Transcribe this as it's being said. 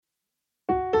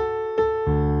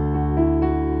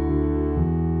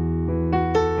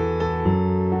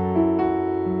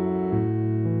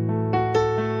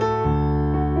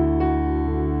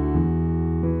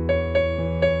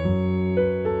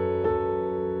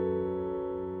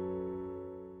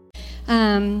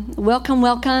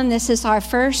welcome. This is our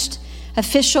first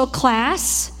official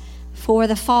class for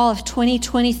the fall of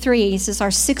 2023. This is our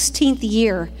 16th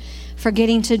year for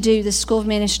getting to do the School of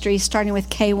Ministry, starting with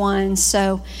K1.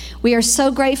 So we are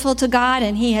so grateful to God,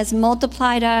 and He has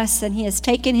multiplied us, and He has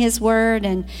taken His word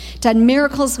and done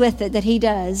miracles with it that He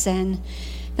does. And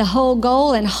the whole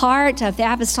goal and heart of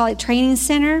the Apostolic Training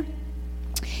Center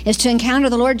is to encounter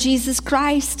the Lord Jesus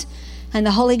Christ and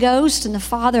the Holy Ghost and the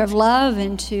Father of love,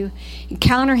 and to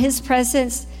encounter His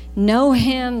presence, know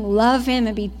Him, love Him,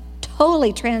 and be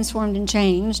totally transformed and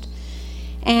changed.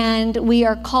 And we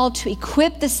are called to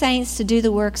equip the saints to do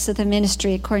the works of the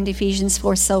ministry according to Ephesians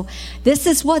 4. So this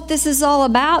is what this is all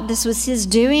about. This was His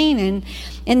doing. And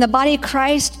in the body of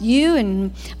Christ, you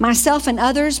and myself and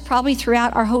others probably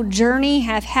throughout our whole journey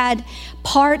have had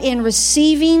part in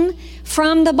receiving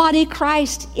from the body of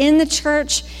Christ in the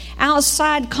church,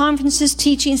 outside conferences,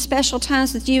 teaching, special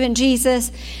times with you and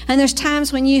Jesus. And there's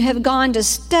times when you have gone to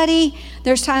study.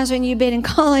 There's times when you've been in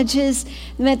colleges.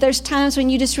 But there's times when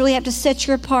you just really have to set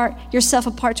yourself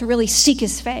apart to really seek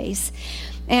His face.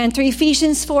 And through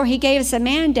Ephesians 4, He gave us a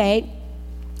mandate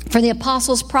for the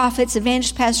apostles, prophets,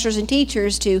 evangelists, pastors, and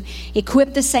teachers to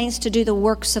equip the saints to do the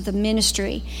works of the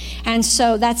ministry. And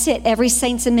so that's it. Every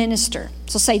saint's a minister.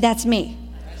 So say, that's me.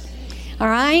 All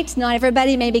right, not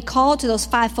everybody may be called to those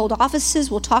fivefold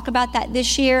offices. We'll talk about that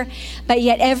this year. But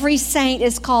yet every saint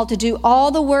is called to do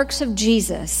all the works of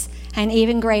Jesus and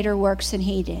even greater works than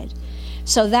He did.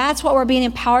 So that's what we're being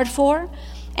empowered for.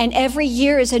 And every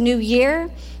year is a new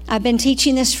year. I've been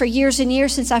teaching this for years and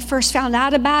years since I first found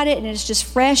out about it. And it's just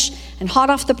fresh and hot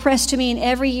off the press to me. And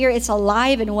every year it's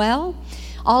alive and well.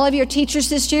 All of your teachers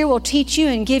this year will teach you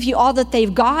and give you all that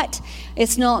they've got.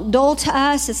 It's not dull to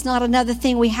us. It's not another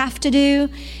thing we have to do.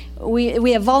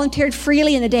 We have volunteered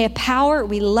freely in the day of power.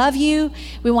 We love you.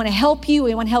 We want to help you.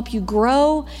 We want to help you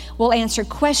grow. We'll answer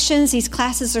questions. These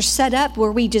classes are set up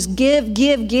where we just give.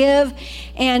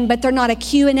 But they're not a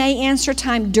Q&A answer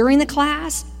time during the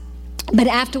class. But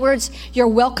afterwards, you're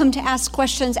welcome to ask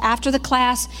questions after the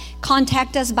class.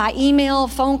 Contact us by email,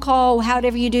 phone call,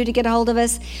 however you do to get a hold of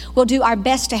us. We'll do our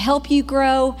best to help you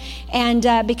grow, and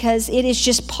because it is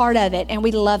just part of it, and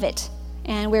we love it.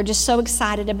 And we're just so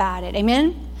excited about it.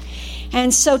 Amen?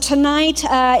 And so tonight,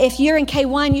 if you're in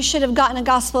K1, you should have gotten a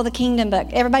Gospel of the Kingdom book.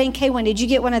 Everybody in K1, did you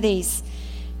get one of these?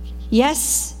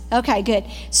 Yes? Okay, good.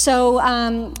 So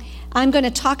I'm going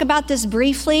to talk about this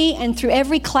briefly, and through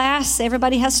every class,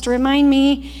 everybody has to remind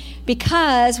me,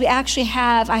 because we actually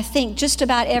have, I think, just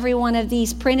about every one of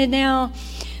these printed now.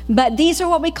 But these are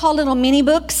what we call little mini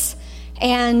books,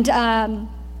 and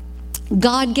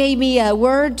God gave me a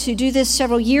word to do this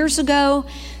several years ago,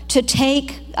 to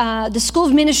take the School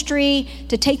of Ministry,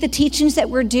 to take the teachings that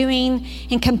we're doing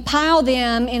and compile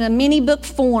them in a mini book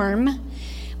form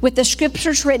with the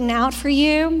scriptures written out for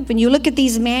you. When you look at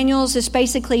these manuals, it's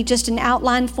basically just an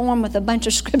outline form with a bunch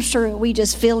of scripture. We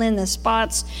just fill in the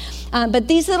spots. But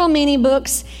these little mini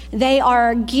books, they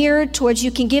are geared towards, you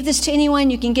can give this to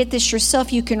anyone, you can get this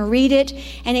yourself, you can read it,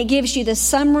 and it gives you the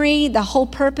summary, the whole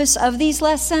purpose of these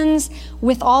lessons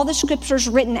with all the scriptures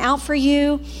written out for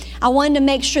you. I wanted to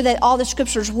make sure that all the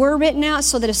scriptures were written out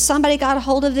so that if somebody got a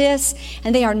hold of this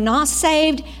and they are not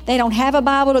saved, they don't have a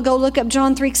Bible to go look up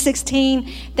John 3:16,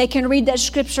 they can read that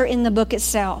scripture in the book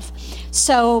itself.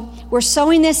 So we're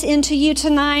sewing this into you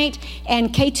tonight.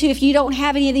 And K2, if you don't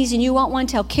have any of these and you want one,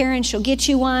 tell Karen, she'll get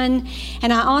you one.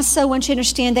 And I also want you to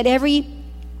understand that every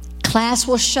class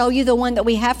will show you the one that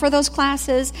we have for those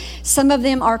classes. Some of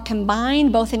them are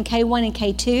combined, both in K1 and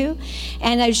K2.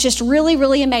 And it's just really,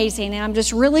 really amazing. And I'm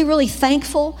just really, really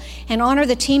thankful and honor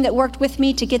the team that worked with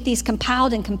me to get these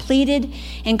compiled and completed.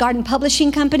 And Garden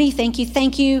Publishing Company, thank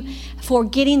you for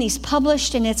getting these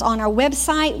published. And it's on our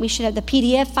website. We should have the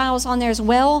PDF files on there as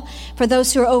well. For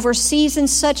those who are overseas and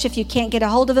such, if you can't get a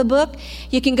hold of a book,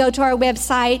 you can go to our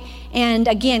website. And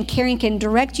again, Karen can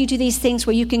direct you to these things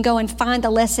where you can go and find the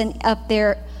lesson up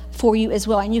there for you as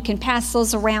well. And you can pass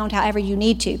those around however you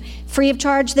need to. Free of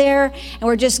charge there. And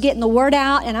we're just getting the word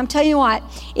out. And I'm telling you what,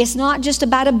 it's not just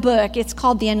about a book. It's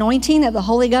called The Anointing of the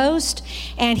Holy Ghost.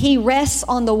 And He rests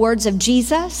on the words of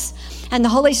Jesus. And the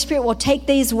Holy Spirit will take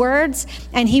these words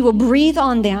and He will breathe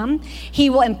on them. He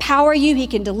will empower you. He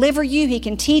can deliver you. He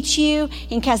can teach you. He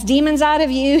can cast demons out of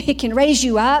you. He can raise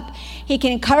you up. He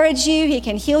can encourage you. He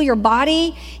can heal your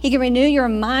body. He can renew your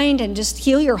mind and just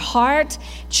heal your heart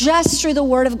just through the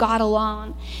Word of God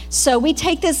alone. So we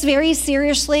take this very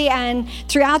seriously, and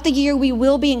throughout the year we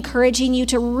will be encouraging you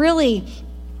to really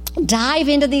dive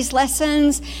into these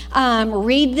lessons,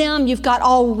 read them. You've got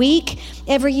all week.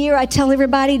 Every year I tell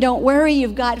everybody, don't worry,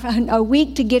 you've got a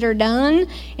week to get her done,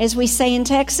 as we say in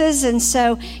Texas. And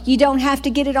so you don't have to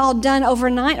get it all done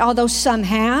overnight, although some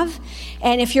have.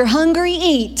 And if you're hungry,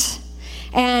 eat.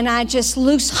 And I just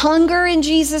loose hunger in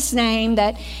Jesus' name,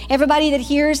 that everybody that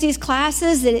hears these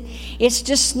classes, that it's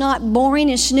just not boring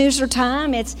and snoozer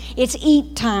time. It's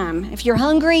eat time. If you're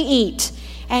hungry, eat.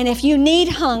 And if you need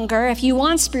hunger, if you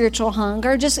want spiritual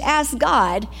hunger, just ask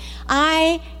God,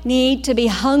 I need to be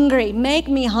hungry. Make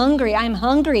me hungry. I'm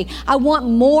hungry. I want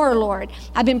more, Lord.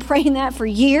 I've been praying that for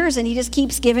years, and he just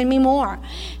keeps giving me more.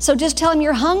 So just tell him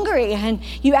you're hungry, and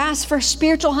you ask for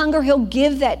spiritual hunger, he'll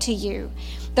give that to you.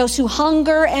 Those who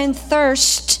hunger and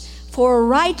thirst for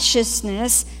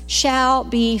righteousness shall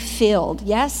be filled.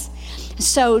 Yes?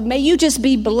 So may you just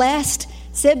be blessed.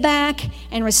 Sit back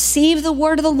and receive the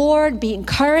word of the Lord. Be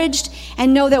encouraged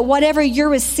and know that whatever you're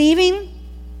receiving,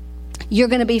 you're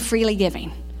going to be freely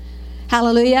giving.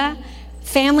 Hallelujah.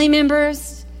 Family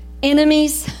members,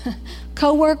 enemies,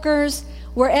 co-workers,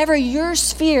 wherever your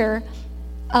sphere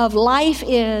of life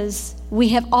is, we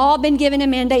have all been given a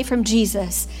mandate from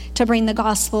Jesus to bring the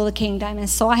gospel of the kingdom. And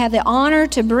so I have the honor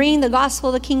to bring the gospel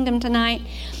of the kingdom tonight.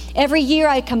 Every year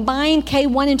I combine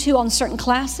K1 and 2 on certain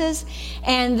classes,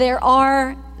 and there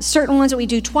are certain ones that we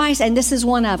do twice, and this is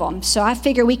one of them. So I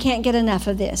figure we can't get enough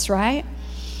of this, right?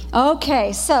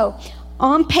 Okay, so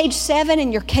on page 7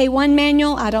 in your K1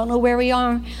 manual, I don't know where we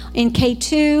are in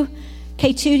K2.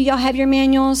 K2, do y'all have your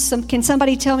manuals? Can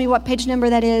somebody tell me what page number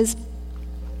that is?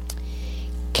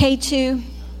 K2?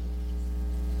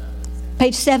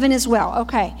 Page 7 as well.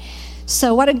 Okay,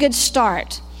 so what a good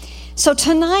start. So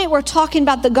tonight we're talking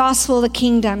about the gospel of the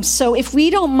kingdom. So if we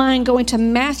don't mind going to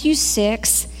Matthew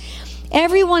 6,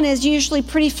 everyone is usually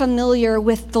pretty familiar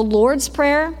with the Lord's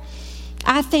Prayer.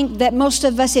 I think that most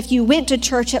of us, if you went to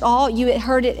church at all, you had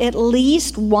heard it at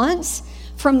least once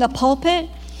from the pulpit.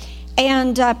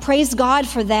 And praise God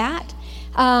for that.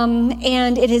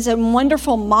 And it is a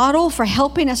wonderful model for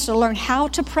helping us to learn how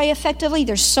to pray effectively.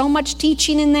 There's so much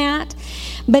teaching in that.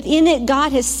 But in it,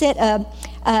 God has set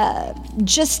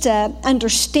just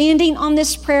understanding on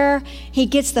this prayer. He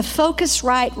gets the focus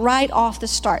right off the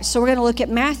start. So we're going to look at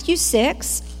Matthew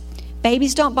 6.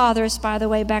 Babies don't bother us, by the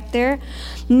way, back there.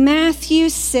 Matthew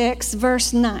 6,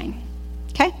 verse 9.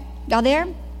 Okay? Y'all there?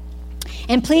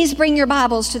 And please bring your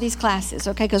Bibles to these classes,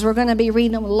 okay? Because we're going to be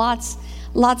reading them lots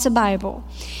of Bible.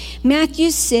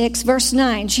 Matthew 6, verse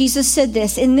 9. Jesus said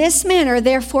this, "In this manner,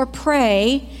 therefore,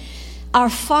 pray, our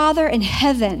Father in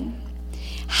heaven,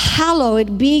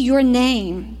 hallowed be your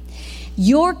name.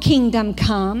 Your kingdom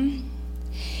come.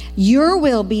 Your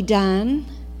will be done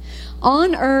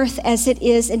on earth as it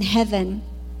is in heaven.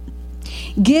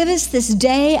 Give us this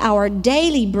day our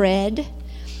daily bread,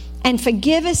 and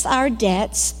forgive us our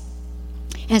debts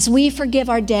as we forgive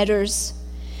our debtors.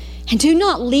 And do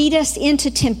not lead us into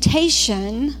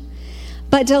temptation,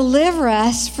 but deliver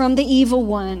us from the evil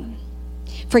one.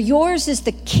 For yours is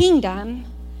the kingdom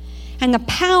and the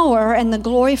power and the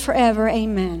glory forever.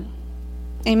 Amen."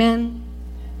 Amen.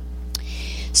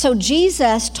 So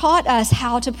Jesus taught us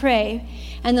how to pray.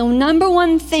 And the number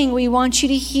one thing we want you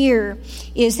to hear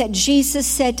is that Jesus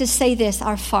said to say this,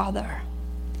 our Father.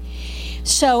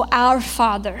 So our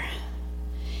Father.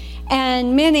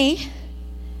 And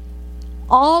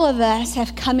all of us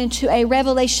have come into a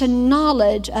revelation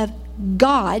knowledge of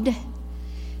God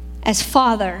as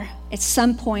Father at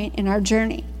some point in our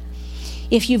journey.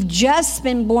 If you've just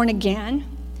been born again,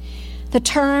 the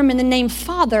term and the name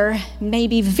Father may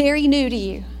be very new to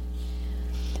you.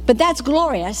 But that's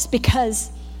glorious because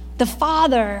the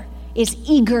Father is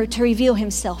eager to reveal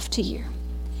himself to you.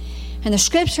 And the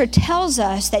scripture tells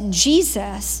us that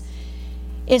Jesus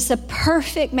is the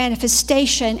perfect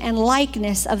manifestation and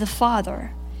likeness of the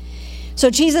Father. So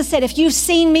Jesus said, if you've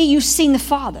seen me, you've seen the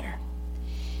Father.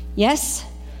 Yes?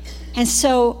 And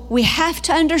so we have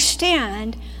to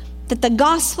understand that the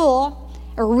gospel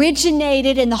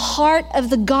originated in the heart of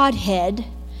the Godhead,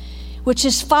 which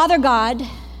is Father God,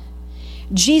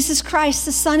 Jesus Christ,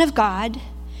 the Son of God,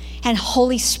 and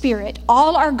Holy Spirit.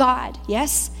 All are God,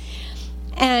 yes?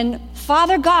 And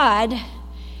Father God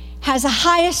has the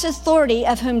highest authority,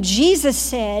 of whom Jesus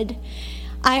said,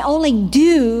 I only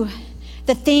do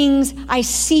the things I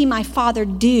see my Father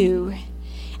do,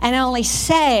 and I only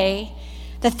say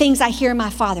the things I hear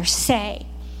my Father say.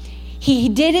 He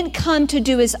didn't come to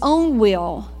do his own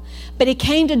will, but he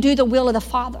came to do the will of the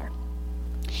Father.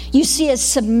 You see a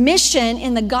submission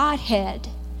in the Godhead.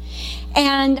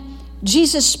 And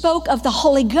Jesus spoke of the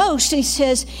Holy Ghost, and he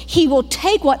says, he will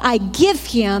take what I give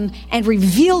him and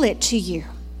reveal it to you.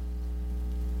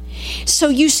 So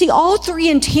you see all three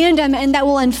in tandem, and that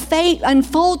will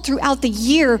unfold throughout the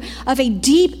year of a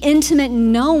deep, intimate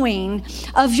knowing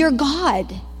of your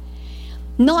God.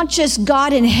 Not just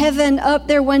God in heaven up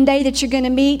there one day that you're going to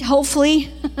meet,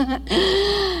 hopefully,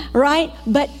 right?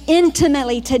 But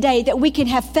intimately today, that we can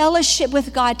have fellowship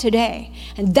with God today.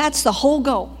 And that's the whole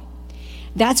goal.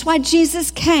 That's why Jesus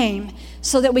came,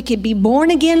 so that we could be born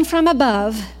again from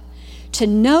above, to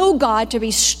know God, to be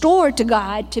restored to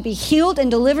God, to be healed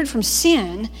and delivered from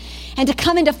sin, and to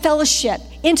come into fellowship,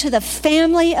 into the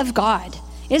family of God.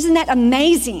 Isn't that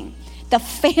amazing? The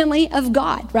family of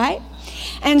God, right?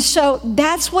 And so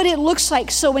that's what it looks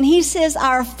like. So when he says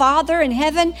our Father in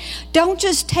heaven, don't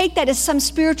just take that as some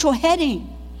spiritual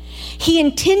heading. He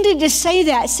intended to say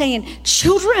that, saying,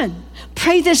 children,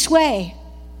 pray this way.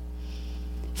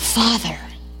 Father,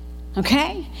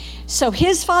 okay? So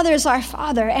his Father is our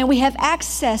Father, and we have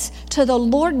access to the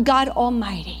Lord God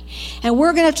Almighty. And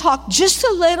we're going to talk just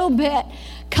a little bit,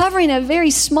 covering a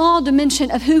very small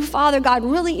dimension of who Father God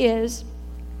really is.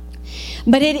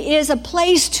 But it is a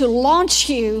place to launch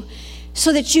you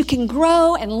so that you can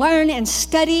grow and learn and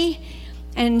study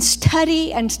and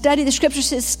study and study. The scripture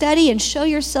says, study and show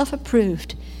yourself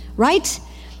approved, right?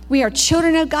 We are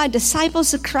children of God,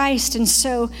 disciples of Christ. And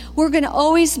so we're going to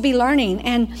always be learning.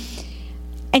 And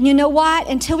you know what?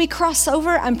 Until we cross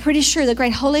over, I'm pretty sure the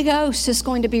great Holy Ghost is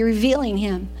going to be revealing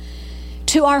him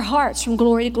to our hearts from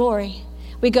glory to glory.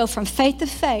 We go from faith to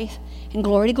faith and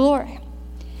glory to glory.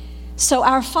 So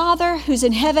our Father who's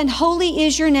in heaven, holy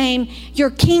is your name, your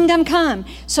kingdom come.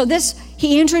 So this,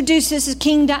 he introduces his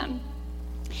kingdom.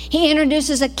 He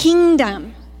introduces a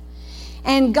kingdom.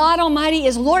 And God Almighty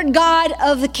is Lord God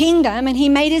of the kingdom, and he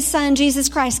made his son, Jesus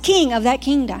Christ, king of that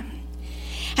kingdom.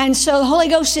 And so the Holy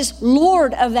Ghost is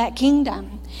Lord of that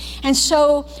kingdom. And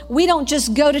so we don't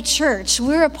just go to church.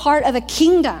 We're a part of a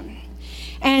kingdom.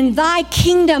 And thy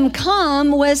kingdom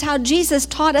come was how Jesus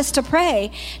taught us to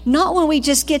pray. Not when we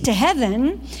just get to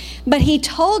heaven, but he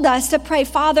told us to pray,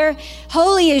 Father,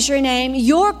 holy is your name,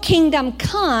 your kingdom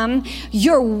come,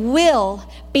 your will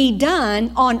be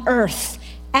done on earth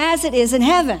as it is in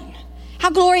heaven. How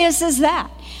glorious is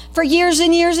that? For years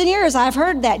and years and years, I've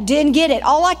heard that, didn't get it.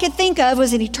 All I could think of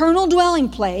was an eternal dwelling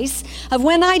place of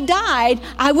when I died,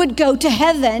 I would go to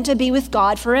heaven to be with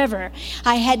God forever.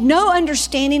 I had no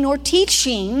understanding or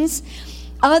teachings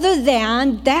other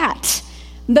than that.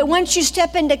 But once you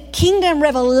step into kingdom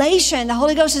revelation, the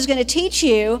Holy Ghost is going to teach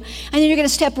you, and then you're going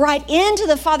to step right into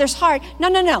the Father's heart.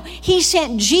 No. He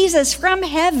sent Jesus from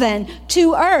heaven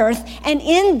to earth, and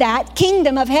in that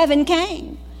kingdom of heaven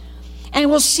came. And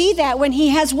we'll see that when he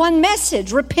has one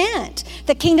message, repent.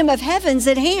 The kingdom of heaven's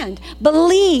at hand.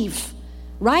 Believe,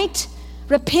 right?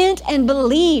 Repent and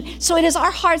believe. So it is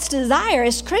our heart's desire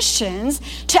as Christians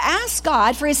to ask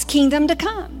God for his kingdom to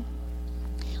come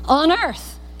on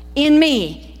earth, in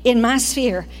me, in my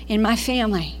sphere, in my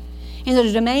family, in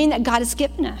the domain that God has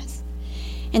given us.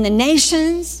 In the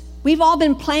nations, we've all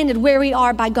been planted where we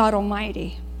are by God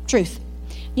Almighty. Truth.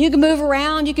 You can move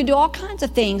around, you can do all kinds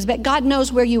of things, but God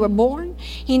knows where you were born.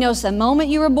 He knows the moment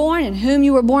you were born and whom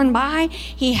you were born by.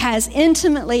 He has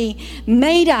intimately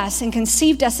made us and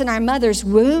conceived us in our mother's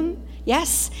womb.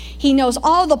 Yes, he knows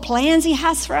all the plans he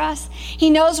has for us. He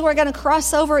knows we're going to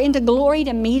cross over into glory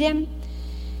to meet him.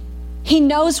 He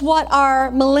knows what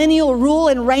our millennial rule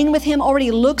and reign with him already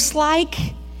looks like.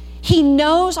 He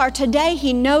knows our today.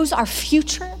 He knows our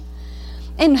future.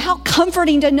 And how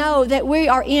comforting to know that we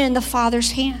are in the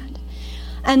Father's hand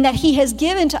and that he has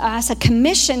given to us a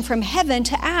commission from heaven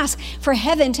to ask for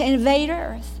heaven to invade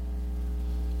earth.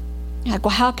 You're like,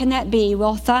 well, how can that be?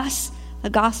 Well, thus, the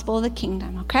gospel of the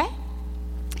kingdom, okay?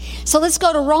 So let's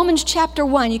go to Romans chapter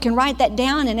 1. You can write that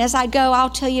down, and as I go, I'll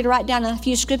tell you to write down a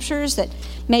few scriptures that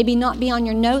maybe not be on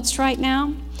your notes right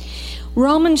now.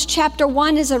 Romans chapter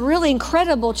 1 is a really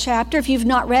incredible chapter. If you've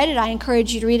not read it, I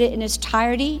encourage you to read it in its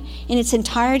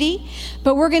entirety.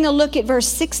 But we're going to look at verse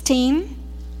 16.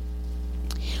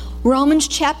 Romans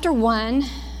chapter 1,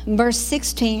 verse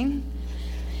 16.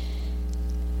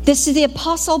 This is the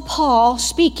Apostle Paul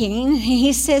speaking.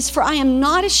 He says, for I am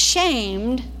not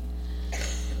ashamed,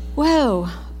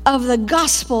 of the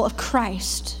gospel of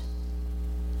Christ.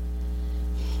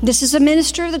 This is a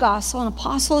minister of the gospel, an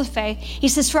apostle of faith. He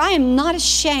says, for I am not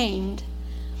ashamed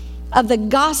of the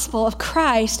gospel of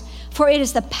Christ, for it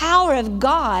is the power of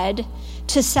God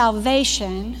to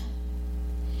salvation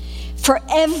for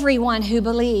everyone who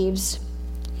believes,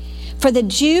 for the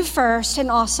Jew first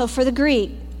and also for the Greek.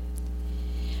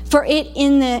 For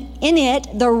in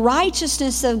it the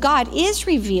righteousness of God is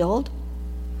revealed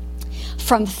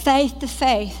from faith to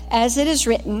faith, as it is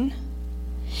written,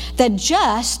 the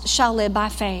just shall live by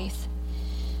faith.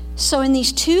 So in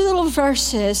these two little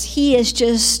verses, he has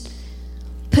just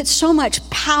put so much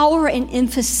power and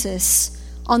emphasis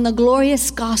on the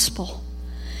glorious gospel.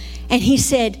 And he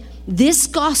said, this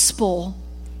gospel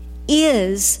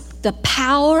is the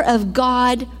power of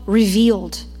God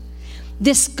revealed.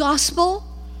 This gospel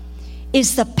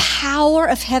is the power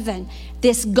of heaven.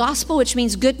 This gospel, which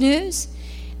means good news,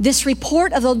 this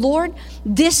report of the Lord,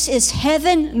 this is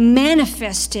heaven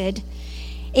manifested.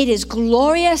 It is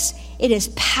glorious. It is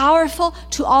powerful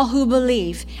to all who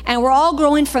believe. And we're all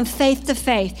growing from faith to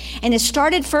faith. And it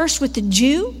started first with the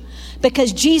Jew,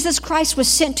 because Jesus Christ was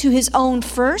sent to his own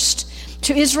first.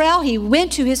 To Israel, he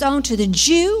went to his own, to the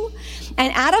Jew.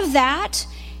 And out of that,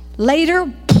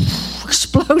 later,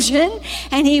 explosion,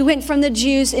 and he went from the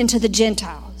Jews into the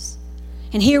Gentiles.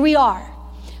 And here we are,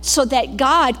 so that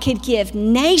God could give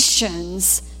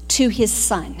nations to his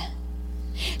son.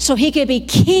 So he could be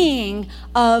king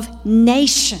of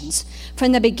nations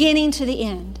from the beginning to the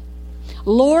end,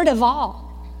 Lord of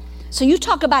all. So you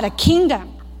talk about a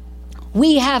kingdom.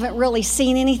 We haven't really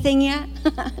seen anything yet,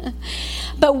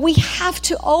 but we have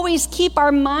to always keep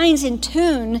our minds in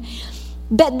tune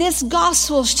that this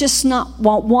gospel is just not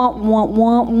want.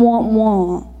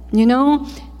 You know,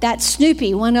 that's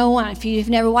Snoopy 101. If you've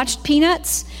never watched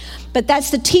Peanuts, but that's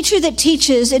the teacher that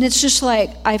teaches, and it's just like,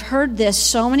 I've heard this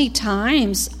so many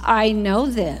times. I know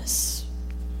this.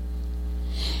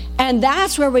 And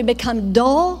that's where we become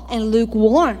dull and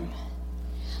lukewarm.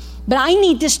 But I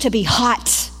need this to be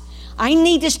hot. I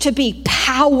need this to be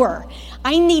power.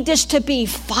 I need this to be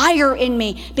fire in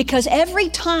me, because every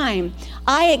time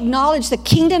I acknowledge the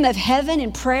kingdom of heaven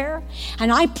in prayer,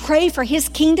 and I pray for his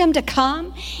kingdom to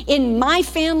come in my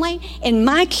family, in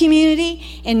my community,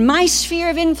 in my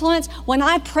sphere of influence. When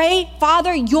I pray,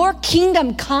 Father, your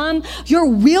kingdom come, your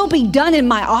will be done in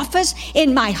my office,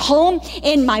 in my home,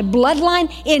 in my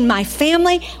bloodline, in my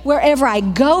family, wherever I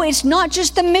go. It's not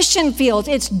just the mission field,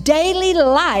 it's daily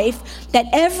life, that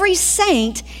every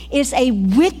saint is a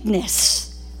witness.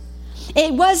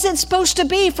 It wasn't supposed to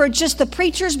be for just the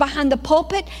preachers behind the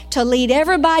pulpit to lead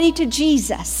everybody to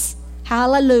Jesus.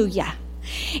 Hallelujah.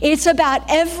 It's about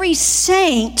every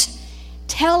saint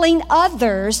telling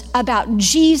others about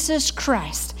Jesus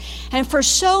Christ. And for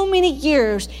so many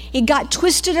years, it got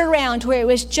twisted around where it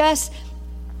was just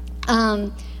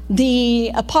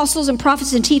the apostles and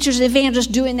prophets and teachers and evangelists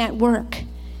doing that work.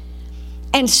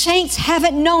 And saints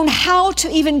haven't known how to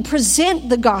even present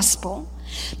the gospel.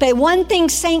 But one thing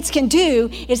saints can do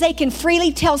is they can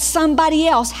freely tell somebody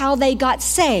else how they got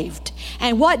saved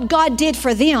and what God did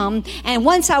for them. And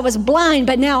once I was blind,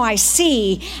 but now I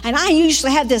see. And I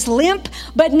usually have this limp,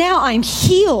 but now I'm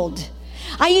healed.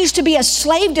 I used to be a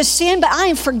slave to sin, but I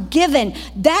am forgiven.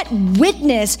 That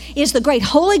witness is the great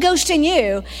Holy Ghost in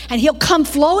you, and he'll come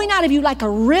flowing out of you like a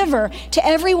river to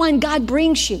everyone God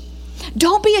brings you.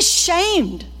 Don't be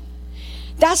ashamed.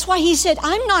 That's why he said,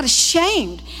 I'm not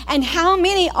ashamed. And how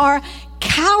many are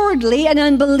cowardly and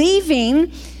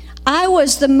unbelieving? I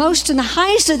was the most and the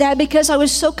highest of that because I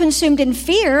was so consumed in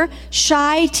fear,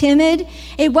 shy, timid.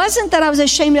 It wasn't that I was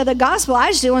ashamed of the gospel. I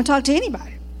just didn't want to talk to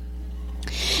anybody.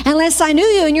 Unless I knew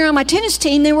you and you're on my tennis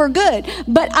team, then we're good.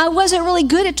 But I wasn't really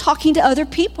good at talking to other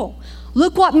people.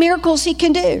 Look what miracles he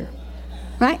can do.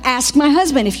 Right? Ask my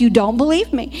husband if you don't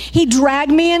believe me. He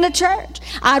dragged me into church.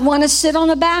 I'd want to sit on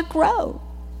the back row.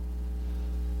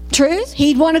 Truth?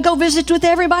 He'd want to go visit with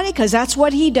everybody because that's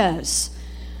what he does.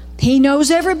 He knows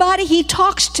everybody. He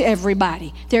talks to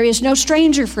everybody. There is no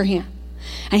stranger for him.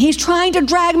 And he's trying to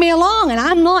drag me along, and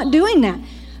I'm not doing that.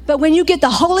 But when you get the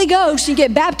Holy Ghost, you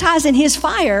get baptized in his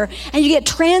fire, and you get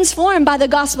transformed by the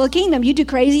gospel of the kingdom, you do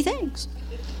crazy things.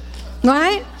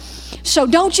 Right? So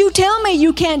don't you tell me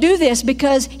you can't do this,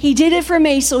 because he did it for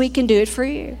me, so he can do it for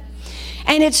you.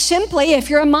 And it's simply, if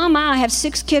you're a mama, I have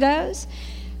 6 kiddos.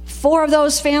 4 of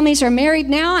those families are married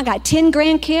now. I got 10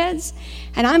 grandkids.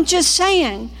 And I'm just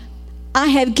saying, I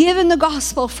have given the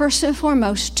gospel first and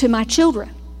foremost to my children.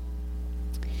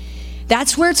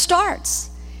 That's where it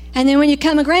starts. And then when you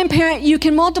become a grandparent, you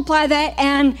can multiply that,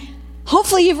 and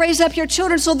hopefully you've raised up your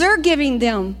children so they're giving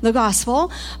them the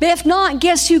gospel. But if not,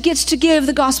 guess who gets to give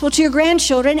the gospel to your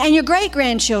grandchildren and your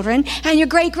great-grandchildren and your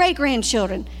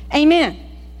great-great-grandchildren? Amen.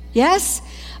 Yes?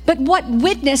 But what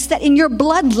witness that in your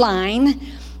bloodline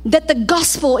that the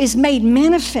gospel is made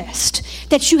manifest,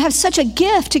 that you have such a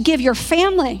gift to give your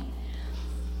family.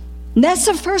 And that's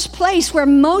the first place where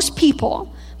most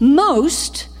people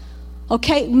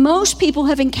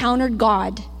have encountered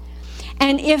God.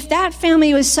 And if that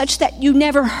family was such that you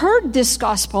never heard this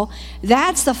gospel,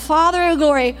 that's the Father of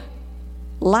glory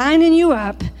lining you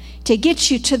up to get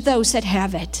you to those that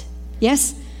have it.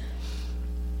 Yes?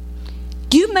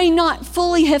 You may not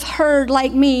fully have heard,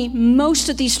 like me, most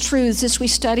of these truths as we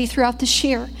study throughout this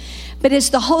year, but it's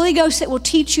the Holy Ghost that will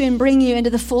teach you and bring you into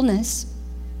the fullness.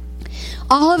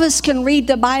 All of us can read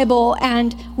the Bible,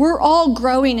 and we're all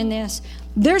growing in this.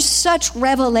 There's such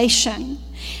revelation.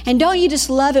 And don't you just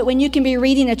love it when you can be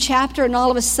reading a chapter and all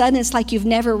of a sudden it's like you've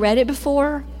never read it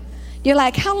before? You're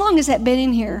like, how long has that been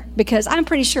in here? Because I'm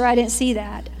pretty sure I didn't see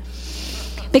that.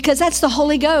 Because that's the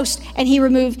Holy Ghost, and He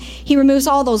removes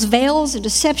all those veils and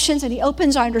deceptions, and He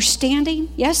opens our understanding.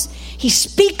 Yes, He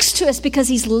speaks to us because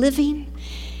He's living,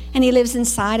 and He lives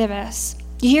inside of us.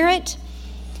 You hear it?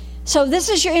 So this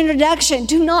is your introduction.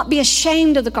 Do not be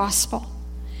ashamed of the gospel.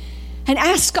 And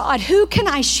ask God, who can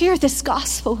I share this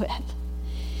gospel with?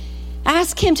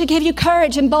 Ask Him to give you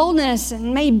courage and boldness,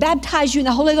 and may He baptize you in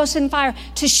the Holy Ghost and fire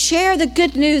to share the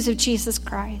good news of Jesus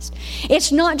Christ.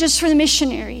 It's not just for the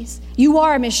missionaries. You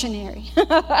are a missionary.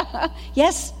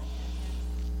 Yes?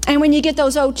 And when you get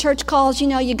those old church calls,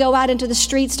 you go out into the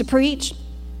streets to preach.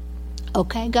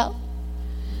 Okay, go.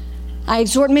 I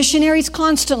exhort missionaries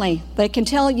constantly. They can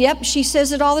tell, yep, she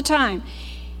says it all the time.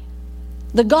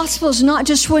 The gospel is not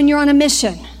just when you're on a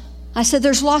mission. I said,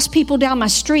 there's lost people down my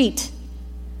street.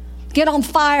 Get on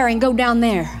fire and go down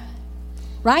there.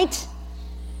 Right?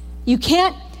 You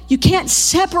can't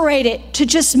separate it to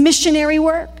just missionary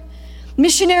work.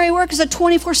 Missionary work is a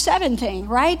 24/7 thing,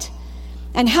 right?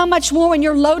 And how much more when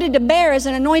you're loaded to bear as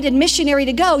an anointed missionary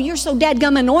to go, you're so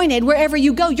dadgum anointed, wherever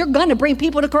you go, you're going to bring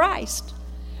people to Christ.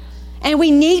 And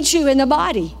we need you in the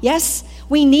body. Yes,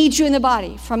 we need you in the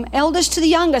body. From eldest to the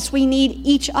youngest, we need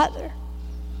each other.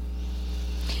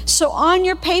 So on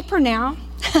your paper now,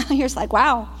 you're like,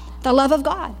 wow, the love of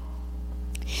God.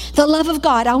 The love of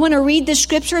God. I want to read the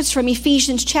scripture. It's from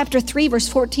Ephesians chapter 3, verse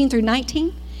 14 through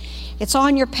 19. It's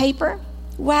on your paper.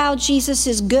 Wow, Jesus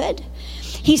is good.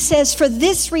 He says, for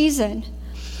this reason,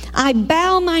 I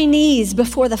bow my knees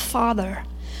before the Father,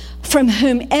 from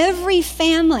whom every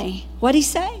family, what'd he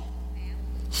say?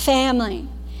 Family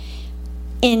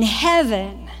in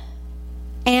heaven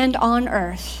and on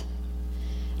earth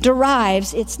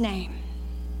derives its name.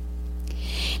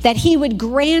 That He would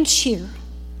grant you,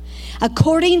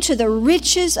 according to the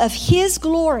riches of His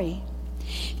glory,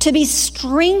 to be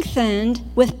strengthened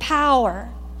with power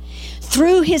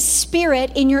through His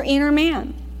Spirit in your inner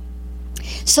man,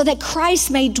 so that Christ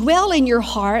may dwell in your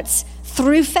hearts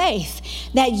through faith,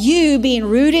 that you, being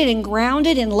rooted and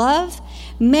grounded in love,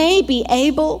 may be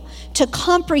able to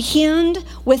comprehend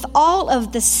with all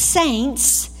of the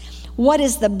saints what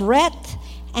is the breadth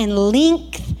and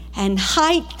length and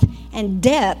height and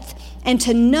depth, and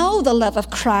to know the love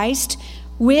of Christ,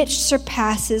 which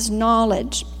surpasses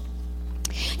knowledge,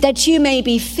 that you may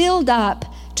be filled up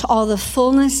to all the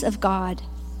fullness of God.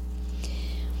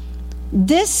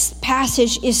 This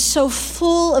passage is so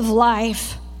full of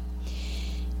life.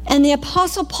 And the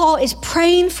Apostle Paul is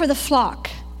praying for the flock,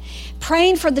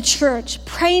 praying for the church,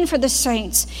 praying for the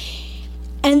saints.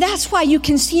 And that's why you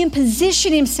can see him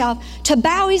position himself to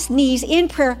bow his knees in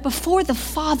prayer before the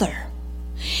Father.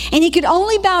 And he could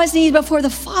only bow his knees before the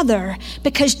Father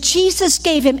because Jesus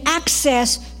gave him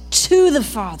access to the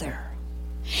Father.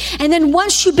 And then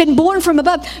once you've been born from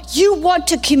above, you want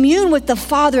to commune with the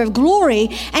Father of glory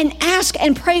and ask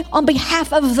and pray on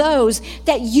behalf of those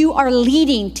that you are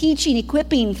leading, teaching,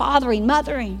 equipping, fathering,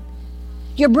 mothering.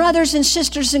 Your brothers and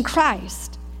sisters in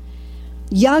Christ,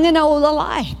 young and old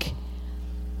alike.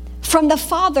 From the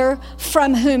Father,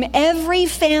 from whom every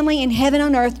family in heaven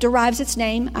and earth derives its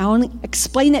name. I only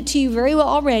explained that to you very well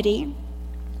already.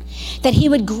 That he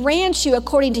would grant you,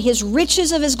 according to his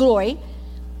riches of his glory,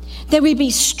 that we be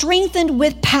strengthened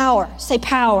with power. Say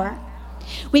power.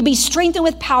 We be strengthened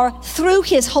with power through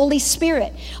his Holy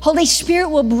Spirit. Holy Spirit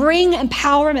will bring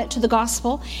empowerment to the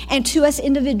gospel and to us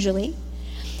individually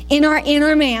in our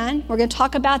inner man. We're going to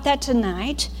talk about that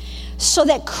tonight. So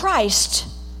that Christ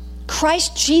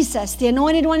Jesus, the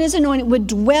anointed one is anointed, would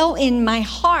dwell in my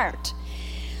heart.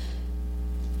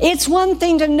 It's one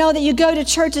thing to know that you go to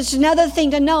church. It's another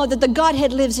thing to know that the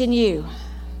Godhead lives in you.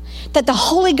 That the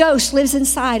Holy Ghost lives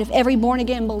inside of every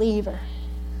born-again believer.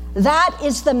 That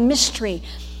is the mystery.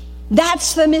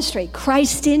 That's the mystery.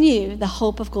 Christ in you, the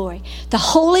hope of glory. The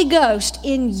Holy Ghost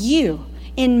in you,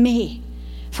 in me,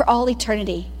 for all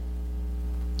eternity.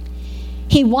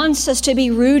 He wants us to be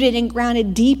rooted and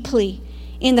grounded deeply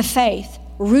in the faith.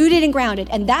 Rooted and grounded.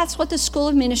 And that's what the School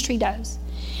of Ministry does.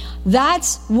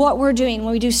 That's what we're doing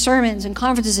when we do sermons and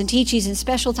conferences and teachings and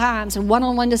special times and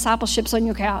one-on-one discipleships on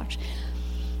your couch.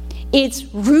 It's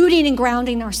rooting and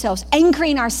grounding ourselves,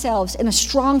 anchoring ourselves in a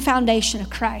strong foundation of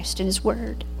Christ and his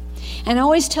word. And I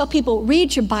always tell people,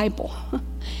 read your Bible.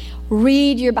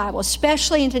 Read your Bible,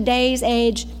 especially in today's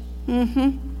age.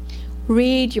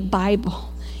 Read your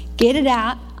Bible. Get it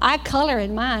out. I color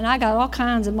in mine. I got all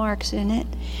kinds of marks in it.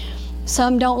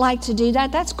 Some don't like to do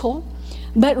that. That's cool.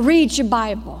 But read your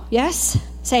Bible. Yes?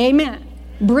 Say amen.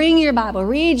 Bring your Bible.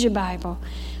 Read your Bible.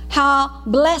 How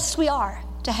blessed we are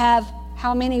to have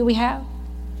how many we have.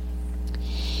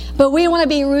 But we want to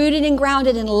be rooted and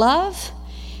grounded in love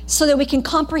so that we can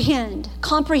comprehend,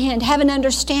 have an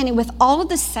understanding with all of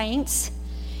the saints.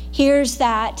 Here's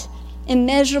that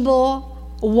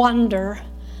immeasurable wonder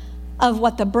of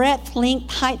what the breadth, length,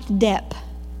 height,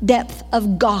 depth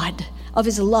of God, of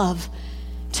His love.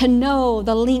 To know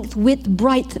the length, width,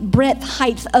 breadth,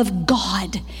 height of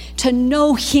God. To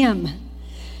know Him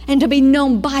and to be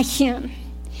known by Him.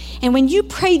 And when you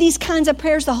pray these kinds of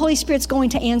prayers, the Holy Spirit's going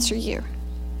to answer you.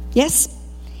 Yes,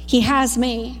 He has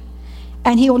me.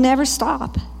 And He will never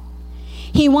stop.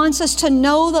 He wants us to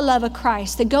know the love of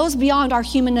Christ that goes beyond our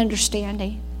human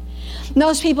understanding.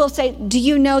 Most people say, do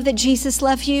you know that Jesus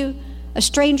loves you? A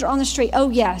stranger on the street,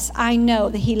 oh yes, I know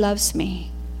that He loves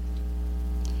me.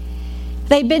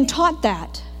 They've been taught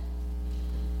that.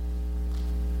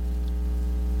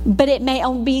 But it may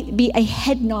only be a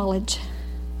head knowledge.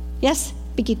 Yes?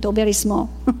 Piquito, very small.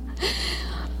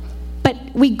 But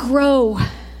we grow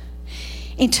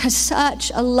into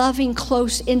such a loving,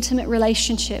 close, intimate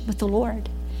relationship with the Lord.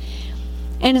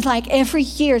 And it's like every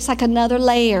year, it's like another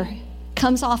layer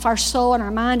comes off our soul and our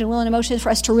mind and will and emotions for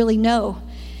us to really know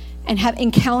and have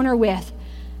encounter with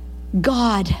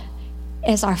God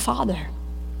as our Father,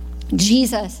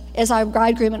 Jesus as our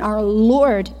bridegroom, and our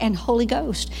Lord and Holy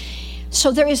Ghost.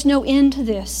 So there is no end to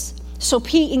this. So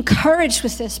be encouraged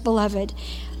with this, beloved,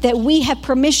 that we have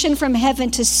permission from heaven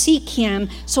to seek Him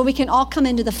so we can all come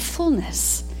into the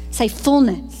fullness. Say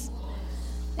fullness.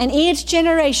 And each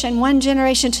generation, one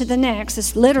generation to the next,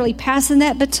 is literally passing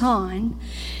that baton,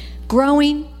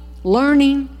 growing,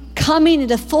 learning, coming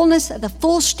into fullness of the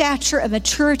full stature of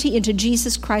maturity into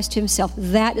Jesus Christ Himself.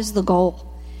 That is the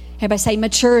goal. Everybody say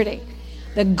maturity.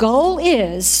 The goal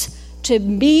is to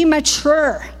be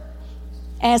mature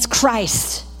as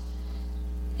Christ.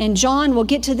 And John, we'll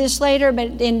get to this later,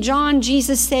 but in John,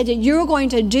 Jesus said that you're going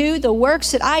to do the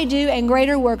works that I do, and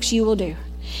greater works you will do.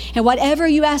 And whatever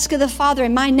you ask of the Father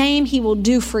in my name, He will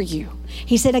do for you.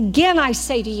 He said, again, I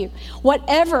say to you,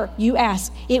 whatever you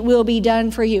ask, it will be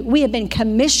done for you. We have been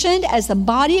commissioned as the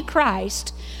body of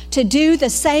Christ to do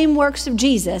the same works of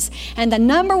Jesus. And the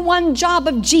number one job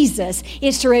of Jesus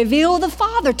is to reveal the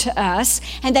Father to us,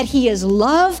 and that He is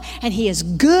love, and He is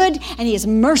good, and He is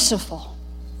merciful.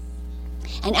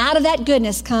 And out of that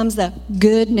goodness comes the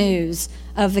good news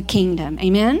of the kingdom.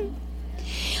 Amen?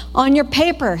 On your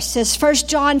paper, it says 1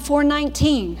 John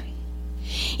 4:19.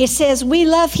 It says, we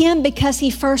love Him because He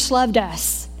first loved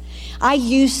us. I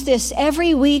use this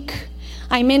every week.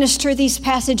 I minister these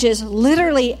passages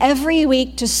literally every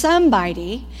week to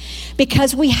somebody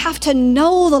because we have to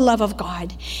know the love of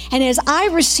God. And as I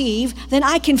receive, then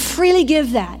I can freely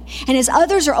give that. And as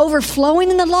others are overflowing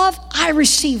in the love, I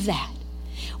receive that.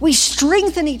 We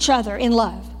strengthen each other in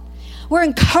love. We're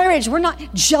encouraged. We're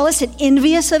not jealous and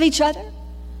envious of each other.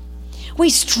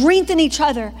 We strengthen each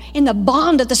other in the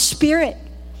bond of the Spirit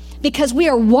because we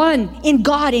are one in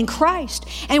God, in Christ.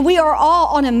 And we are all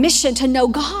on a mission to know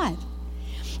God.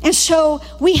 And so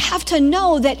we have to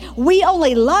know that we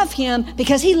only love Him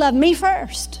because He loved me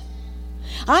first.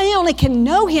 I only can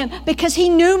know Him because He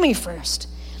knew me first.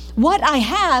 What I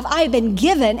have been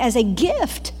given as a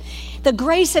gift. The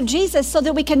grace of Jesus, so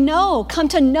that we can come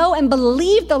to know and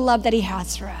believe the love that He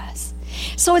has for us.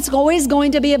 So it's always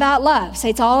going to be about love. Say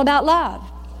it's all about love.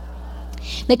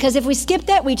 Because if we skip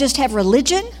that, we just have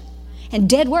religion and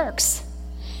dead works.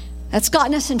 That's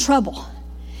gotten us in trouble.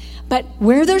 But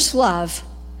where there's love,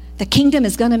 the kingdom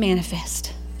is going to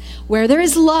manifest. Where there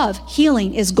is love,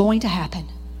 healing is going to happen.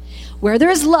 Where there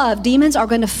is love, demons are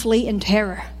going to flee in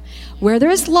terror. Where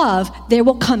there is love, there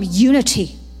will come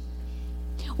unity.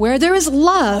 Where there is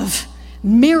love,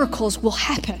 miracles will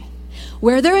happen.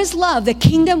 Where there is love, the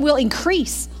kingdom will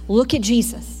increase. Look at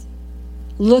Jesus.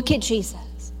 Look at Jesus.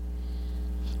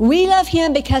 We love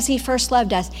Him because He first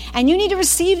loved us. And you need to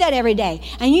receive that every day.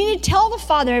 And you need to tell the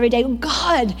Father every day,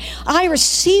 God, I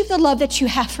receive the love that you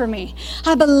have for me.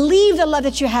 I believe the love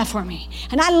that you have for me.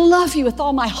 And I love you with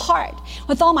all my heart,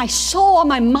 with all my soul, all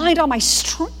my mind, all my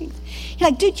strength. You're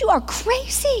like, dude, you are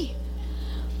crazy.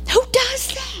 Who does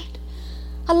that?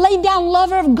 A laid down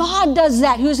lover of God does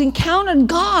that, who's encountered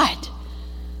God.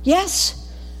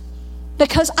 Yes?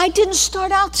 Because I didn't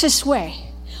start out this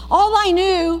way. All I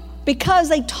knew because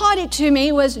they taught it to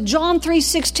me, was John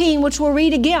 3:16, which we'll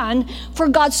read again. For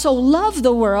God so loved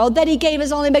the world that he gave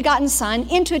his only begotten son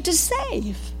into it to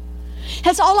save.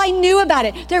 That's all I knew about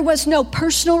it. There was no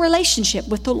personal relationship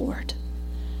with the Lord.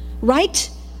 Right?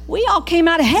 We all came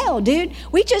out of hell, dude.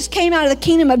 We just came out of the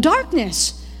kingdom of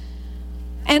darkness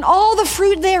and all the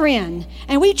fruit therein.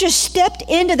 And we just stepped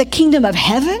into the kingdom of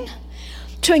heaven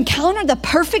to encounter the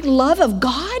perfect love of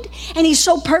God. And he's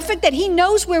so perfect that he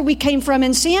knows where we came from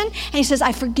in sin. And he says,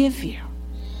 I forgive you.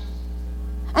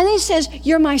 And then he says,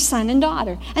 you're my son and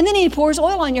daughter. And then he pours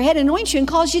oil on your head, anoints you, and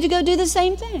calls you to go do the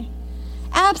same thing.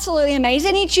 Absolutely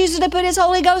amazing. He chooses to put his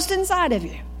Holy Ghost inside of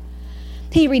you.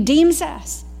 He redeems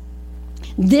us.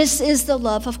 This is the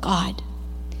love of God.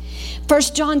 1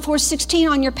 John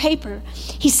 4:16 on your paper.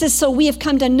 He says, so we have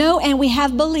come to know and we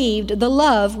have believed the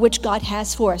love which God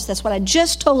has for us. That's what I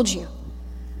just told you.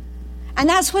 And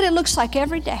that's what it looks like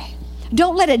every day.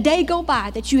 Don't let a day go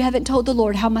by that you haven't told the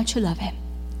Lord how much you love him.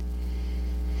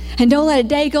 And don't let a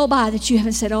day go by that you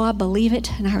haven't said, oh, I believe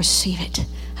it and I receive it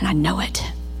and I know it.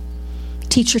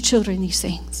 Teach your children these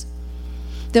things.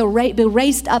 They'll be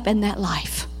raised up in that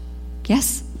life.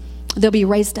 Yes? They'll be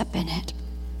raised up in it.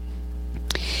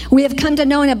 We have come to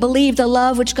know and have believed the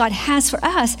love which God has for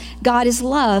us. God is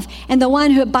love. And the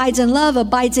one who abides in love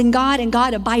abides in God, and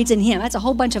God abides in him. That's a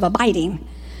whole bunch of abiding.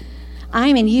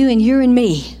 I'm in you and you're in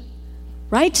me.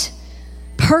 Right?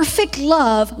 Perfect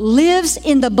love lives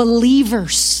in the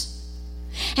believers.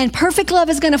 And perfect love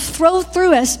is going to flow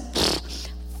through us.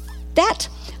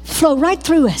 Flow right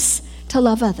through us to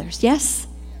love others. Yes?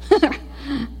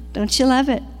 Don't you love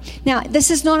it? Now,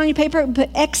 this is not on your paper, but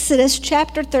Exodus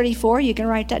chapter 34. You can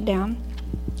write that down.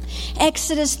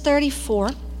 Exodus 34,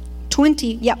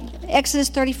 20. Yep, Exodus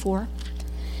 34,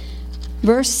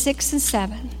 verse 6 and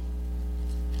 7.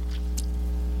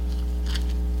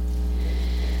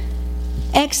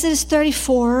 Exodus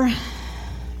 34.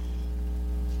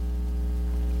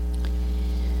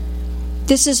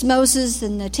 This is Moses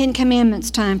and the Ten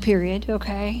Commandments time period,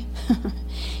 okay?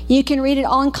 You can read it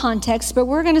all in context, but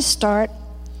we're going to start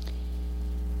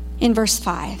in verse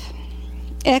 5.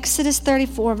 Exodus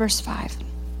 34, verse 5.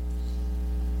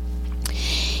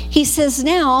 He says,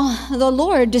 now the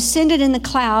Lord descended in the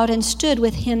cloud and stood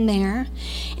with him there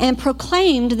and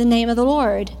proclaimed the name of the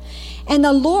Lord. And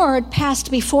the Lord passed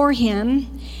before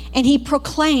him, and he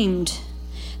proclaimed,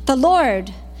 the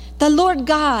Lord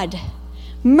God,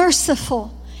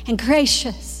 merciful and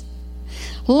gracious,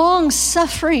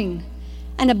 long-suffering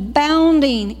and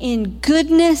abounding in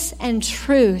goodness and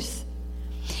truth,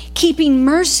 keeping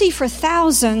mercy for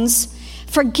thousands,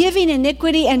 forgiving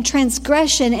iniquity and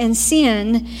transgression and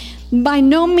sin, by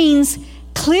no means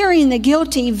clearing the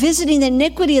guilty, visiting the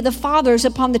iniquity of the fathers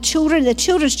upon the children and the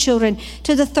children's children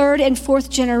to the third and fourth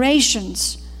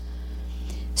generations.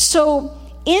 So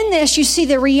in this, you see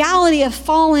the reality of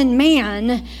fallen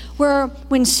man, where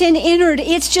when sin entered,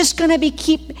 it's just going to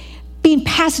keep being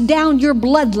passed down your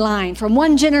bloodline from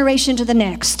one generation to the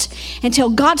next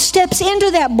until God steps into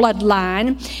that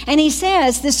bloodline and he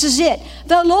says, this is it.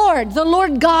 The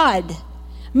Lord God,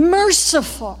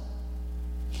 merciful,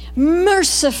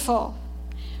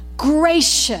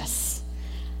 gracious,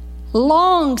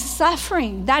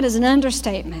 long-suffering. That is an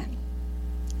understatement.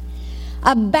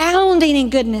 Abounding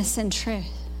in goodness and truth.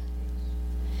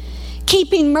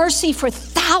 Keeping mercy for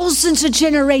thousands of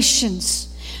generations.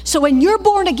 So when you're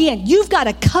born again, you've got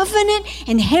a covenant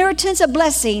inheritance of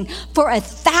blessing for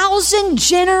 1,000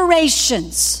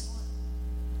 generations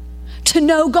to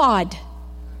know God.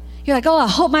 You're like, oh, I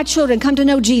hope my children come to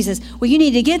know Jesus. Well, you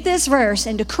need to get this verse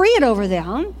and decree it over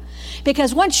them,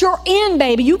 because once you're in,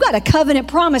 baby, you've got a covenant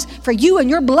promise for you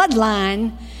and your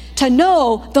bloodline to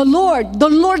know the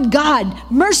Lord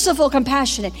God, merciful,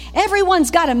 compassionate.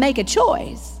 Everyone's got to make a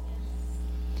choice.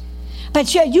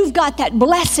 But yet you've got that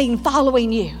blessing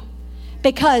following you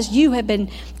because you have been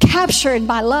captured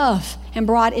by love and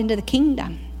brought into the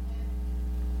kingdom.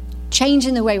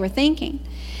 Changing the way we're thinking.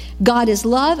 God is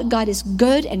love, God is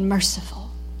good and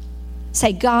merciful.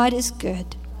 Say, God is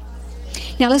good.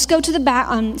 Now let's go to the back.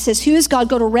 It says, who is God?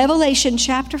 Go to Revelation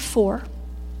chapter 4.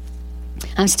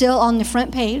 I'm still on the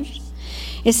front page.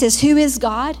 It says, who is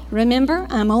God? Remember,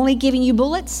 I'm only giving you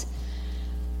bullets.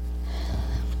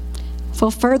 For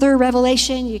further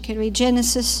revelation, you can read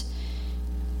Genesis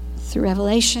through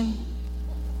Revelation.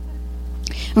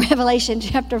 Revelation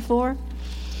chapter 4.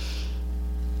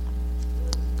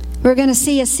 We're going to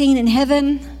see a scene in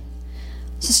heaven.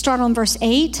 So start on verse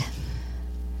 8.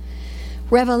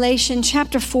 Revelation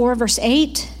chapter 4, verse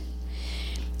 8.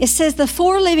 It says, the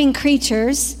 4 living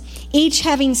creatures, each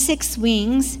having 6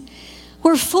 wings,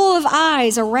 We're full of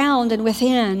eyes around and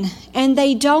within, and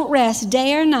they don't rest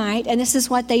day or night, and this is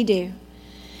what they do.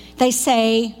 They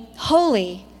say,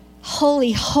 holy,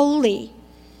 holy, holy,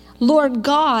 Lord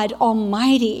God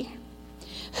Almighty,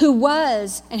 who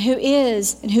was and who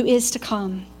is to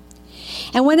come.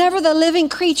 And whenever the living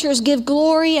creatures give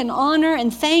glory and honor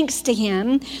and thanks to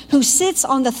him who sits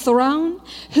on the throne,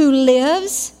 who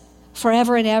lives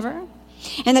forever and ever,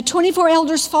 and the 24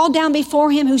 elders fall down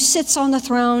before him who sits on the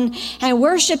throne and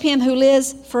worship him who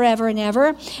lives forever and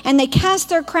ever. And they cast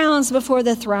their crowns before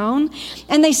the throne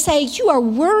and they say, you are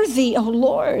worthy, O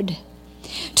Lord,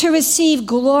 to receive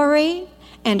glory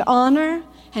and honor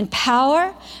and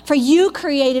power, for you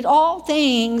created all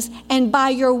things, and by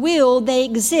your will they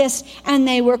exist and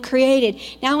they were created.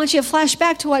 Now I want you to flash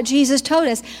back to what Jesus told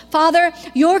us. Father,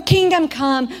 your kingdom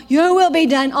come, your will be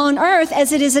done on earth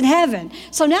as it is in heaven.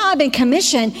 So now I've been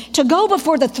commissioned to go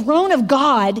before the throne of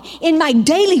God in my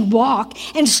daily walk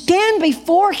and stand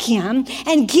before him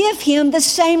and give him the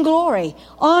same glory,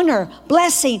 honor,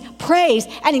 blessing, praise,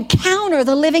 and encounter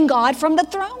the living God from the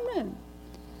throne room.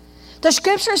 The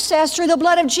scripture says through the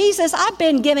blood of Jesus, I've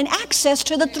been given access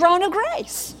to the throne of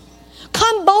grace.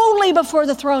 Come boldly before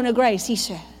the throne of grace, he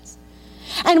says.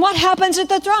 And what happens at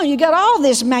the throne? You got all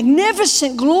this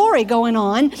magnificent glory going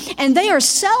on, and they are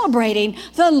celebrating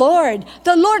the Lord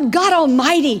God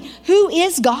Almighty, who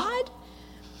is God.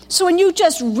 So when you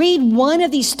just read one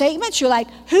of these statements, you're like,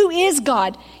 who is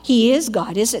God? He is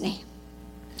God, isn't he?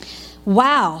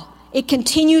 Wow. It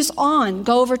continues on.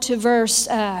 Go over to verse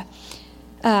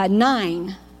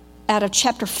 9 out of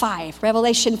chapter 5.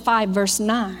 Revelation 5, verse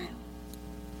 9.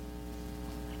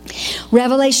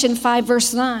 Revelation 5,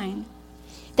 verse 9.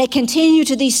 They continue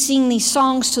to sing these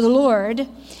songs to the Lord.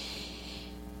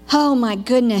 Oh my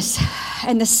goodness.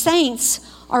 And the saints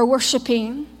are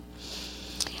worshiping.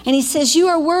 And he says, you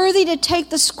are worthy to take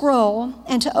the scroll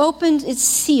and to open its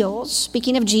seals,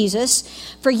 speaking of Jesus,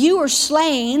 for you are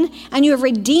slain and you have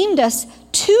redeemed us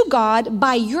to God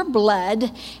by your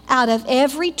blood out of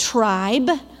every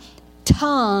tribe,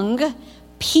 tongue,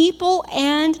 people,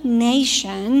 and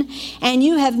nation, and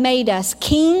you have made us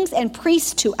kings and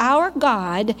priests to our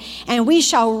God, and we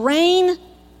shall reign,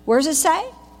 where does it say?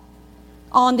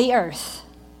 On the earth.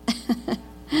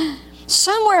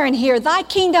 Somewhere in here, thy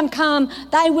kingdom come,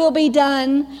 thy will be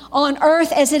done on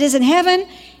earth as it is in heaven.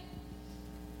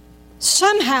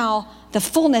 Somehow the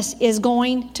fullness is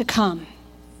going to come.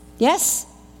 Yes?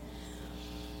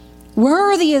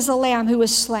 Worthy is the Lamb who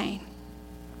was slain.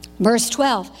 Verse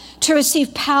 12, to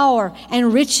receive power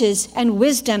and riches and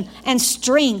wisdom and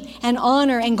strength and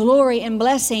honor and glory and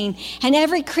blessing, and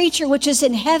every creature which is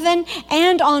in heaven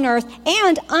and on earth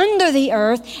and under the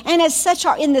earth, and as such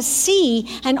are in the sea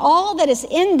and all that is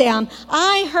in them,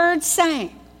 I heard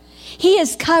saying. He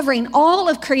is covering all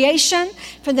of creation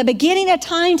from the beginning of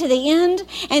time to the end,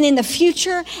 and in the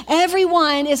future,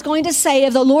 everyone is going to say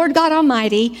of the Lord God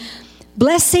Almighty,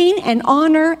 blessing and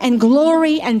honor and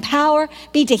glory and power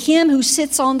be to him who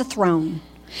sits on the throne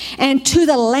and to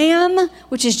the Lamb,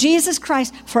 which is Jesus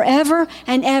Christ, forever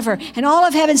and ever. And all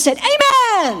of heaven said,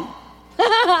 amen.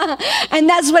 And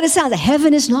that's what it sounds like.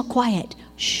 Heaven is not quiet.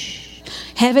 Shh.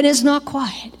 Heaven is not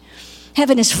quiet.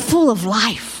 Heaven is full of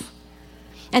life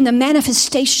and the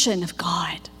manifestation of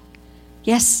God.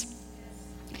 Yes?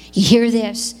 You hear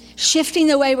this? Shifting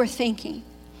the way we're thinking.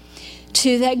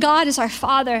 To that God is our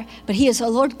Father, but he is the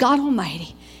Lord God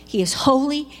Almighty. He is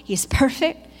holy. He is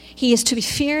perfect. He is to be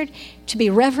feared, to be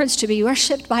reverenced, to be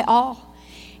worshiped by all.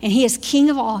 And he is King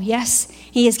of all. Yes,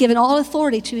 he has given all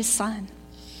authority to his Son.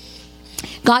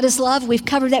 God is love. We've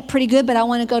covered that pretty good, but I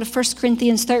want to go to 1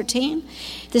 Corinthians 13.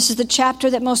 This is the chapter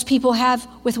that most people have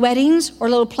with weddings or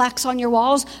little plaques on your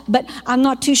walls, but I'm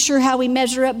not too sure how we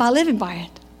measure it by living by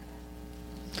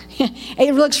it.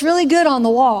 It looks really good on the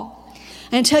wall.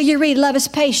 Until you read love is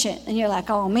patient. And you're like,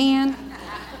 oh man.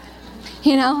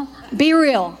 You know, be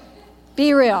real.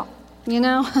 Be real. You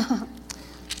know.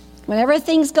 When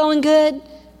everything's going good,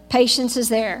 patience is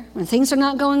there. When things are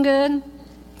not going good,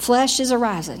 flesh is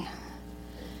arising.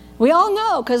 We all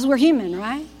know because we're human,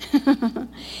 right?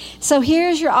 So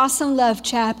here's your awesome love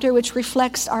chapter, which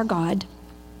reflects our God.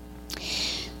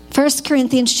 1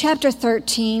 Corinthians chapter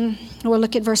 13. We'll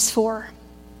look at verse 4.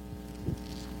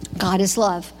 God is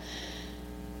love.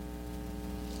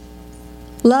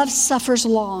 Love suffers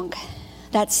long.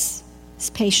 It's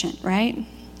patient, right?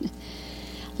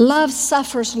 Love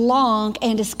suffers long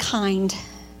and is kind.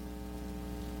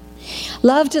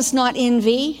 Love does not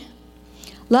envy.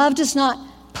 Love does not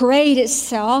parade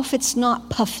itself. It's not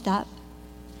puffed up.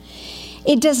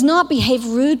 It does not behave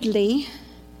rudely.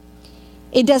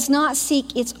 It does not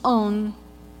seek its own.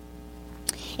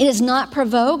 It is not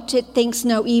provoked. It thinks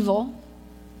no evil.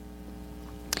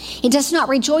 It does not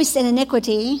rejoice in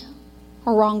iniquity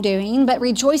or wrongdoing, but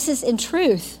rejoices in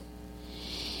truth.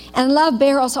 And love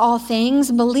bears all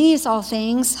things, believes all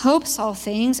things, hopes all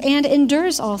things, and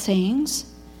endures all things.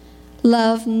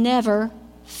 Love never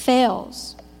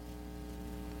fails.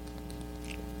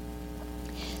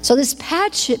 So this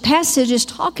passage is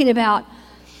talking about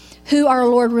who our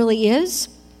Lord really is.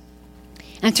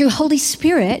 And through Holy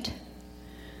Spirit,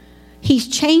 He's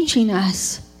changing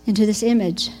us into this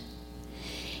image.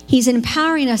 He's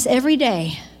empowering us every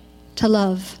day to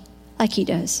love like He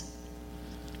does.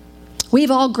 We've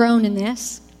all grown in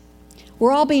this.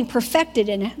 We're all being perfected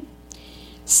in it.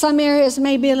 Some areas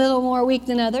may be a little more weak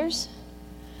than others.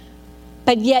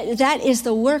 But yet that is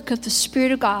the work of the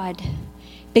Spirit of God.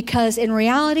 Because in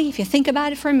reality, if you think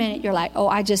about it for a minute, you're like, oh,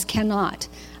 I just cannot.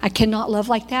 I cannot love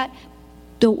like that.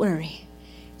 Don't worry.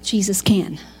 Jesus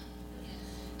can.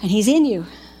 And He's in you.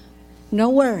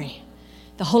 Don't worry.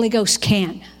 The Holy Ghost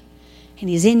can. And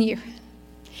He's in you.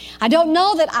 I don't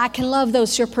know that I can love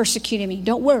those who are persecuting me.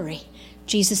 Don't worry.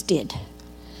 Jesus did.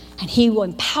 And He will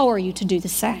empower you to do the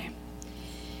same.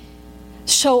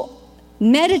 So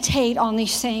meditate on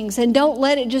these things and don't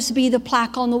let it just be the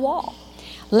plaque on the wall.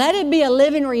 Let it be a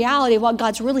living reality of what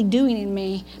God's really doing in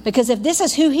me. Because if this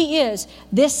is who He is,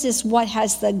 this is what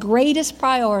has the greatest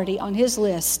priority on His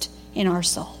list in our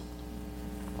soul.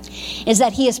 Is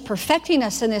that He is perfecting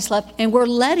us in this love, and we're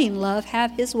letting love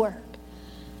have His work.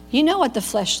 You know what the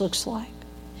flesh looks like.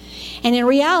 And in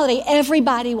reality,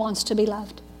 everybody wants to be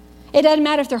loved. It doesn't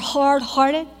matter if they're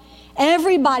hard-hearted.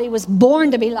 Everybody was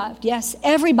born to be loved. Yes,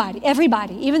 everybody.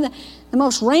 Even the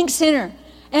most rank sinner.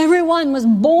 Everyone was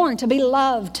born to be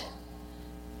loved.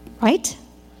 Right?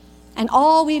 And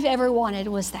all we've ever wanted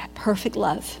was that perfect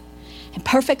love. And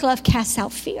perfect love casts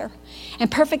out fear. And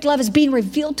perfect love is being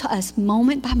revealed to us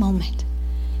moment by moment.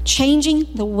 Changing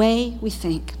the way we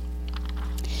think.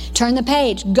 Turn the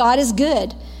page. God is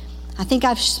good. I think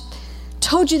I've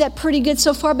told you that pretty good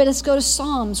so far, but let's go to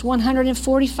Psalms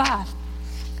 145.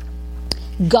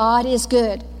 God is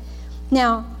good.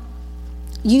 Now,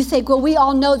 you think, well, we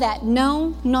all know that.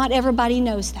 No, not everybody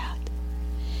knows that.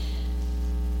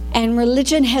 And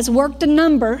religion has worked a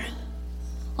number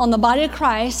on the body of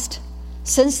Christ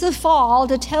since the fall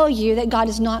to tell you that God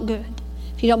is not good.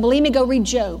 If you don't believe me, go read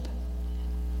Job.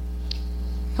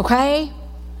 Okay?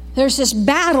 There's this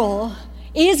battle.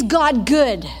 Is God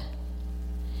good?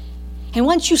 And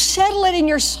once you settle it in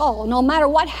your soul, no matter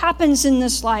what happens in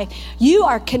this life, you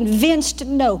are convinced,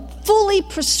 no, fully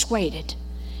persuaded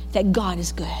that God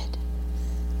is good.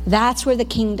 That's where the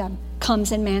kingdom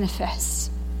comes and manifests.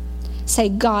 Say,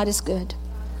 God is good.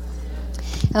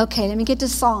 Okay, let me get to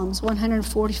Psalms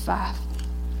 145.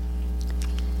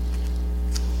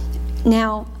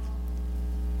 Now,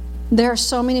 there are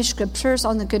so many scriptures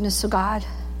on the goodness of God.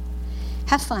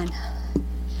 Have fun.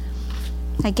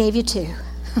 I gave you 2.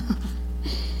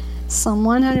 Psalm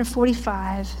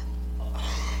 145,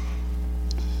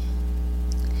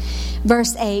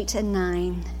 verse 8 and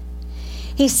 9.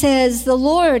 He says, the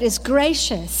Lord is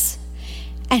gracious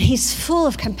and He's full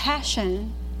of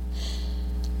compassion,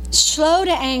 slow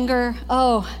to anger,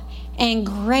 and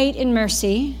great in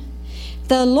mercy.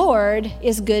 The Lord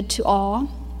is good to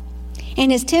all,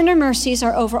 and His tender mercies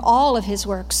are over all of His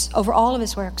works,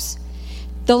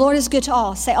 The Lord is good to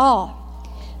all. Say all.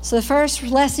 So the first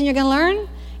lesson you're going to learn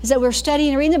is that we're studying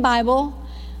and reading the Bible.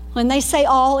 When they say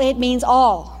all, it means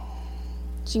all.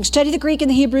 So you can study the Greek and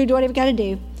the Hebrew, do whatever you got to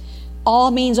do. All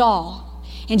means all.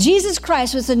 And Jesus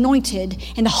Christ was anointed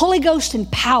and the Holy Ghost in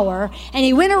power, and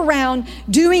He went around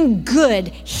doing good,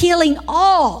 healing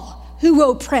all who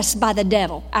were oppressed by the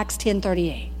devil. Acts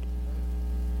 10:38.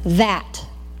 That.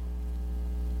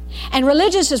 And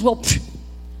religion says, well,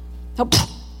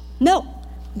 no.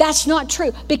 That's not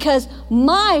true, because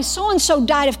my so-and-so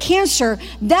died of cancer.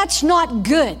 That's not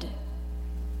good.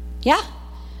 Yeah?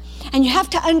 And you have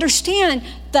to understand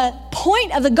the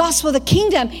point of the gospel of the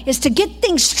kingdom is to get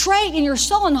things straight in your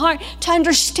soul and heart, to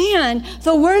understand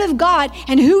the word of God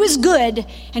and who is good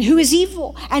and who is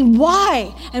evil and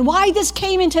why this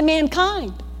came into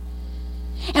mankind.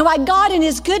 And why God in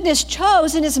His goodness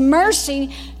chose in His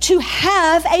mercy to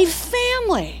have a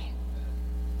family.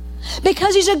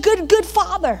 Because He's a good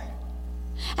father.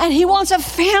 And He wants a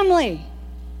family.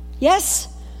 Yes?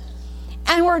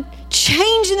 And we're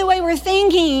changing the way we're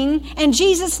thinking, and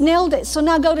Jesus nailed it. So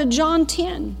now go to John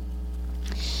 10.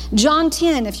 John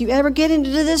 10, if you ever get into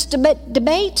this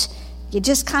debate, you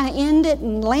just kind of end it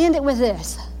and land it with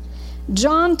this.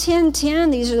 John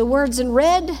 10:10, these are the words in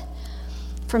red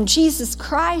from Jesus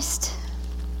Christ.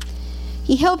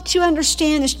 He helped you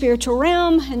understand the spiritual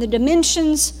realm and the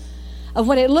dimensions of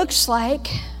what it looks like.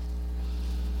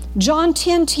 John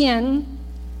 10:10,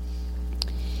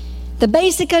 the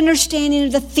basic understanding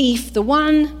of the thief, the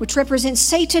one which represents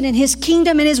Satan and his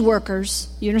kingdom and his workers.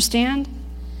 You understand?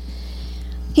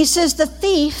 He says the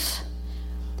thief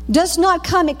does not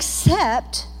come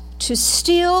except to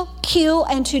steal, kill,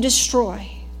 and to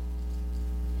destroy.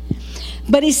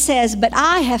 But he says, but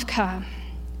I have come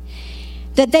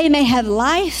that they may have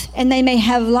life, and they may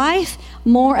have life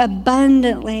more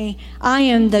abundantly. I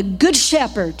am the good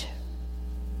shepherd.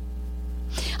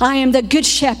 I am the good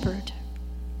shepherd.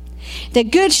 The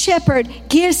good shepherd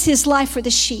gives his life for the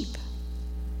sheep.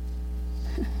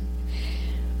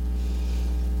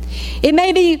 It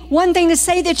may be one thing to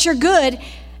say that you're good,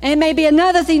 and it may be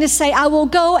another thing to say, I will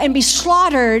go and be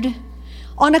slaughtered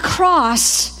on a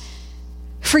cross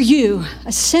for you,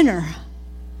 a sinner.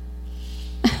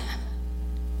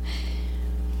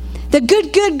 The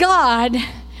good God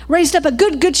raised up a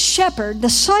good shepherd, the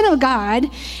Son of God,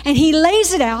 and he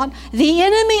lays it out, the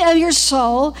enemy of your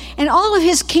soul and all of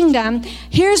his kingdom.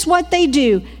 Here's what they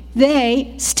do.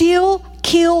 They steal,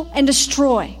 kill, and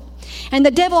destroy. And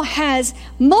the devil has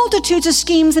multitudes of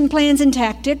schemes and plans and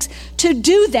tactics to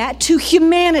do that to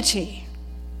humanity.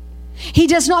 He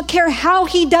does not care how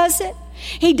he does it.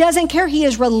 He doesn't care. He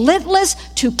is relentless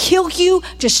to kill you,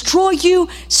 destroy you,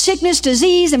 sickness,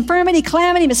 disease, infirmity,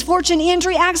 calamity, misfortune,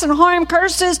 injury, accident, harm,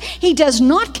 curses. He does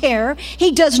not care.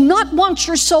 He does not want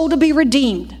your soul to be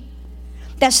redeemed.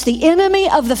 That's the enemy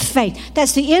of the faith.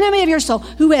 That's the enemy of your soul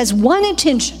who has one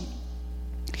intention.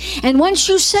 And once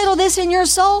you settle this in your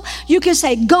soul, you can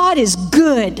say, God is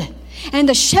good. And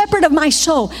the shepherd of my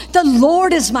soul, the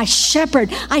Lord is my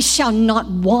shepherd, I shall not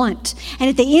want. And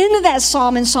at the end of that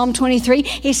psalm, in Psalm 23,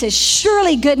 he says,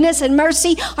 surely goodness and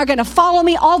mercy are going to follow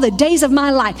me all the days of my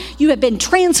life. You have been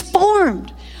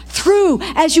transformed through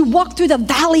as you walk through the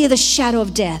valley of the shadow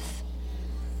of death.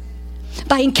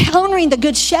 By encountering the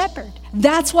good shepherd,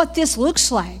 that's what this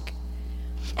looks like.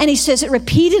 And he says it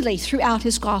repeatedly throughout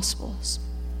his gospels.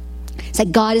 Say,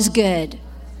 God is good.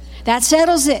 That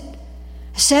settles it.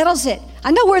 Settles it.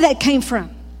 I know where that came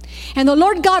from. And the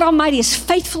Lord God Almighty is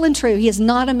faithful and true. He is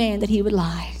not a man that he would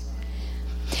lie.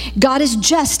 God is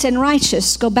just and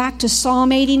righteous. Go back to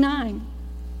Psalm 89.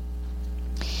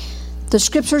 The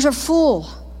scriptures are full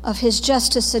of his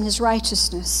justice and his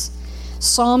righteousness.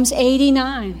 Psalms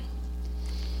 89.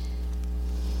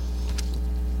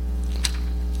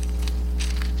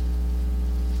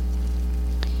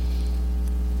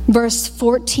 Verse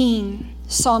 14.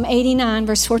 Psalm 89,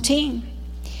 verse 14.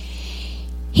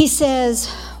 He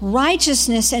says,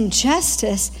 righteousness and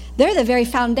justice, they're the very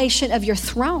foundation of your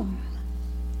throne.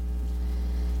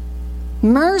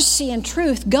 Mercy and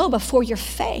truth go before your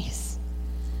face.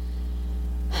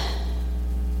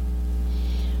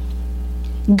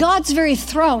 God's very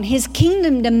throne, his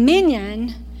kingdom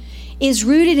dominion, is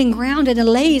rooted and grounded and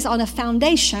lays on a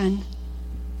foundation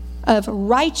of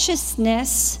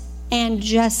righteousness and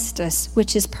justice,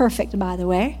 which is perfect, by the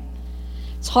way.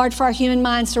 It's hard for our human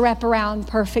minds to wrap around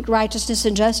perfect righteousness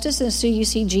and justice until you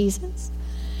see Jesus.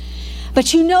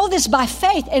 But you know this by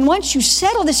faith. And once you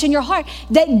settle this in your heart,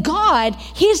 that God,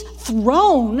 his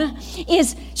throne,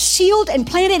 is sealed and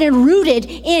planted and rooted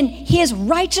in his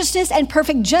righteousness and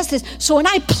perfect justice. So when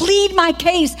I plead my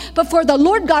case before the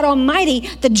Lord God Almighty,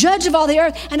 the judge of all the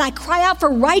earth, and I cry out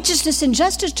for righteousness and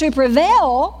justice to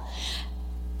prevail,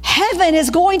 heaven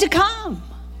is going to come.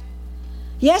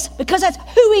 Yes, because that's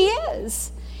who he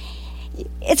is.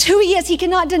 It's who he is. He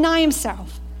cannot deny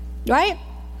himself, right?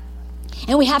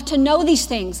 And we have to know these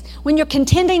things. When you're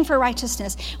contending for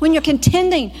righteousness, when you're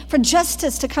contending for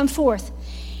justice to come forth,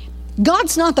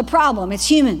 God's not the problem, it's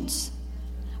humans,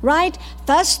 right?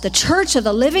 Thus, the church of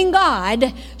the living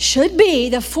God should be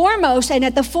the foremost and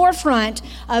at the forefront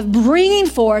of bringing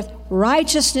forth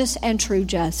righteousness and true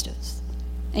justice.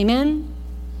 Amen?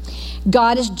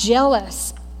 God is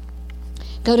jealous.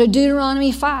 Go to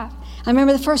Deuteronomy 5. I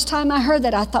remember the first time I heard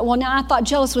that, I thought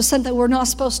jealous was something we're not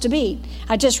supposed to be.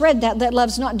 I just read that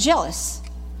love's not jealous.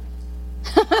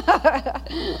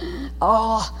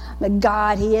 Oh, but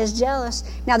God, he is jealous.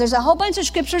 Now, there's a whole bunch of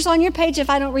scriptures on your page. If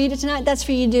I don't read it tonight, that's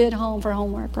for you to do at home for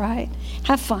homework, right?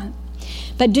 Have fun.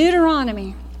 But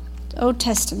Deuteronomy, Old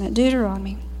Testament,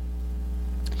 Deuteronomy,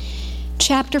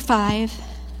 chapter 5.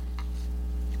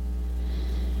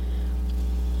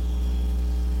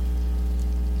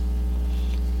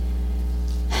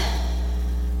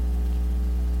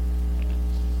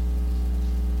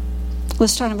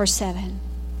 Let's start on verse 7.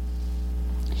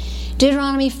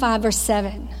 Deuteronomy 5, verse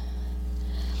 7.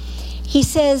 He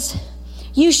says,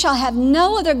 you shall have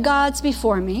no other gods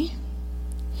before me.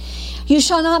 You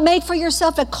shall not make for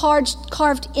yourself a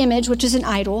carved image, which is an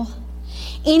idol,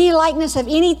 any likeness of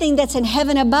anything that's in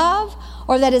heaven above,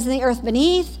 or that is in the earth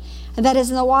beneath, and that is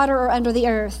in the water or under the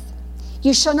earth.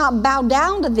 You shall not bow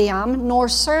down to them, nor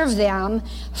serve them,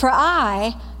 for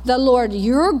I, the Lord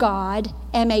your God,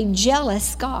 am a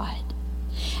jealous God,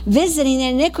 visiting the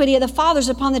iniquity of the fathers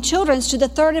upon the children to the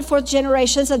third and fourth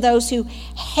generations of those who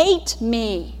hate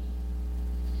me.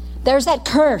 There's that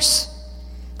curse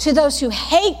to those who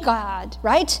hate God,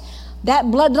 right? That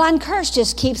bloodline curse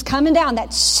just keeps coming down,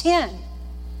 that sin,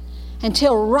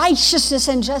 until righteousness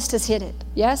and justice hit it.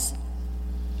 Yes?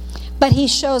 But he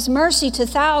shows mercy to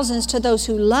thousands, to those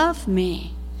who love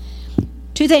me.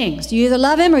 Two things. You either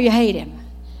love him or you hate him.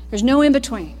 There's no in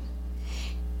between.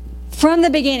 From the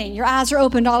beginning, your eyes are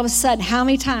opened all of a sudden. How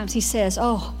many times he says,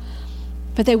 oh,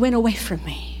 but they went away from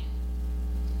me.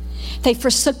 They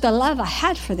forsook the love I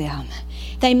had for them.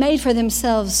 They made for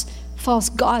themselves false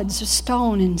gods of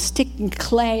stone and stick and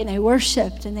clay, and they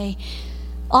worshiped, and they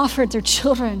offered their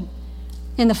children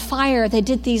in the fire. They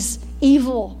did these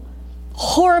evil,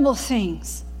 horrible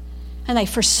things, and they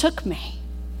forsook me.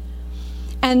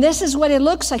 And this is what it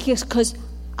looks like, because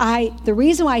the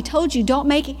reason why I told you don't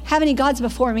have any gods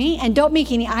before me, and don't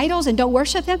make any idols, and don't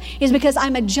worship them, is because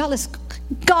I'm a jealous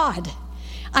God.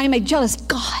 I am a jealous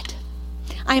God.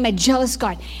 I am a jealous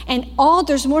God. And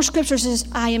there's more scriptures that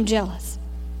says, I am jealous.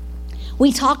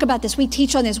 We talk about this. We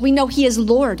teach on this. We know he is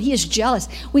Lord. He is jealous.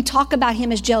 We talk about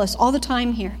him as jealous all the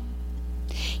time here.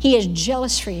 He is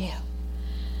jealous for you.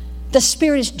 The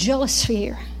Spirit is jealous for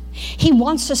you. He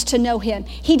wants us to know him.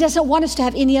 He doesn't want us to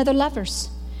have any other lovers.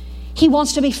 He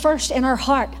wants to be first in our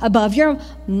heart, above your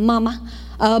mama,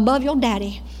 above your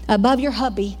daddy, above your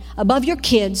hubby, above your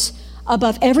kids,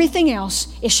 above everything else.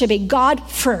 It should be God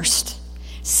first.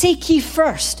 Seek ye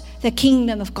first the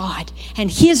kingdom of God and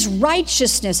his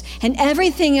righteousness, and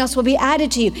everything else will be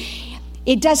added to you.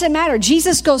 It doesn't matter.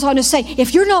 Jesus goes on to say,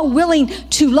 if you're not willing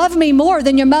to love me more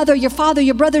than your mother, your father,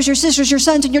 your brothers, your sisters, your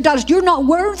sons, and your daughters, you're not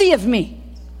worthy of me.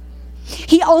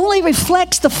 He only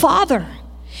reflects the Father.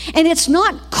 And it's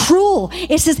not cruel.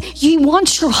 It says he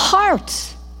wants your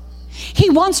heart. He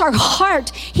wants our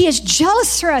heart. He is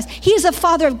jealous for us. He is a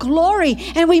Father of glory,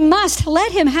 and we must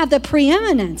let him have the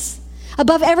preeminence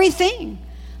above everything.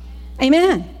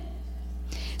 Amen.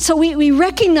 So we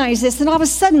recognize this, and all of a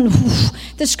sudden,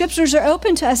 the scriptures are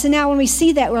open to us, and now when we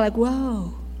see that, we're like,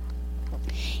 whoa,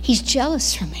 he's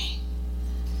jealous for me,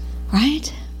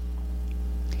 right?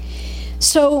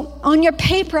 So on your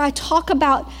paper, I talk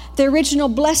about the original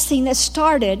blessing that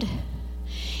started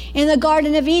in the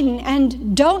Garden of Eden,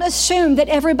 and don't assume that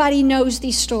everybody knows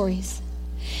these stories.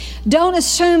 Don't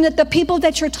assume that the people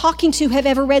that you're talking to have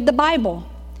ever read the Bible.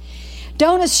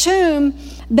 Don't assume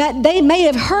that they may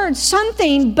have heard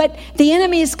something, but the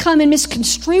enemy has come and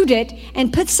misconstrued it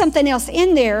and put something else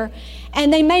in there,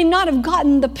 and they may not have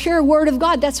gotten the pure word of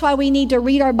God. That's why we need to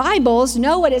read our Bibles,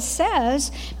 know what it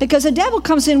says, because the devil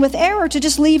comes in with error to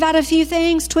just leave out a few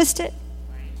things, twist it.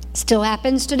 Still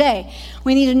happens today.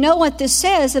 We need to know what this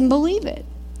says and believe it.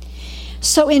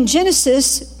 So in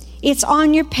Genesis, it's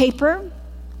on your paper.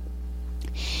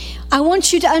 I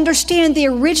want you to understand the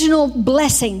original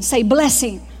blessing, say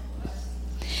blessing,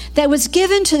 that was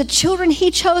given to the children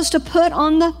he chose to put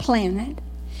on the planet,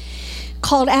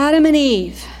 called Adam and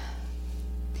Eve.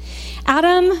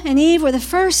 Adam and Eve were the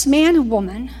first man and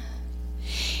woman,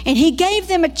 and he gave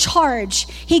them a charge.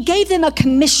 He gave them a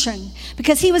commission,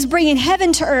 because he was bringing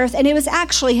heaven to earth, and it was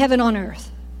actually heaven on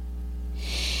earth.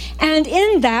 And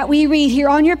in that, we read here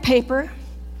on your paper,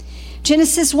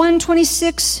 Genesis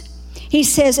 1:26, he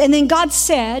says, and then God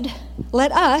said,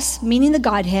 let us, meaning the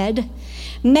Godhead,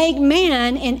 make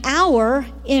man in our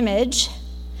image,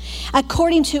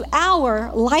 according to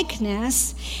our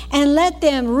likeness, and let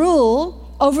them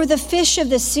rule over the fish of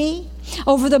the sea,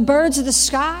 over the birds of the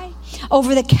sky,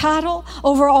 over the cattle,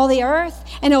 over all the earth,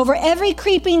 and over every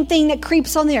creeping thing that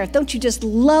creeps on the earth. Don't you just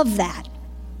love that?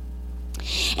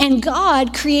 And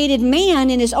God created man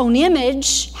in his own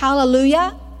image.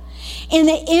 Hallelujah. In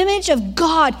the image of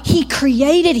God, he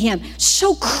created him.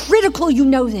 So critical you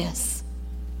know this.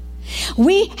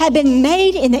 We have been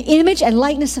made in the image and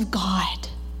likeness of God.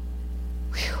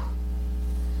 Whew.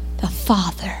 The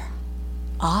Father.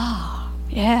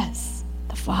 Yes,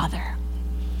 the Father.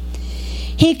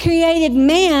 He created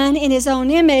man in his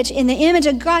own image. In the image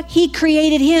of God, he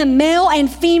created him, male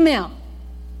and female.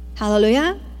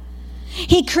 Hallelujah.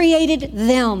 He created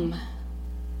them.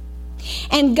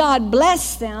 And God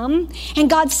blessed them. And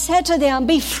God said to them,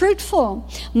 be fruitful,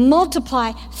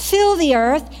 multiply, fill the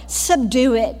earth,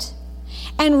 subdue it,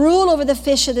 and rule over the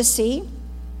fish of the sea,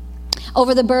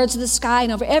 over the birds of the sky,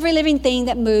 and over every living thing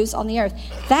that moves on the earth.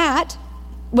 That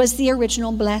was the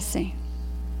original blessing.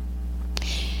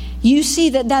 You see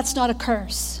that that's not a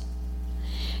curse.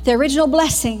 The original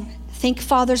blessing, think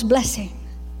Father's blessing.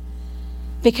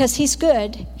 Because he's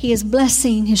good, he is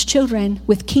blessing his children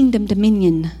with kingdom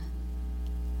dominion.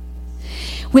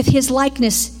 With his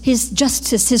likeness, his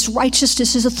justice, his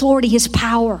righteousness, his authority, his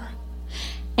power.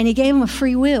 And he gave them a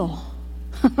free will.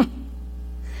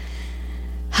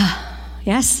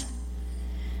 Yes?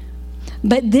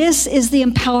 But this is the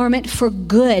empowerment for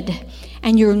good.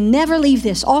 And you'll never leave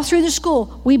this. All through the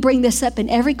school, we bring this up in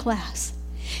every class.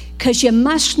 Because you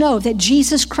must know that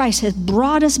Jesus Christ has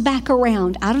brought us back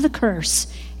around out of the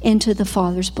curse into the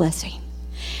Father's blessing.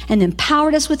 And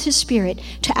empowered us with his Spirit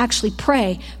to actually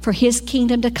pray for his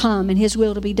kingdom to come and his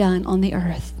will to be done on the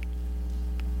earth.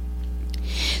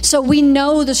 So we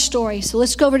know the story. So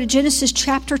let's go over to Genesis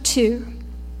chapter 2.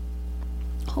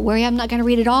 Where I'm not going to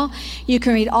read it all. You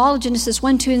can read all of Genesis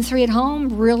 1, 2, and 3 at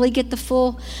home. Really get the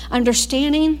full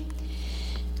understanding.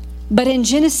 But in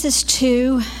Genesis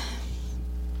 2,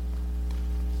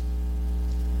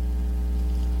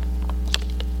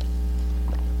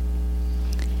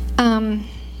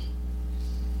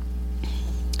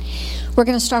 we're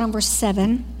going to start on verse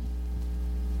 7.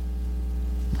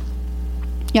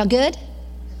 Y'all good?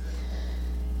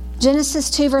 Genesis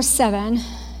 2, verse 7.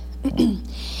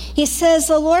 He says,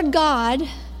 the Lord God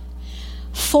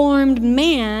formed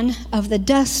man of the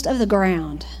dust of the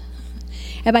ground.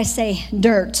 Everybody say,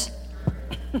 dirt.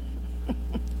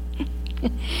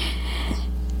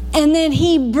 And then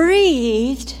he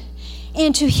breathed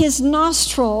into his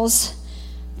nostrils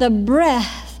the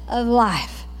breath of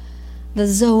life, the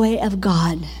Zoe of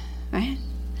God, right?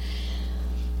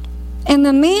 And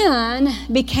the man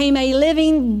became a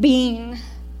living being,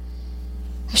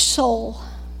 a soul.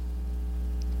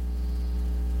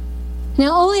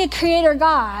 Now, only a creator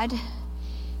God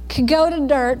could go to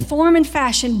dirt, form and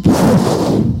fashion,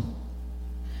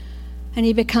 and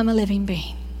he become a living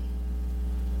being.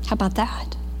 How about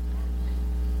that?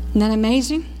 Isn't that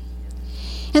amazing?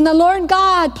 And the Lord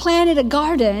God planted a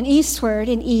garden eastward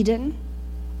in Eden,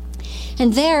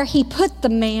 and there he put the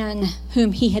man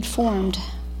whom he had formed.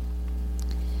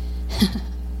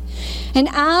 And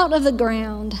out of the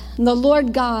ground the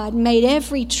Lord God made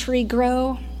every tree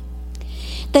grow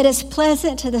that is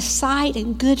pleasant to the sight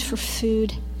and good for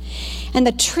food. And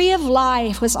the tree of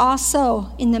life was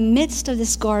also in the midst of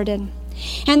this garden,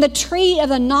 and the tree of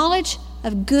the knowledge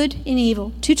of good and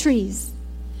evil. 2 trees.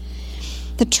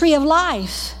 The tree of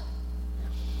life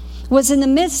was in the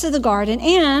midst of the garden,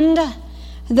 and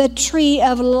the tree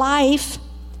of life,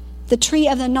 the tree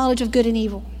of the knowledge of good and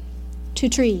evil. 2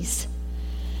 trees.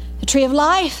 The tree of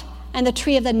life and the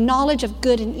tree of the knowledge of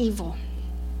good and evil.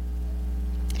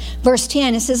 Verse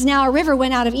 10, it says, now a river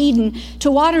went out of Eden to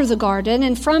water the garden,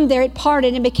 and from there it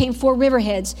parted and became 4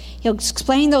 riverheads. He'll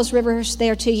explain those rivers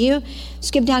there to you.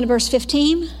 Skip down to verse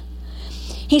 15.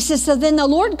 He says, so then the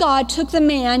Lord God took the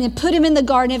man and put him in the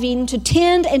Garden of Eden to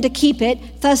tend and to keep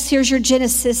it. Thus, here's your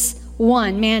Genesis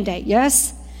 1 mandate,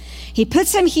 yes? He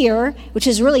puts him here, which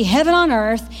is really heaven on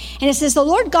earth. And it says, the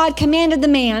Lord God commanded the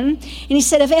man, and he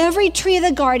said, of every tree of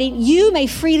the garden you may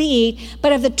freely eat,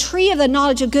 but of the tree of the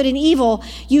knowledge of good and evil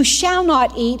you shall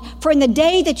not eat, for in the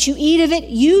day that you eat of it,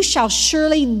 you shall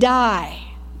surely die.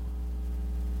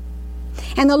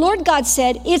 And the Lord God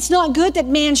said, it's not good that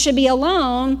man should be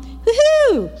alone.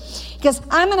 Woohoo! Because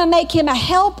I'm going to make him a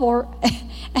helper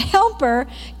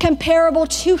comparable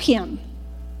to him.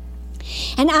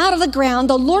 And out of the ground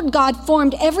the Lord God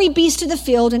formed every beast of the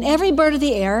field and every bird of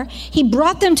the air. He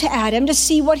brought them to Adam to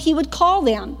see what he would call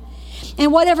them.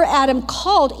 And whatever Adam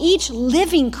called each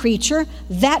living creature,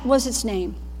 that was its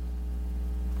name.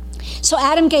 So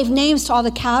Adam gave names to all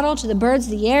the cattle, to the birds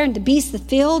of the air, and the beasts of the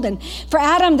field. And for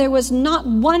Adam there was not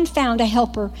one found a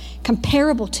helper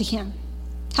comparable to him.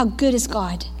 How good is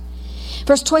God?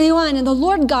 Verse 21, and the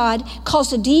Lord God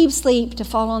caused a deep sleep to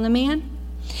fall on the man.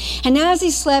 And as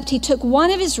he slept, he took one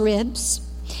of his ribs,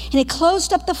 and he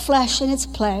closed up the flesh in its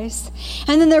place.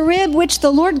 And then the rib which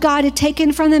the Lord God had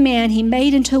taken from the man, he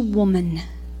made into a woman.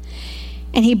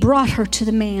 And he brought her to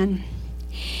the man.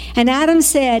 And Adam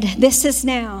said, this is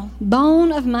now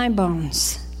bone of my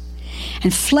bones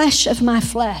and flesh of my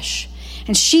flesh.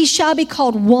 And she shall be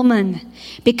called woman,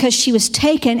 because she was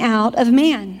taken out of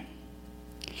man.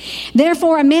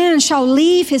 Therefore a man shall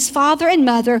leave his father and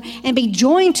mother and be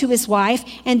joined to his wife,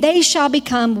 and they shall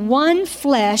become one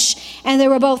flesh. And they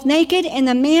were both naked, and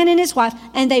the man and his wife,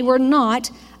 and they were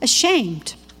not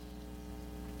ashamed.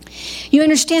 You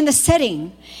understand the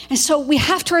setting. And so we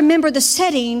have to remember the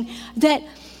setting, that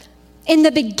in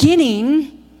the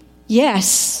beginning,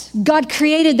 Yes, God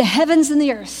created the heavens and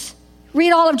the earth.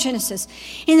 Read all of Genesis.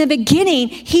 In the beginning,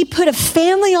 he put a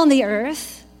family on the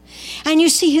earth, and you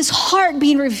see his heart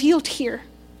being revealed here.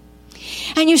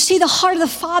 And you see the heart of the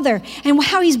Father and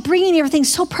how he's bringing everything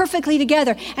so perfectly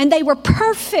together. And they were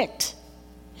perfect.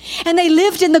 And they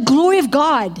lived in the glory of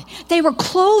God. They were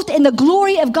clothed in the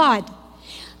glory of God.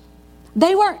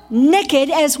 They weren't naked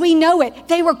as we know it.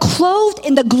 They were clothed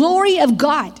in the glory of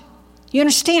God. You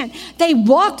understand? They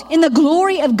walked in the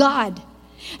glory of God.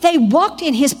 They walked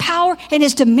in his power and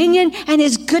his dominion and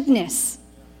his goodness.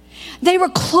 They were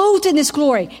clothed in this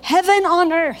glory, heaven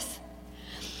on earth.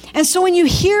 And so when you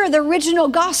hear the original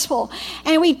gospel,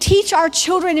 and we teach our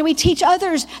children and we teach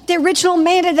others the original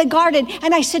man in the garden,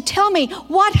 and I said, tell me,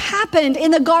 what happened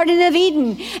in the Garden of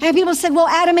Eden? And people said, well,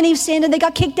 Adam and Eve sinned and they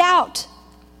got kicked out.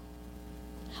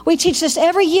 We teach this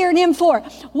every year in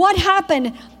M4. What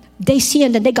happened? They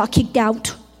sinned and they got kicked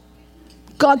out.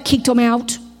 God kicked them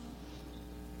out.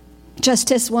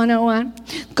 Justice 101.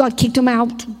 God kicked them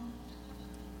out.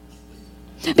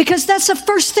 Because that's the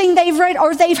first thing they've read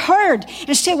or they've heard.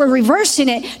 Instead, we're reversing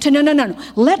it to no.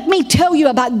 Let me tell you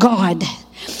about God.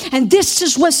 And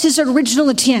this was his original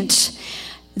intent.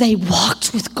 They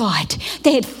walked with God.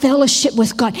 They had fellowship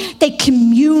with God. They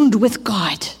communed with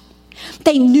God.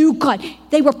 They knew God.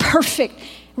 They were perfect,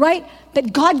 right?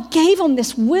 But God gave them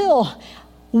this will.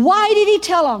 Why did he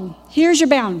tell them? Here's your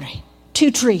boundary.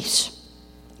 2 trees.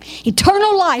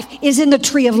 Eternal life is in the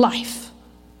tree of life.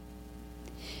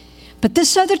 But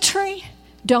this other tree,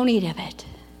 don't eat of it.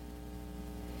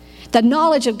 The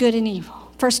knowledge of good and evil.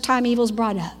 First time evil's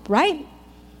brought up, right?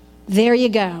 There you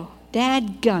go.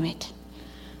 Dadgummit.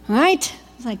 Right?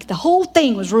 It's like the whole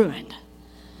thing was ruined.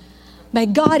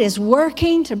 But God is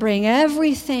working to bring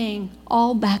everything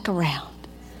all back around.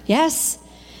 Yes?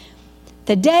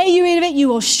 The day you eat of it, you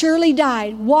will surely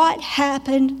die. What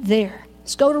happened there?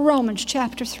 Let's go to Romans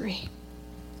chapter 3.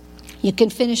 You can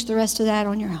finish the rest of that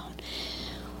on your own.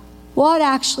 What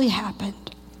actually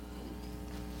happened?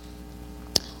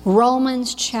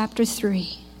 Romans chapter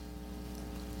 3.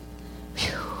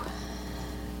 Whew.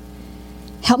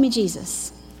 Help me,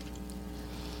 Jesus.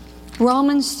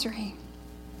 Romans 3.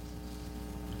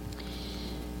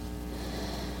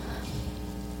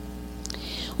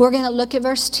 We're going to look at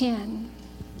verse 10.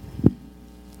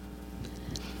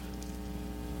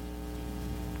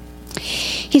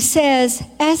 He says,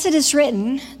 as it is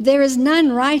written, there is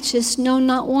none righteous, no,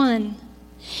 not one.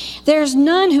 There's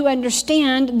none who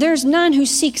understand. There's none who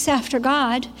seeks after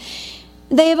God.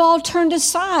 They have all turned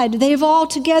aside. They have all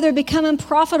together become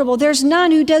unprofitable. There's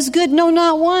none who does good, no,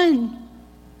 not one.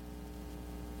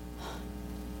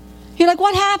 You're like,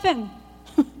 what happened?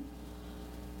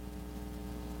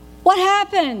 What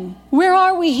happened? Where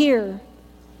are we here?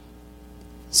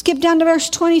 Skip down to verse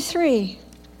 23.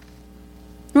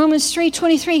 Romans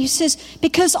 3:23, he says,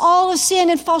 because all have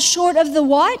sinned and fall short of the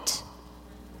what?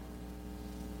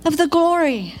 Of the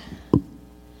glory.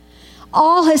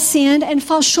 All have sinned and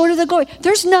fall short of the glory.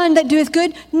 There's none that doeth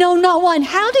good, no, not one.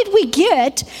 How did we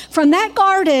get from that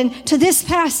garden to this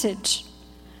passage?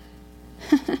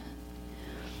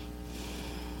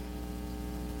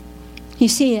 You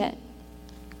see it.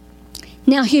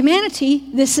 Now, humanity,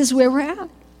 this is where we're at.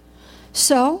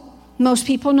 So, most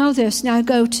people know this. Now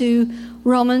go to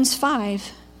Romans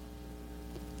 5.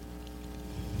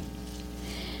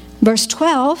 Verse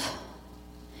 12.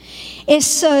 It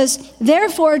says,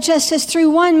 therefore, just as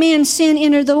through one man sin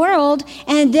entered the world,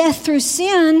 and death through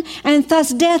sin, and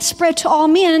thus death spread to all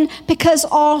men, because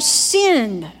all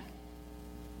sinned.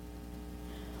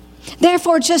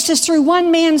 Therefore, just as through one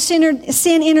man sin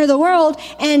entered the world,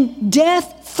 and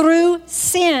death through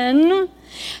sin,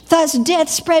 thus death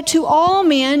spread to all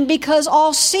men, because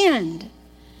all sinned.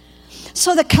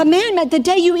 So the commandment, the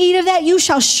day you eat of that, you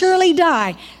shall surely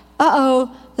die.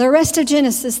 The rest of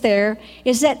Genesis there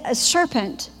is that a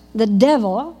serpent, the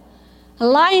devil,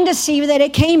 lying to deceiver, that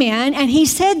it came in, and he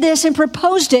said this and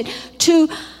proposed it to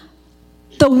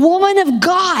the woman of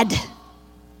God.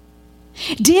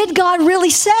 Did God really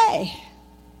say?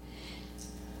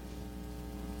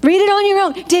 Read it on your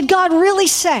own. Did God really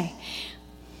say?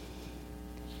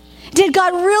 Did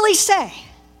God really say?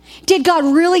 Did God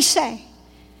really say?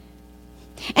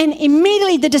 And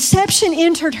immediately the deception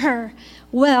entered her.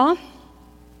 Well,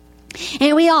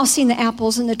 and we all seen the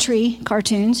apples in the tree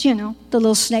cartoons, you know. The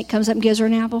little snake comes up and gives her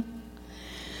an apple.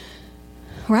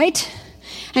 Right?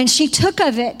 And she took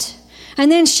of it.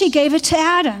 And then she gave it to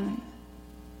Adam.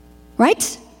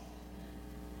 Right?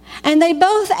 And they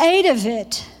both ate of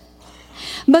it.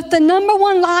 But the number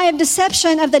one lie of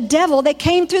deception of the devil that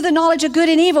came through the knowledge of good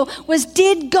and evil was,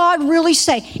 did God really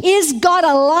say? Is God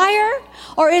a liar?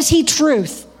 or is he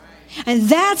truth? And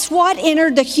that's what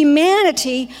entered the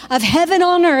humanity of heaven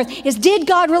on earth, is did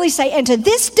God really say? And to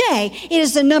this day, it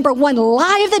is the number one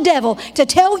lie of the devil to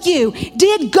tell you,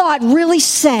 did God really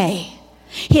say?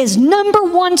 His number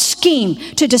one scheme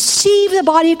to deceive the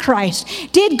body of Christ.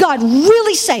 Did God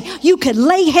really say you could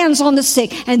lay hands on the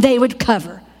sick and they would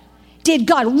cover? Did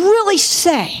God really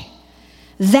say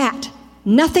that?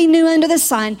 Nothing new under the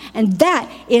sun, and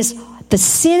that is the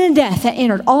sin and death that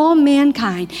entered all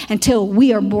mankind until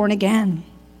we are born again.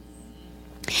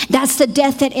 That's the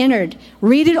death that entered.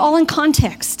 Read it all in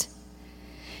context.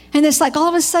 And it's like all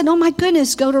of a sudden, oh my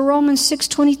goodness, go to Romans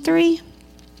 6:23.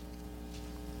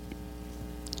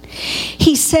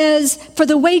 He says, for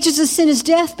the wages of sin is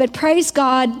death, but praise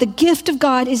God, the gift of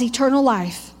God is eternal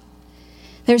life.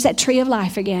 There's that tree of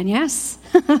life again, yes?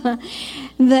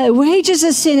 The wages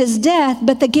of sin is death,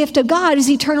 but the gift of God is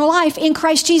eternal life in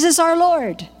Christ Jesus our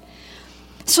Lord.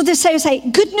 So they say,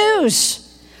 good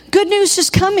news. Good news is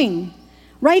coming,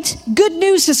 right? Good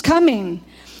news is coming.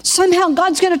 Somehow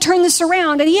God's going to turn this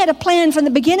around. And he had a plan from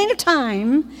the beginning of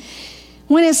time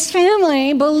when his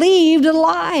family believed a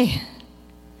lie.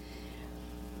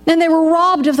 And they were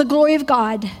robbed of the glory of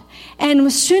God. And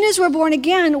as soon as we're born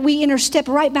again, we step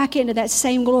right back into that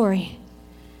same glory.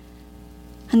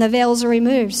 And the veils are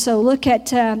removed. So look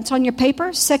at, it's on your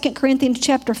paper, 2 Corinthians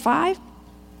chapter 5.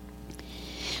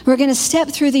 We're going to step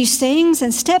through these things,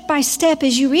 and step by step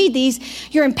as you read these,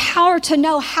 you're empowered to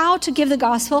know how to give the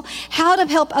gospel, how to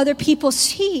help other people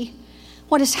see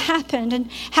what has happened and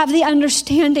have the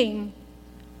understanding.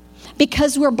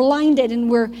 Because we're blinded and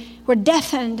we're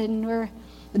deafened and we're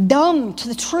dumb to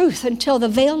the truth until the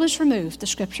veil is removed, the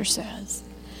scripture says.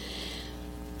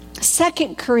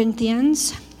 2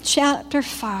 Corinthians chapter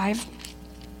 5.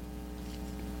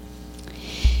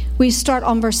 We start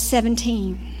on verse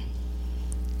 17.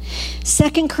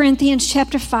 2 Corinthians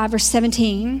chapter 5, verse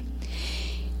 17.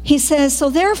 He says, so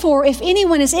therefore, if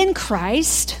anyone is in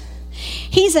Christ,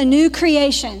 he's a new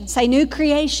creation. Say new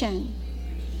creation.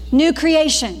 New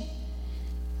creation.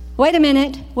 Wait a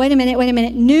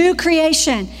minute. New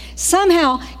creation.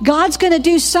 Somehow, God's going to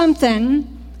do something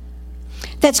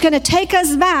that's going to take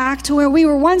us back to where we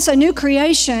were once a new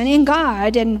creation in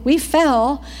God, and we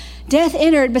fell, death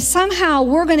entered, but somehow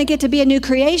we're going to get to be a new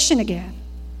creation again.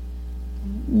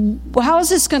 Well, how is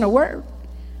this going to work?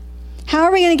 How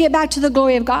are we going to get back to the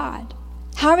glory of God?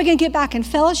 How are we going to get back in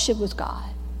fellowship with God?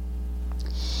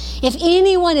 If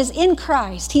anyone is in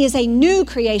Christ, he is a new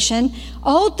creation.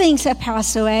 Old things have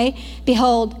passed away.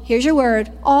 Behold, here's your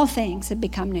word, all things have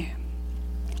become new.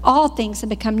 All things have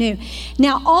become new.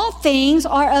 Now, all things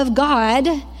are of God,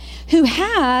 who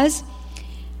has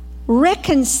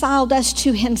reconciled us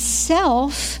to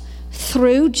himself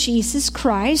through Jesus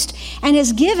Christ and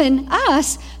has given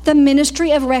us the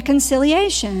ministry of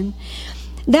reconciliation.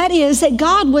 That is, that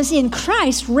God was in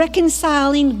Christ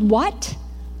reconciling what?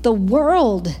 The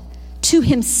world to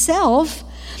himself,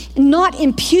 not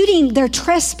imputing their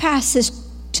trespasses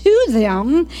to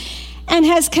them, and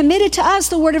has committed to us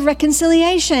the word of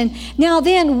reconciliation. Now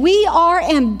then, we are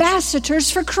ambassadors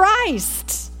for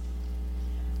Christ.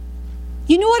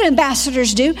 You know what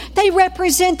ambassadors do? They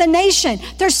represent the nation.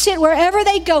 They're sent wherever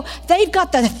they go. They've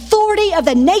got the authority of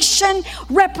the nation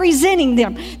representing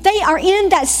them. They are in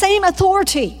that same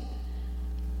authority.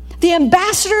 The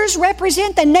ambassadors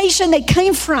represent the nation they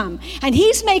came from. And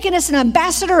he's making us an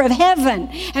ambassador of heaven.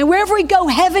 And wherever we go,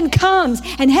 heaven comes.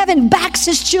 And heaven backs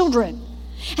his children.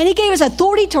 And he gave us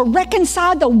authority to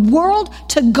reconcile the world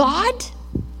to God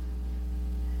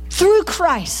through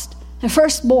Christ, the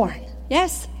firstborn.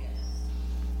 Yes?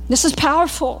 This is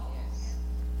powerful.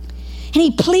 And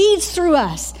he pleads through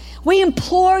us. We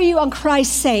implore you on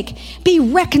Christ's sake, be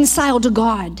reconciled to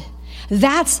God.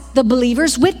 That's the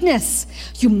believer's witness.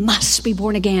 You must be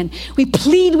born again. We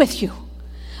plead with you.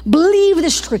 Believe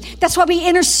this truth. That's why we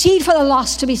intercede for the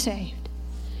lost to be saved.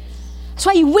 That's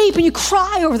why you weep and you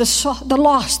cry over the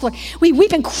lost. Lord. We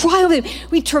weep and cry over them.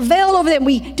 We travail over them.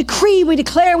 We decree, we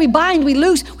declare, we bind, we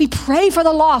loose. We pray for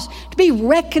the lost to be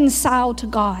reconciled to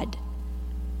God.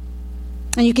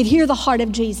 And you can hear the heart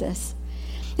of Jesus.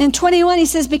 In 21, he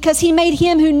says, because he made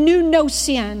him who knew no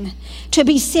sin to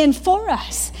be sin for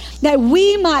us, that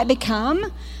we might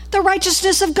become the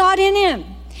righteousness of God in him.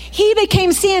 He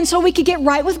became sin so we could get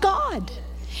right with God.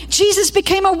 Jesus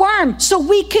became a worm so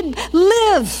we could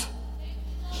live.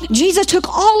 Jesus took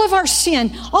all of our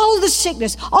sin, all of the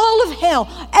sickness, all of hell,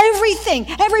 everything,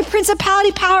 every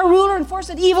principality, power, ruler, and force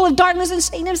of evil, of darkness, and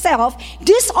Satan himself,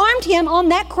 disarmed him on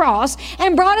that cross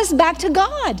and brought us back to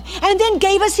God, and then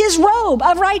gave us his robe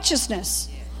of righteousness,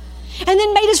 and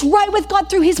then made us right with God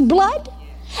through his blood,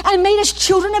 and made us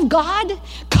children of God,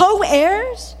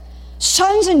 co-heirs,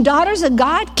 sons and daughters of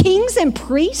God, kings and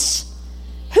priests.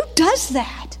 Who does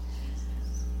that?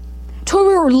 To where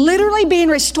we were literally being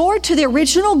restored to the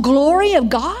original glory of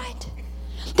God.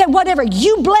 That whatever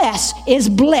you bless is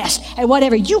blessed, and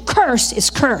whatever you curse is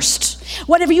cursed.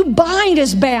 Whatever you bind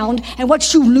is bound, and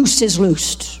what you loose is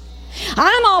loosed.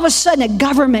 I'm all of a sudden a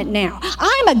government now.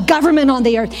 I'm a government on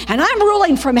the earth, and I'm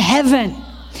ruling from heaven.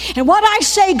 And what I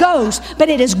say goes, but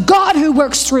it is God who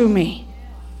works through me.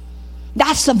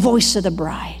 That's the voice of the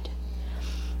bride.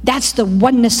 That's the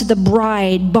oneness of the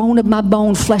bride, bone of my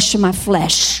bone, flesh of my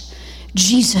flesh.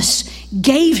 Jesus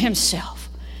gave himself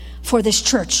for this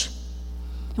church.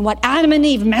 And what Adam and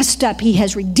Eve messed up, he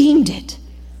has redeemed it.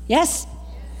 Yes?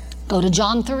 Go to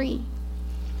John 3.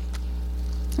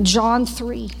 John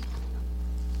 3.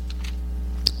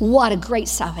 What a great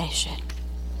salvation.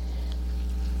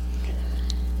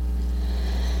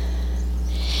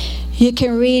 You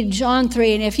can read John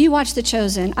 3, and if you watch The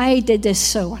Chosen, I did this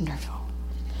so wonderful.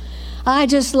 I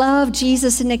just love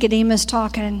Jesus and Nicodemus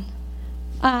talking.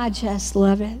 I just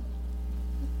love it.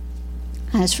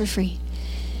 That's for free.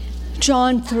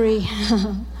 John 3,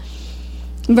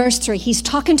 verse 3. He's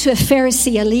talking to a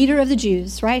Pharisee, a leader of the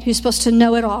Jews, right? Who's supposed to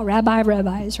know it all. Rabbi of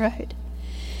rabbis, right?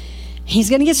 He's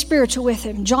going to get spiritual with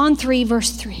him. John 3,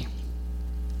 verse 3.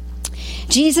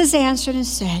 Jesus answered and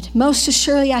said, most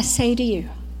assuredly I say to you,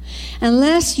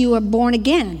 unless you are born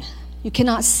again, you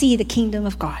cannot see the kingdom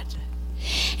of God.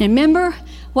 And remember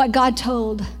what God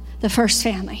told the first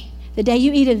family. The day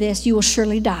you eat of this, you will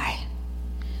surely die.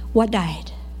 What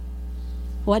died?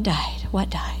 What died? What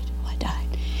died? What died?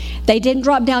 They didn't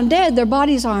drop down dead. Their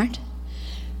bodies aren't.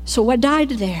 So what died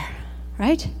there?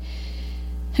 Right?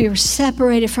 We were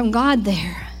separated from God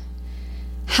there.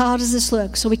 How does this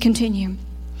look? So we continue.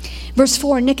 Verse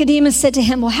 4, Nicodemus said to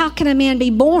him, well, how can a man be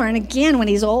born again when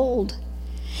he's old?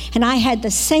 And I had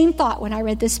the same thought when I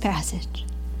read this passage.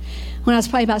 When I was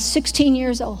probably about 16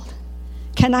 years old.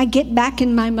 Can I get back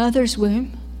in my mother's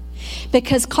womb?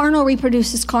 Because carnal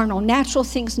reproduces carnal. Natural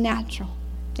things natural.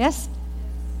 Yes?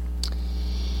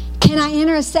 Can I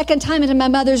enter a second time into my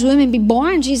mother's womb and be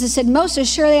born? Jesus said, most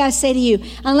assuredly I say to you,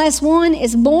 unless one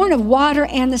is born of water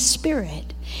and the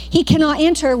Spirit, he cannot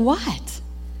enter what?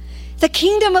 The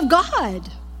kingdom of God.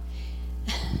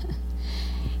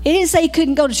 He didn't say you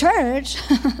couldn't go to church.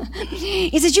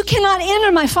 He says, you cannot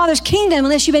enter my Father's kingdom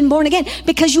unless you've been born again,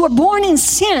 because you were born in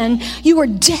sin. You were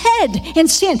dead in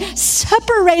sin,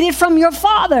 separated from your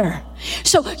Father.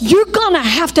 So you're going to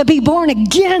have to be born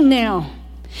again now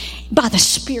by the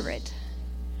Spirit.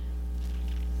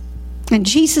 And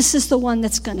Jesus is the one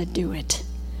that's going to do it.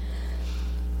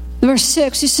 Verse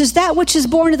 6, he says, that which is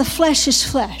born of the flesh is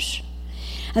flesh,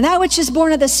 and that which is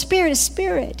born of the Spirit is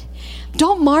spirit.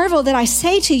 Don't marvel that I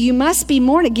say to you, you must be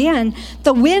born again.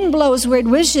 The wind blows where it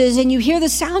wishes, and you hear the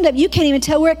sound of it. You can't even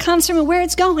tell where it comes from and where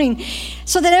it's going.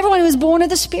 So that everyone who is born of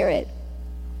the Spirit.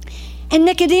 And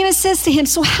Nicodemus says to him,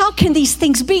 so how can these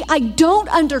things be? I don't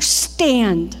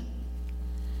understand.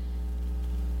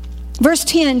 Verse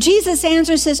 10, Jesus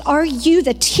answers and says, are you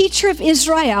the teacher of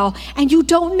Israel, and you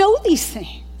don't know these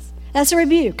things? That's a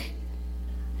rebuke.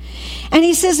 And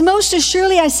he says, most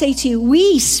assuredly I say to you,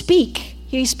 we speak.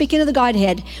 He's speaking of the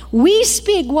Godhead. We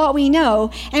speak what we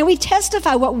know, and we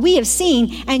testify what we have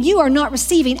seen, and you are not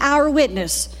receiving our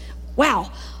witness.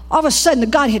 Wow. All of a sudden, the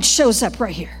Godhead shows up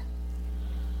right here.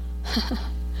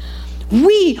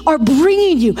 We are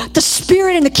bringing you the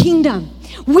Spirit and the kingdom.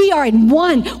 We are in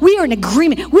one. We are in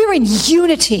agreement. We're in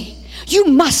unity. You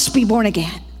must be born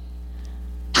again.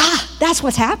 That's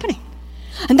what's happening.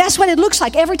 And that's what it looks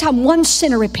like every time one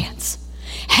sinner repents.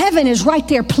 Heaven is right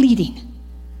there pleading.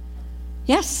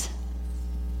 Yes.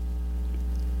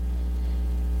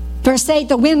 Verse 8,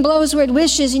 the wind blows where it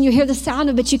wishes, and you hear the sound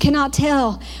of it, but you cannot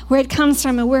tell where it comes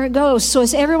from and where it goes. So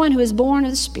is everyone who is born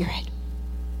of the Spirit.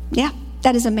 Yeah,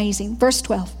 that is amazing. Verse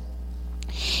 12.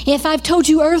 If I've told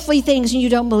you earthly things and you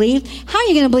don't believe, how are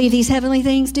you going to believe these heavenly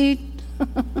things, dude?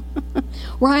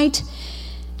 Right?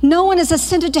 No one has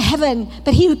ascended to heaven,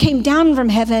 but he who came down from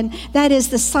heaven, that is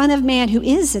the Son of Man who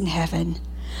is in heaven.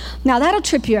 Now that'll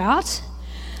trip you out,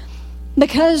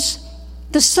 because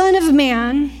the Son of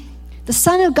Man, the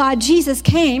Son of God, Jesus,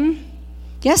 came,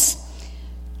 yes,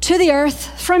 to the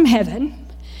earth from heaven.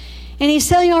 And he's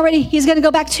telling you already he's going to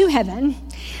go back to heaven.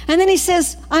 And then he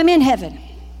says, I'm in heaven.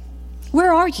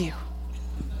 Where are you?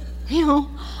 You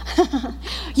know,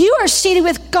 you are seated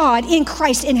with God in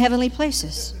Christ in heavenly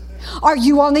places. Are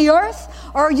you on the earth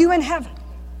or are you in heaven?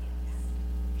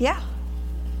 Yeah,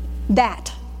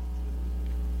 that.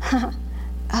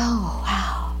 Oh,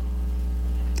 wow.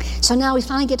 So now we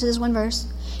finally get to this one verse.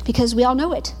 because we all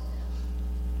know it.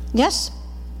 Yes?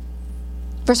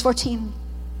 Verse 14.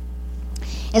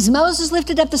 As Moses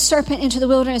lifted up the serpent into the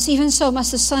wilderness, even so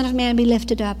must the Son of Man be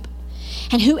lifted up.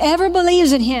 And whoever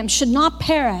believes in him should not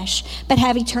perish, but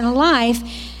have eternal life.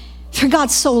 For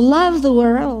God so loved the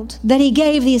world that he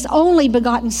gave his only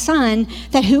begotten Son,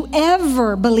 that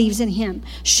whoever believes in him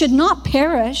should not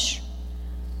perish,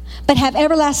 but have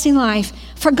everlasting life.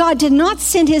 For God did not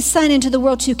send his Son into the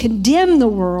world to condemn the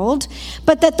world,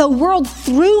 but that the world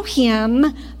through him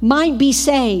might be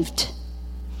saved.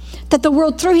 That the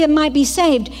world through him might be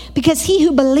saved, because he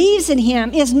who believes in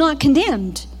him is not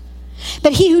condemned.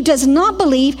 But he who does not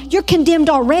believe, you're condemned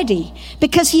already,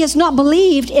 because he has not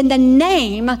believed in the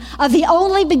name of the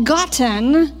only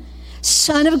begotten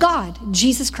Son of God,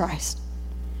 Jesus Christ.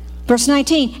 Verse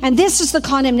 19, and this is the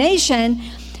condemnation,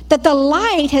 that the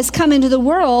light has come into the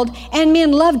world, and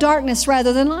men love darkness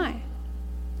rather than light.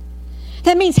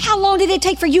 That means, how long did it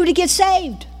take for you to get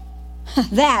saved?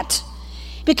 That.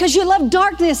 Because you love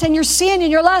darkness and your sin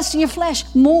and your lust and your flesh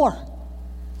more.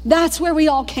 That's where we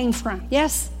all came from,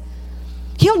 yes?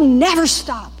 He'll never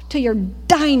stop till your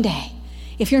dying day,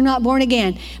 if you're not born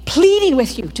again, pleading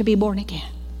with you to be born again.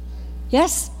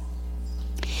 Yes?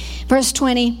 Verse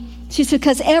 20, she said,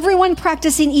 because everyone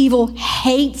practicing evil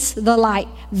hates the light.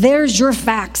 There's your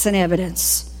facts and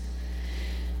evidence.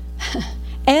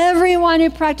 Everyone who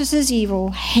practices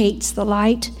evil hates the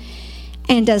light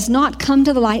and does not come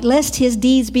to the light, lest his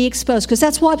deeds be exposed. Because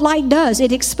that's what light does.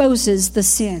 It exposes the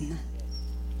sin.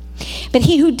 But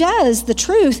he who does the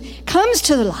truth comes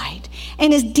to the light,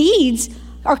 and his deeds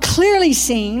are clearly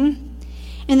seen,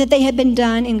 and that they have been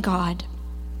done in God.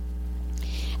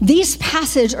 These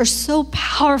passages are so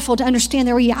powerful to understand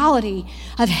the reality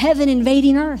of heaven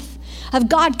invading earth, of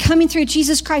God coming through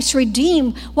Jesus Christ to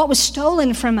redeem what was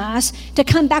stolen from us, to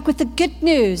come back with the good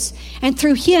news. And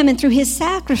through him and through his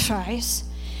sacrifice,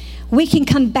 we can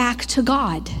come back to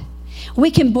God.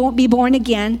 We can be born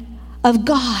again of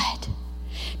God.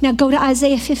 Now go to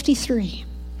Isaiah 53.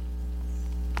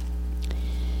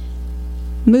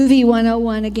 Movie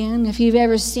 101 again. If you've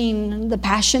ever seen The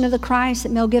Passion of the Christ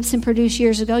that Mel Gibson produced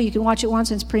years ago, you can watch it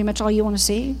once and it's pretty much all you want to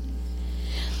see.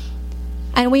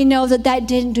 And we know that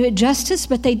didn't do it justice,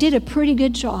 but they did a pretty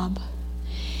good job.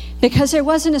 Because there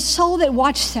wasn't a soul that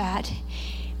watched that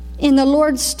in the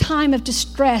Lord's time of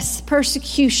distress,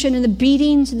 persecution, and the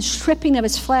beatings and the stripping of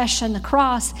his flesh on the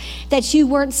cross, that you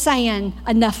weren't saying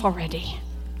enough already.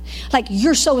 Like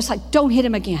your soul was like, don't hit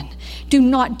him again. Do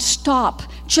not stop.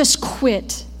 Just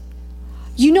quit.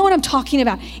 You know what I'm talking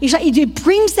about. It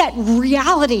brings that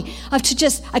reality of to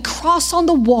just a cross on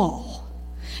the wall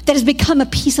that has become a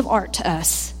piece of art to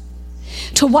us,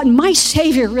 to what my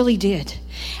Savior really did,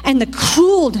 and the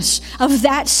cruelness of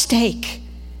that stake,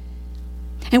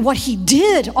 and what he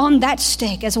did on that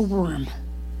stake as a worm.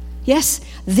 Yes,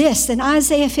 this in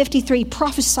Isaiah 53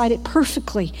 prophesied it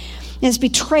perfectly, is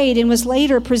betrayed and was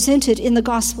later presented in the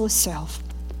gospel itself.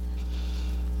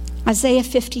 Isaiah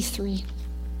 53.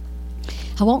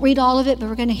 I won't read all of it, but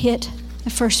we're going to hit the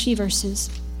first few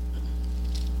verses.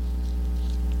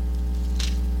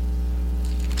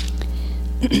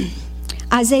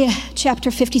 Isaiah chapter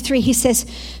 53, he says,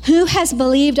 who has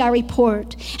believed our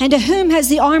report, and to whom has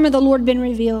the arm of the Lord been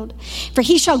revealed? For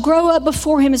he shall grow up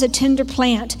before him as a tender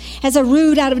plant, as a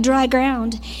root out of dry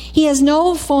ground. He has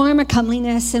no form or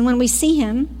comeliness, and when we see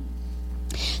him,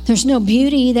 there's no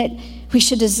beauty that we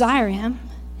should desire him.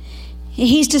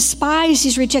 He's despised,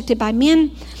 he's rejected by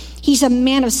men. He's a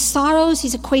man of sorrows,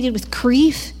 he's acquainted with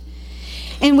grief.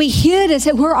 And we hid, as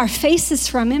it were, our faces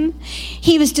from him.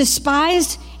 He was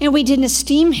despised, and we didn't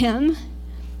esteem him.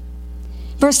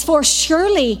 Verse 4,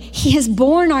 surely he has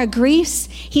borne our griefs,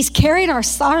 he's carried our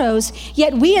sorrows,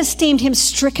 yet we esteemed him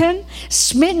stricken,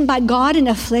 smitten by God, and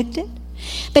afflicted.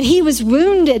 But he was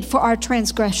wounded for our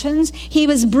transgressions, he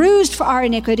was bruised for our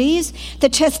iniquities. The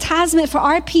chastisement for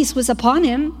our peace was upon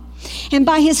him, and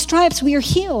by his stripes we are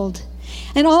healed.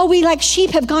 And all we like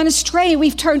sheep have gone astray.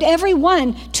 We've turned every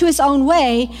one to his own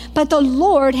way, but the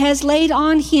Lord has laid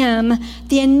on him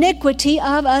the iniquity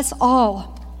of us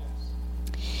all.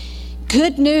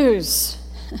 Good news.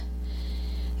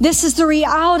 This is the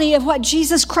reality of what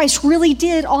Jesus Christ really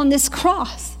did on this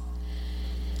cross.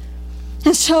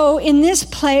 And so in this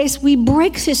place, we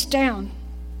break this down.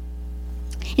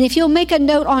 And if you'll make a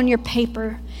note on your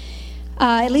paper,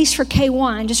 at least for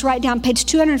K1, just write down page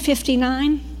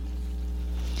 259.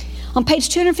 On page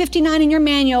 259 in your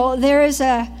manual, there is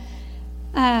a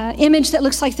image that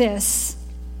looks like this.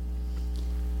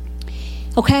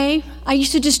 Okay? I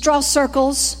used to just draw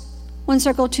circles. 1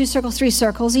 circle, 2 circles, 3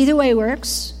 circles. Either way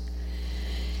works.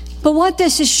 But what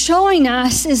this is showing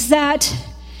us is that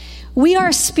We are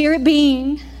a spirit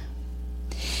being.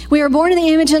 We are born in the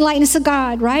image and likeness of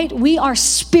God, right? We are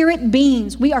spirit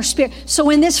beings. We are spirit. So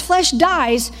when this flesh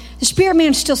dies, the spirit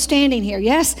man's still standing here,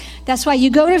 yes? That's why you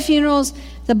go to funerals,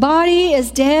 the body is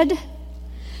dead,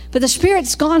 but the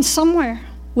spirit's gone somewhere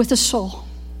with the soul,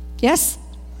 yes?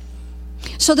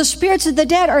 So the spirits of the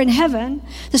dead are in heaven.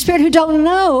 The spirit who don't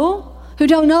know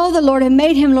the Lord and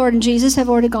made him Lord and Jesus have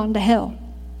already gone to hell.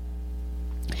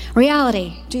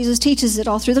 Reality. Jesus teaches it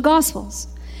all through the Gospels.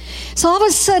 So all of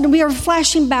a sudden we are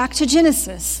flashing back to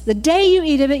Genesis. The day you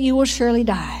eat of it, you will surely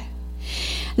die.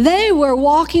 They were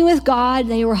walking with God.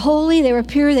 They were holy. They were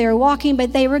pure. They were walking,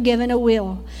 but they were given a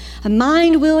will, a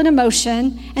mind, will, and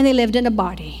emotion, and they lived in a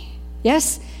body.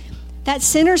 Yes? That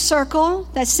center circle,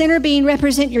 that center being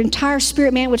represent your entire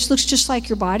spirit man, which looks just like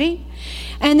your body.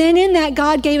 And then in that,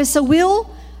 God gave us a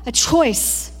will, a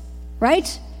choice,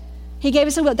 right? He gave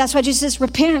us a will. That's why Jesus says,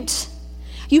 repent.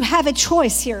 You have a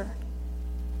choice here.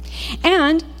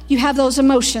 And you have those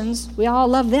emotions. We all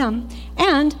love them.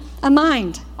 And a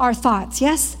mind, our thoughts,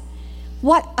 yes?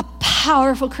 What a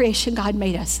powerful creation God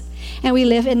made us. And we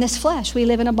live in this flesh. We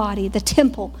live in a body, the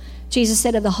temple, Jesus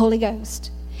said, of the Holy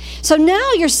Ghost. So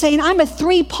now you're saying, I'm a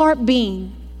 3-part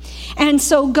being. And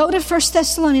so go to 1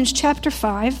 Thessalonians chapter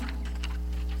 5.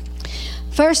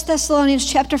 1 Thessalonians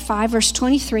chapter 5, verse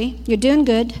 23. You're doing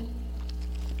good.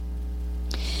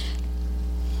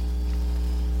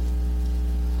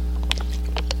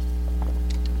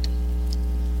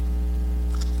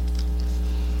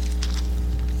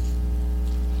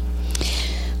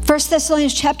 First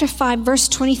Thessalonians chapter 5, verse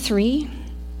 23.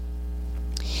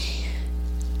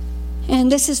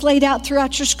 And this is laid out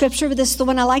throughout your scripture, but this is the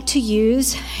one I like to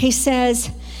use. He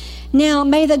says, now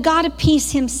may the God of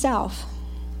peace himself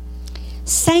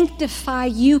sanctify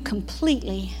you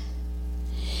completely,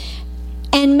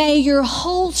 and may your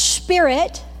whole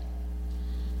spirit,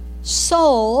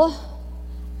 soul,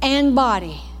 and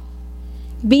body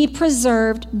be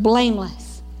preserved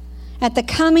blameless at the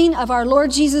coming of our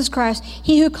Lord Jesus Christ.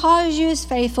 He who calls you is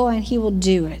faithful, and he will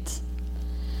do it.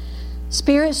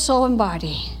 Spirit, soul, and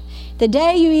body. The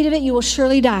day you eat of it, you will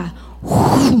surely die.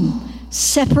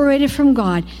 Separated from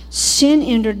God. Sin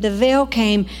entered. The veil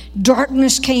came.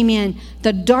 Darkness came in.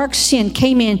 The dark sin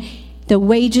came in. The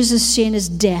wages of sin is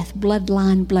death.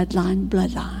 Bloodline, bloodline,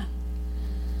 bloodline.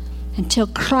 Until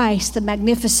Christ, the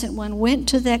magnificent one, went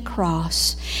to that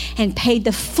cross and paid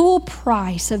the full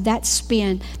price of that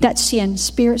sin,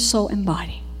 spirit, soul, and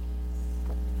body.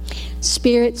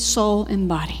 Spirit, soul, and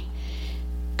body.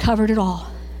 Covered it all.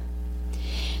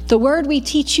 The word we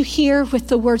teach you here with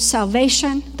the word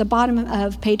salvation, the bottom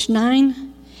of page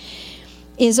 9,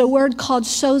 is a word called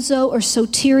sozo or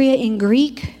soteria in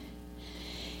Greek.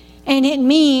 And it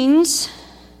means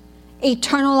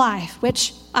eternal life,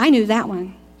 which I knew that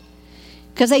one.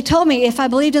 Because they told me if I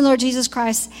believed in Lord Jesus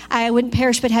Christ, I wouldn't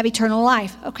perish but have eternal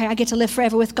life. Okay, I get to live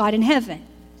forever with God in heaven.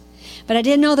 But I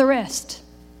didn't know the rest.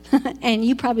 And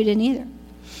you probably didn't either.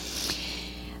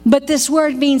 But this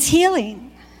word means healing.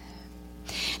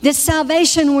 This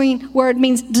salvation word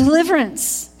means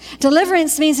deliverance.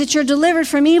 Deliverance means that you're delivered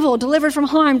from evil, delivered from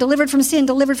harm, delivered from sin,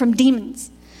 delivered from demons,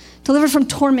 delivered from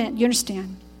torment. You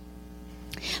understand?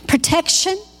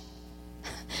 Protection,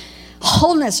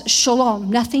 wholeness,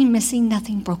 shalom, nothing missing,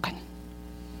 nothing broken.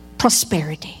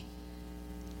 Prosperity.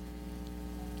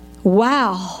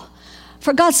 Wow.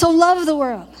 For God so loved the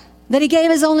world that he gave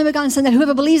his only begotten Son, that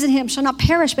whoever believes in him shall not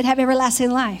perish but have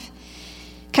everlasting life.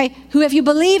 Okay, whoever you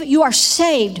believe, you are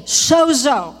saved,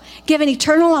 sozo, given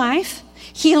eternal life,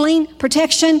 healing,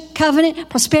 protection, covenant,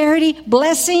 prosperity,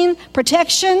 blessing,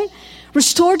 protection,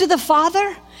 restored to the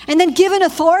Father, and then given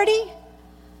authority.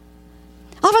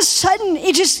 All of a sudden,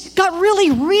 it just got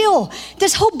really real,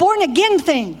 this whole born again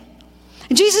thing.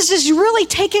 And Jesus is really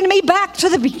taking me back to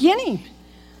the beginning.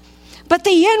 But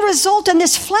the end result in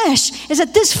this flesh is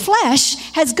that this flesh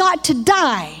has got to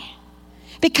die.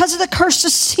 Because of the curse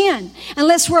of sin.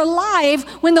 Unless we're alive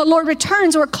when the Lord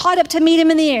returns, we're caught up to meet him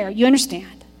in the air. You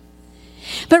understand?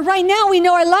 But right now we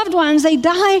know our loved ones, they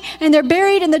die and they're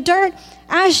buried in the dirt.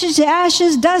 Ashes to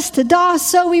ashes, dust to dust,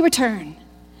 so we return.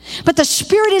 But the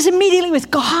spirit is immediately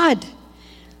with God.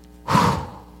 Whew.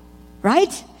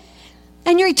 Right?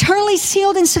 And you're eternally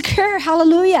sealed and secure.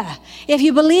 Hallelujah. If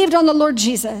you believed on the Lord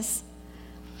Jesus.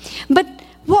 But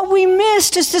what we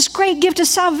missed is this great gift of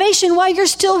salvation while you're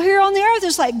still here on the earth.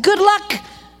 It's like, good luck.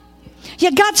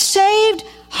 You got saved.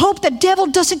 Hope the devil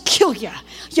doesn't kill you.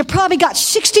 You probably got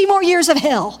 60 more years of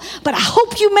hell. But I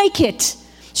hope you make it.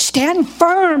 Stand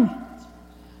firm.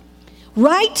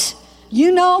 Right?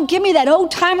 You know, give me that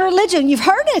old-time religion. You've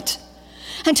heard it.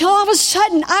 Until all of a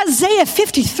sudden, Isaiah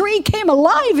 53 came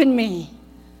alive in me.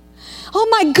 Oh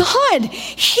my God,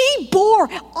 he bore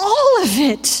all of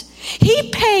it. He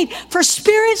paid for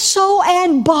spirit, soul,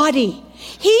 and body.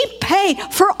 He paid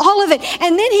for all of it.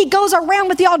 And then he goes around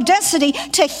with the audacity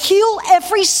to heal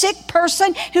every sick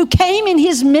person who came in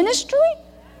his ministry,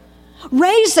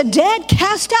 raise the dead,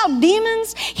 cast out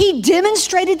demons. He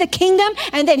demonstrated the kingdom,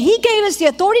 and then he gave us the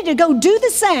authority to go do the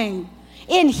same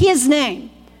in his name.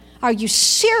 Are you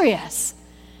serious?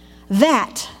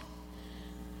 That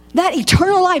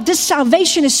eternal life, this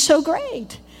salvation is so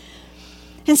great.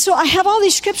 And so I have all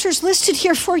these scriptures listed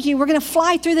here for you. We're going to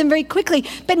fly through them very quickly.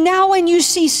 But now when you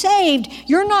see saved,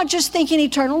 you're not just thinking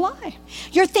eternal life.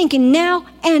 You're thinking now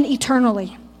and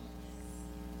eternally.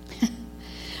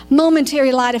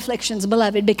 Momentary light afflictions,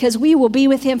 beloved, because we will be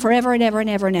with him forever and ever and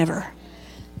ever and ever.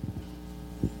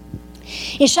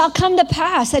 It shall come to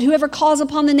pass that whoever calls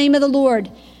upon the name of the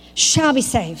Lord shall be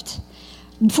saved.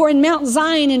 For in Mount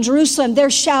Zion in Jerusalem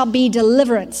there shall be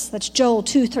deliverance. That's Joel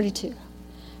 2:32.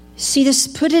 See this?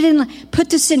 Put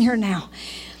this in here now.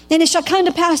 And it shall come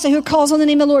to pass that who calls on the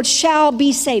name of the Lord shall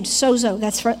be saved. Sozo.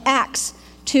 That's for Acts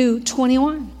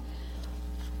 2:21.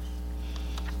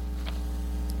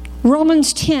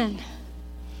 Romans 10,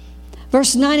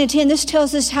 verse 9 and 10. This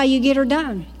tells us how you get her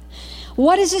done.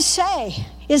 What does it say?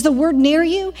 Is the word near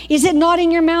you? Is it not in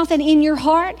your mouth and in your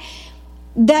heart?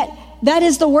 That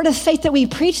is the word of faith that we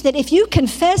preach, that if you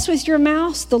confess with your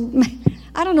mouth,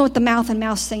 I don't know what the mouth and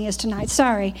mouth thing is tonight,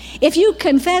 sorry. If you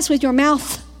confess with your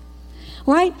mouth,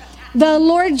 right, the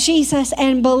Lord Jesus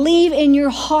and believe in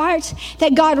your heart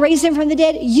that God raised him from the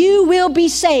dead, you will be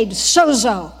saved,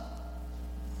 sozo.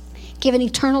 Given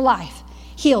eternal life,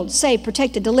 healed, saved,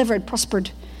 protected, delivered, prospered,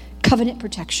 covenant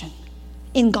protection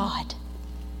in God.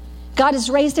 God has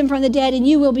raised him from the dead, and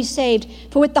you will be saved.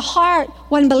 For with the heart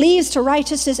one believes to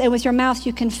righteousness, and with your mouth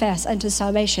you confess unto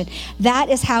salvation. That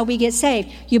is how we get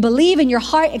saved. You believe in your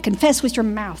heart and confess with your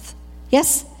mouth.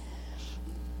 Yes?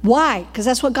 Why? Because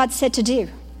that's what God said to do.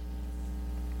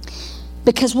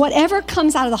 Because whatever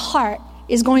comes out of the heart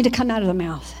is going to come out of the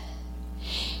mouth.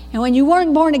 And when you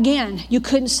weren't born again, you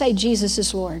couldn't say Jesus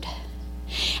is Lord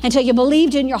until you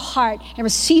believed in your heart and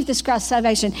received this Christ's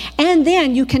salvation. And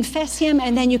then you confess him,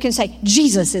 and then you can say,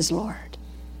 Jesus is Lord.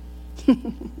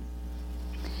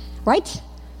 Right?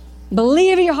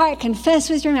 Believe in your heart, confess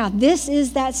with your mouth. This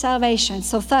is that salvation.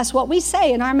 So thus, what we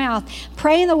say in our mouth,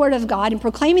 praying the word of God and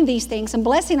proclaiming these things and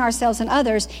blessing ourselves and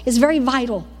others is very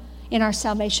vital in our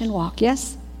salvation walk.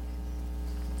 Yes?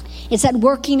 It's that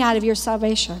working out of your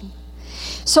salvation.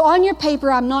 So on your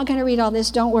paper, I'm not going to read all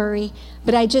this, don't worry,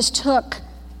 but I just took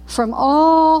from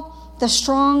all the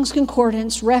Strong's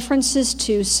Concordance references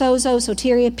to sozo,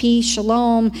 soteria, peace,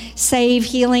 shalom, save,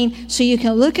 healing, so you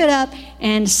can look it up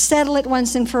and settle it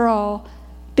once and for all,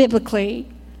 biblically,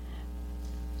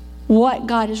 what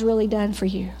God has really done for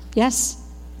you. Yes?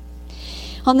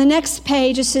 On the next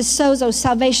page, it says sozo,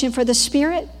 salvation for the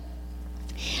spirit.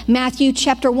 Matthew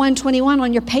chapter 1:21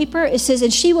 on your paper, it says,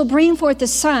 and she will bring forth a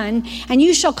son, and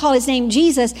you shall call his name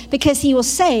Jesus, because he will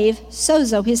save,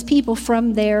 sozo, his people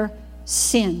from their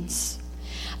sins.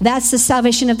 That's the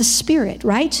salvation of the spirit,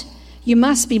 right? You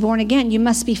must be born again. You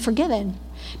must be forgiven,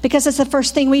 because that's the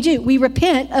first thing we do. We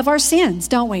repent of our sins,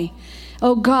 don't we?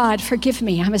 Oh God, forgive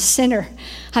me. I'm a sinner.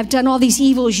 I've done all these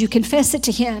evils. You confess it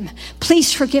to him.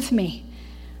 Please forgive me.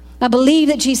 I believe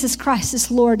that Jesus Christ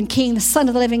is Lord and King, the Son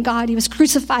of the living God. He was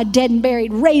crucified, dead, and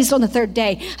buried, raised on the third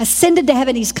day, ascended to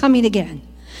heaven. He's coming again.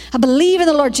 I believe in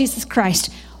the Lord Jesus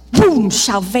Christ. Boom,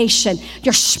 salvation.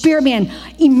 Your spirit man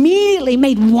immediately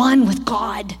made one with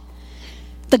God.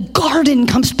 The garden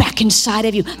comes back inside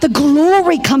of you. The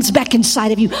glory comes back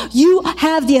inside of you. You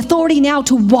have the authority now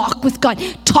to walk with God,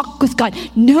 talk with God,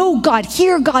 know God,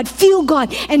 hear God, feel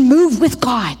God, and move with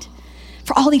God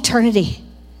for all eternity.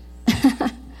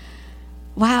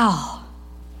 Wow.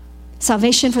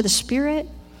 Salvation for the spirit.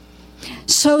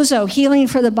 Sozo, healing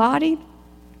for the body.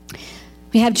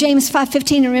 We have James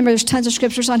 5:15. Remember, there's tons of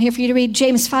scriptures on here for you to read.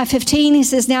 James 5:15, he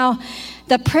says, now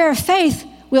the prayer of faith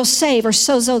will save, or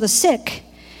sozo, the sick.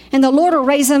 And the Lord will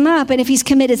raise him up, and if he's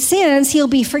committed sins, he'll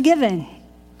be forgiven.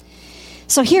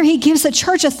 So here he gives the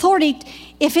church authority.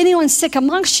 If anyone's sick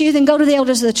amongst you, then go to the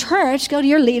elders of the church, go to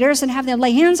your leaders and have them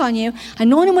lay hands on you,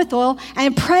 anoint them with oil,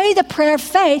 and pray the prayer of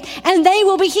faith, and they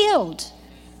will be healed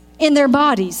in their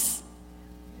bodies.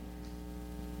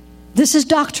 This is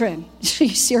doctrine. Are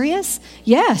you serious?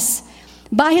 Yes.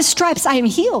 By his stripes I am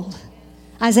healed.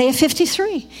 Isaiah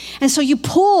 53. And so you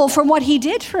pull from what he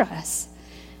did for us.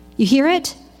 You hear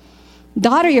it?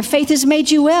 Daughter, your faith has made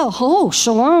you well. Oh,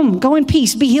 shalom. Go in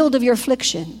peace. Be healed of your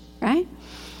affliction. Right?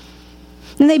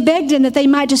 And they begged him that they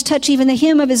might just touch even the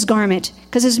hem of his garment,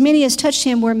 because as many as touched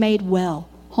him were made well.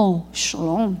 Oh,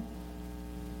 shalom.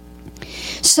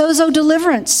 Sozo,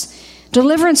 deliverance.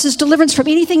 Deliverance is deliverance from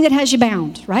anything that has you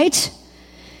bound, right?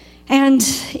 And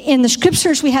in the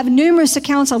scriptures, we have numerous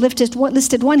accounts. I listed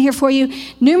one here for you.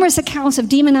 Numerous accounts of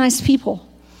demonized people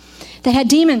that had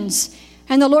demons.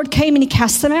 And the Lord came and he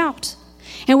cast them out.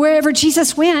 And wherever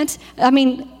Jesus went,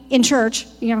 in church,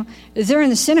 they're in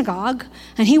the synagogue.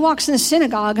 And he walks in the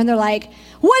synagogue and they're like,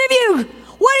 what are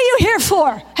you here for?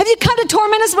 Have you come to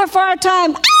torment us before our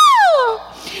time?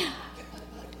 Oh!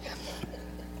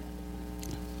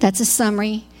 That's a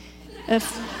summary of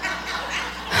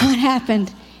what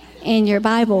happened in your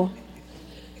Bible.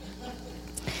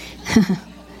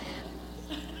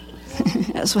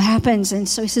 That's what happens. And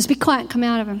so he says, be quiet, come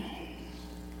out of him.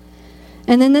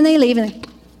 And then they leave and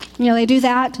they do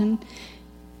that and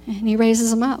he raises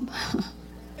them up.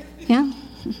 Yeah.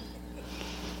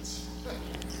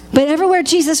 But everywhere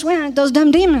Jesus went, those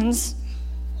dumb demons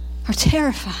are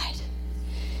terrified.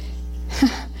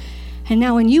 And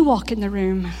now when you walk in the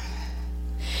room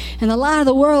and the light of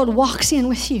the world walks in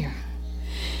with you,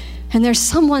 and there's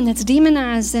someone that's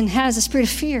demonized and has a spirit of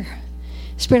fear,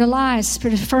 spirit of lies,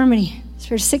 spirit of infirmity,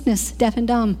 spirit of sickness, deaf and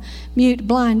dumb, mute,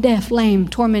 blind, deaf, lame,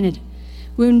 tormented,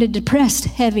 wounded, depressed,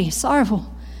 heavy,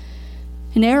 sorrowful,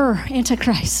 in error,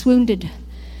 antichrist, wounded,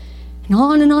 and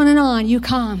on and on and on, you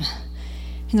come.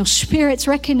 And those spirits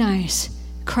recognize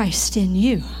Christ in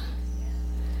you.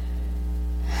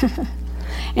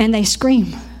 And they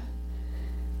scream,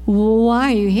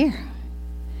 why are you here?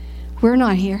 We're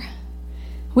not here.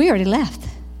 We already left.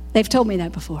 They've told me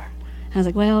that before. I was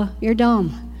like, well, you're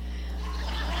dumb.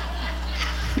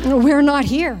 We're not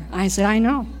here. I said, I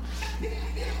know.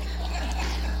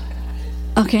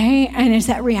 Okay, and it's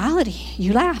that reality.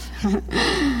 You laugh.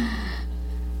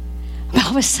 But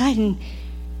all of a sudden,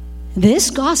 this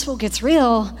gospel gets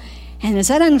real, and as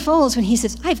that unfolds, when he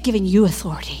says, I've given you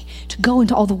authority to go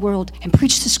into all the world and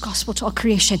preach this gospel to all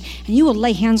creation, and you will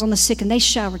lay hands on the sick, and they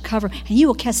shall recover, and you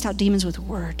will cast out demons with a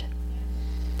word.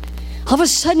 All of a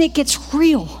sudden, it gets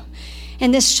real,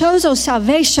 and this sozo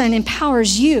salvation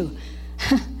empowers you.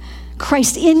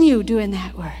 Christ in you doing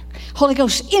that work. Holy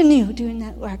Ghost in you doing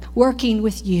that work, working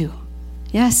with you.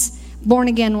 Yes, born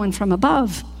again one from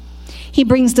above. He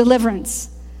brings deliverance.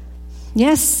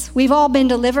 Yes, we've all been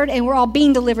delivered, and we're all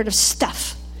being delivered of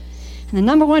stuff. And the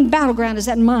number one battleground is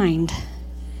that mind.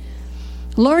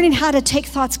 Learning how to take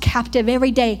thoughts captive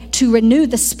every day to renew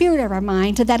the spirit of our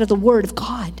mind to that of the Word of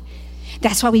God.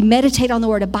 That's why we meditate on the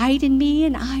Word. Abide in me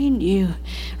and I in you.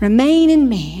 Remain in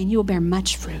me and you will bear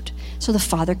much fruit so the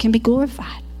Father can be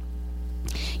glorified.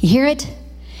 You hear it?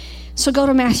 So go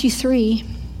to Matthew 3.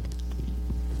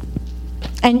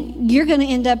 And you're going to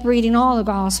end up reading all the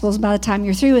Gospels by the time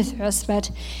you're through with us.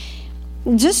 But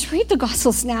just read the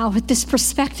Gospels now with this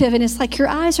perspective. And it's like your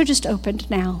eyes are just opened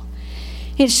now.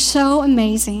 It's so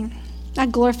amazing. I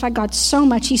glorify God so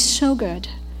much. He's so good.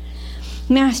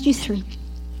 Matthew 3.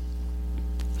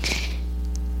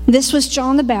 This was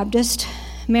John the Baptist.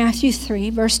 Matthew 3,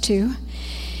 verse 2.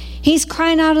 He's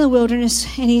crying out in the wilderness.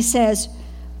 And he says,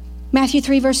 Matthew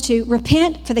 3, verse 2,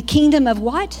 repent, for the kingdom of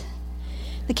what?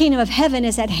 The kingdom of heaven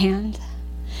is at hand.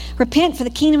 Repent, for the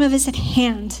kingdom of is at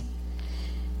hand.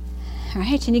 All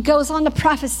right, and he goes on to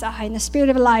prophesy in the spirit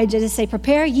of Elijah to say,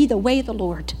 prepare ye the way of the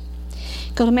Lord.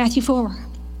 Go to Matthew 4.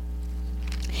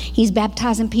 He's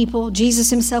baptizing people. Jesus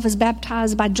himself is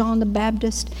baptized by John the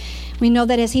Baptist. We know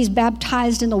that as he's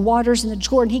baptized in the waters in the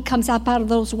Jordan, he comes up out of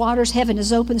those waters. Heaven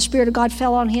is open. The Spirit of God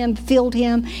fell on him, filled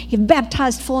him. He's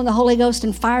baptized full in the Holy Ghost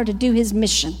and fire to do his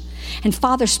mission. And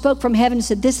Father spoke from heaven and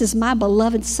said, this is my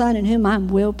beloved Son in whom I'm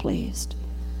well pleased.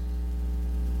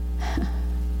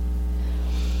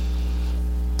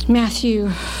 Matthew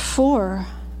 4,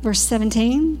 verse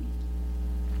 17.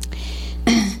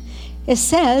 It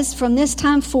says, from this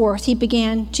time forth,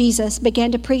 Jesus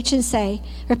began to preach and say,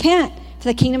 repent, for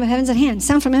the kingdom of heaven's at hand.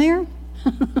 Sound familiar?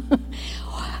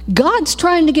 God's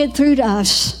trying to get through to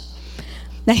us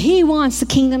that he wants the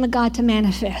kingdom of God to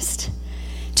manifest,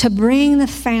 to bring the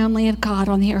family of God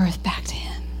on the earth back to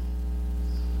him.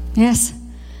 Yes?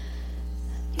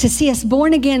 To see us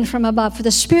born again from above, for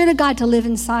the Spirit of God to live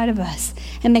inside of us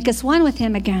and make us one with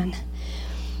him again.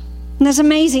 And that's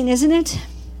amazing, isn't it?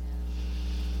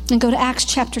 And go to Acts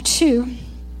chapter 2.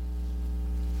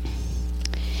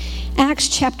 Acts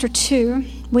chapter 2.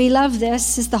 We love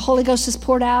this as the Holy Ghost is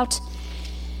poured out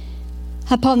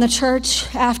upon the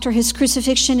church after his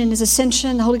crucifixion and his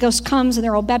ascension. The Holy Ghost comes and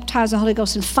they're all baptized in the Holy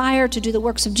Ghost and fire to do the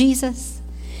works of Jesus.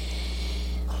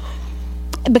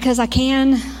 Because I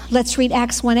can, let's read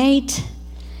Acts 1:8.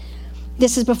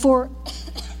 This is before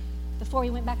he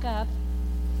went back up.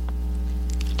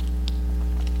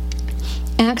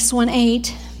 Acts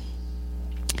 1:8.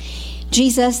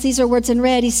 Jesus, these are words in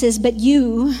red. He says, but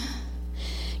you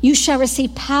shall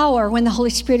receive power when the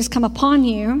Holy Spirit has come upon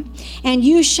you, and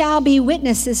you shall be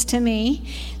witnesses to me,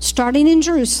 starting in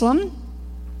Jerusalem,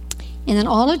 and then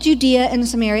all of Judea and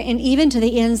Samaria, and even to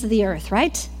the ends of the earth,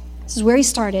 right? This is where he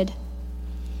started.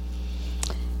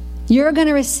 You're going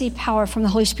to receive power from the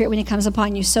Holy Spirit when he comes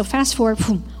upon you. So fast forward,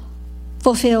 boom,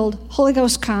 fulfilled. Holy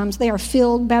Ghost comes. They are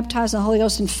filled, baptized in the Holy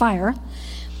Ghost and fire,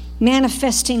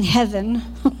 manifesting heaven.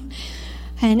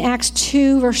 And Acts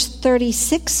 2, verse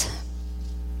 36.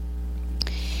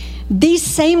 These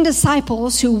same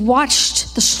disciples who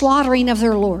watched the slaughtering of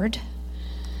their Lord,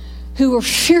 who were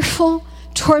fearful,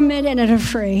 tormented, and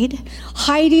afraid,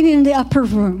 hiding in the upper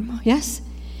room, yes,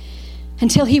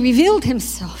 until he revealed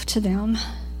himself to them.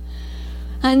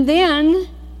 And then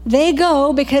they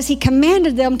go because he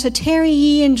commanded them to tarry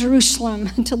ye in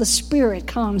Jerusalem until the Spirit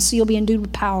comes, so you'll be endued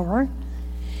with power.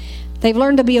 They've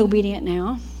learned to be obedient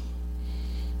now.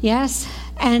 Yes,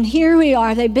 and here we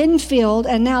are. They've been filled,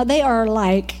 and now they are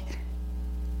like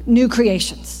new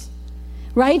creations,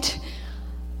 right?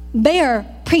 They are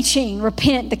preaching,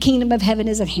 repent, the kingdom of heaven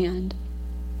is at hand.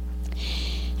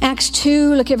 Acts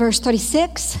 2, look at verse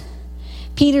 36.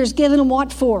 Peter's given them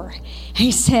what for?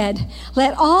 He said,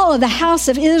 let all of the house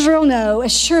of Israel know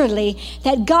assuredly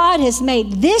that God has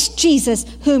made this Jesus,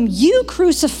 whom you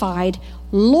crucified,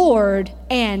 Lord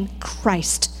and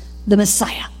Christ, the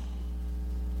Messiah.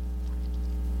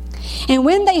 And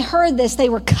when they heard this, they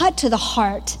were cut to the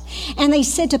heart. And they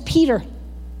said to Peter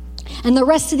and the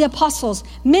rest of the apostles,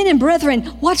 men and brethren,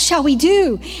 what shall we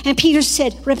do? And Peter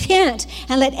said, repent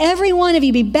and let every one of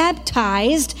you be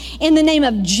baptized in the name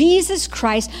of Jesus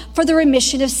Christ for the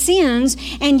remission of sins,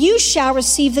 and you shall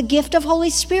receive the gift of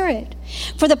Holy Spirit.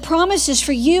 For the promise is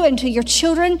for you and to your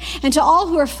children and to all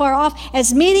who are far off,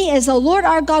 as many as the Lord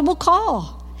our God will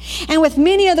call. And with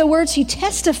many other words he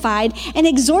testified and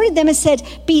exhorted them and said,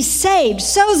 be saved,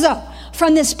 sozo,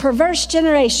 from this perverse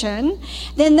generation.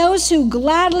 Then those who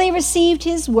gladly received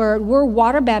his word were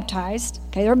water baptized.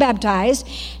 Okay, they were baptized.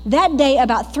 That day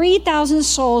about 3,000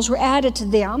 souls were added to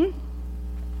them,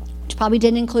 which probably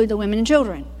didn't include the women and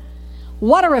children.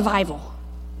 What a revival.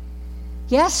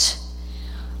 Yes?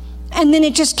 And then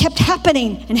it just kept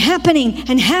happening and happening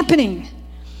and happening.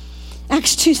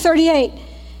 Acts 2:38,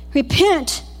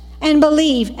 repent and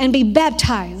believe and be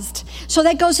baptized. So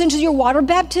that goes into your water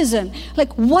baptism.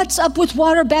 Like, what's up with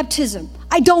water baptism?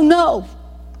 I don't know.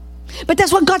 But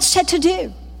that's what God said to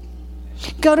do.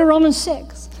 Go to Romans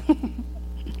 6.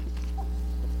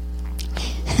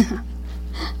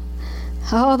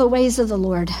 Oh, the ways of the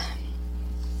Lord.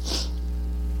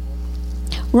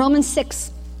 Romans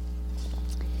 6.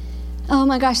 Oh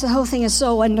my gosh, the whole thing is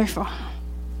so wonderful.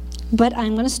 But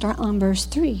I'm going to start on verse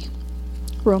 3.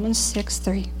 Romans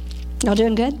 6:3. Y'all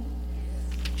doing good?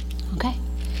 Okay.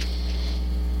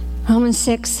 Romans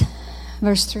 6,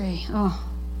 verse 3. Oh.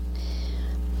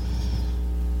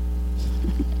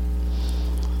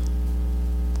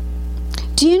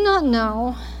 Do you not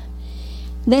know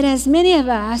that as many of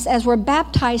us as were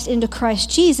baptized into Christ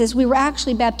Jesus, we were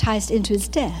actually baptized into his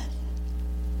death?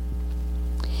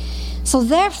 So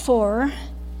therefore,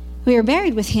 we are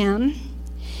buried with him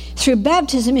through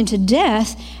baptism into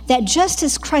death, that just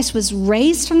as Christ was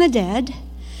raised from the dead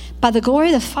by the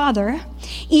glory of the Father,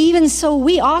 even so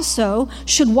we also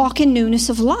should walk in newness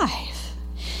of life.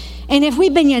 And if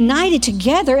we've been united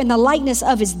together in the likeness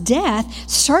of his death,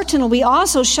 certainly we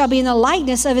also shall be in the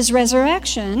likeness of his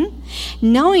resurrection,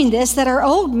 knowing this, that our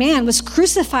old man was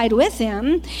crucified with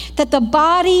him, that the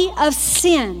body of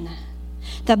sin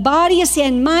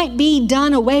might be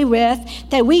done away with,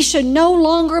 that we should no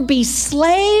longer be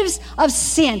slaves of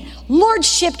sin.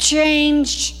 Lordship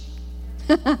changed.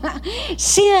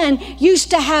 Sin used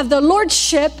to have the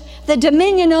lordship, the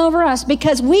dominion over us,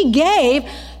 because we gave,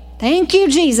 thank you,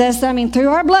 Jesus, through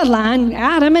our bloodline,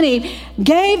 Adam and Eve,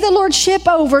 gave the lordship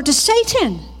over to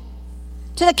Satan,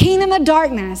 to the kingdom of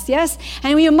darkness, yes?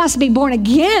 And we must be born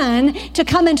again to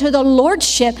come into the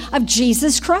lordship of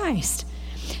Jesus Christ.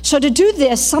 So to do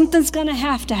this, something's going to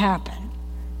have to happen.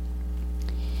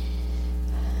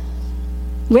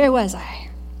 Where was I?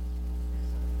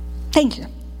 Thank you.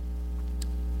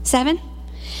 7.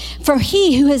 For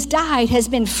he who has died has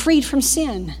been freed from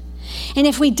sin. And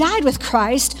if we died with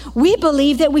Christ, we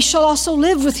believe that we shall also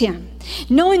live with him,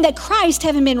 knowing that Christ,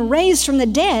 having been raised from the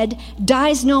dead,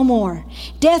 dies no more.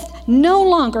 Death no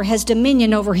longer has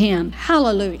dominion over him.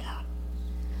 Hallelujah.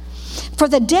 For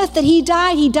the death that he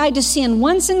died to sin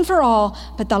once and for all,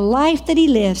 but the life that he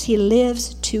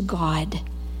lives to God.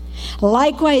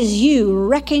 Likewise, you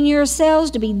reckon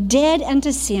yourselves to be dead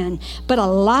unto sin, but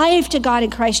alive to God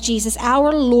in Christ Jesus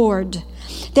our Lord.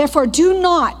 Therefore, do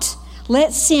not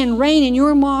let sin reign in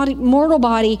your mortal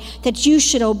body, that you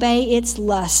should obey its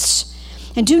lusts.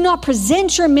 And do not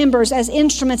present your members as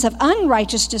instruments of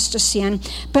unrighteousness to sin,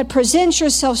 but present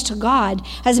yourselves to God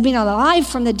as being alive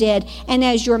from the dead, and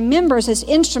as your members as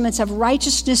instruments of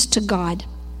righteousness to God.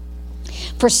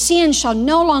 For sin shall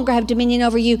no longer have dominion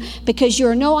over you, because you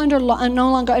are no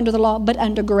longer under the law, but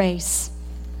under grace.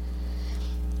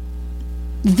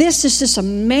 This is this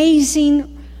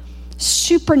amazing,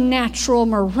 supernatural,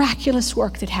 miraculous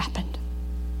work that happened.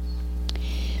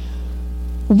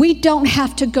 We don't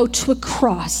have to go to a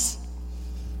cross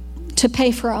to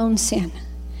pay for our own sin.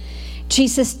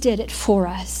 Jesus did it for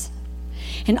us.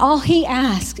 And all he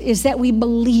asks is that we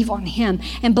believe on him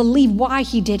and believe why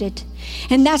he did it.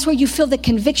 And that's where you feel the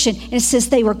conviction. And it says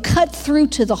they were cut through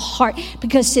to the heart,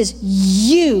 because it says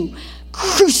you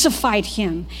crucified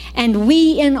him, and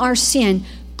we in our sin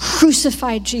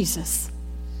crucified Jesus.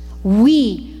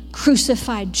 We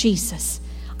crucified Jesus.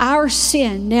 Our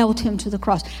sin nailed him to the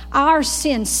cross. Our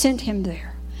sin sent him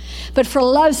there. But for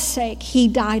love's sake, he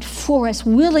died for us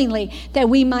willingly, that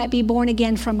we might be born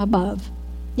again from above.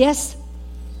 Yes?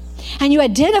 And you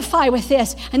identify with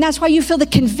this, and that's why you feel the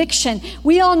conviction.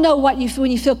 We all know what you feel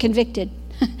when you feel convicted.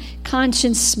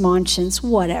 Conscience, smonchance,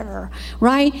 whatever,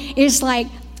 right? It's like,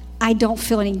 I don't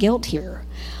feel any guilt here.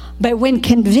 But when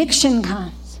conviction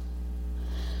comes,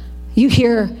 you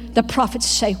hear the prophets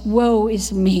say, woe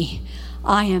is me.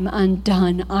 I am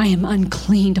undone. I am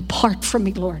unclean. Depart from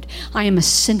me, Lord. I am a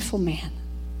sinful man.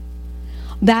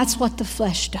 That's what the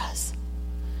flesh does.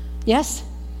 Yes?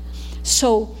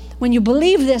 So when you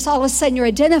believe this, all of a sudden you're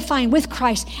identifying with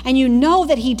Christ, and you know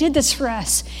that he did this for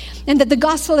us, and that the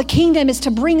gospel of the kingdom is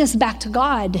to bring us back to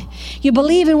God. You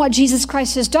believe in what Jesus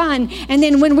Christ has done, and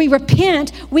then when we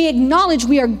repent, we acknowledge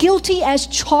we are guilty as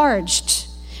charged.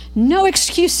 No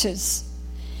excuses.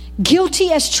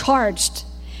 Guilty as charged.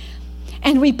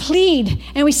 And we plead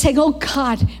and we say, oh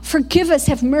God, forgive us,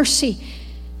 have mercy.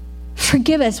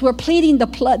 Forgive us. We're pleading the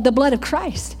blood of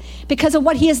Christ because of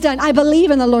what he has done. I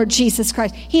believe in the Lord Jesus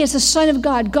Christ. He is the Son of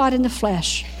God, God in the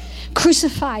flesh,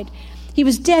 crucified. He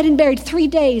was dead and buried 3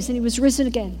 days, and he was risen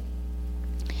again.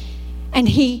 And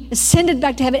he ascended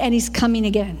back to heaven, and he's coming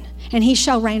again. And he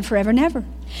shall reign forever and ever.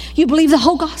 You believe the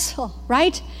whole gospel,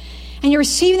 right? And you're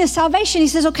receiving the salvation. He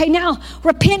says, okay, now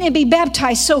repent and be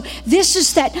baptized. So this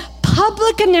is that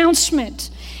public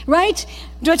announcement, right?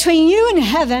 Between you and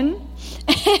heaven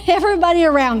and everybody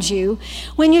around you.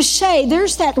 When you say,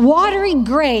 there's that watery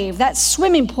grave, that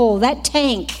swimming pool, that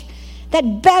tank,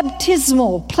 that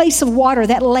baptismal place of water,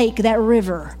 that lake, that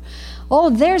river.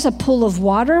 Oh, there's a pool of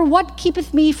water. What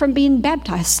keepeth me from being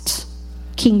baptized?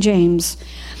 King James,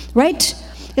 right?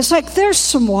 It's like, there's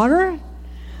some water.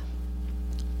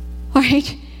 All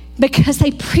right, because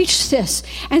they preach this.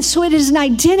 And so it is an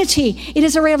identity. It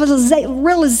is a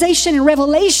realization and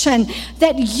revelation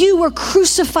that you were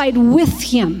crucified with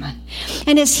him.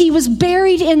 And as he was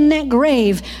buried in that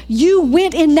grave, you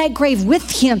went in that grave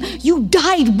with him. You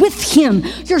died with him.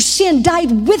 Your sin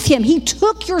died with him. He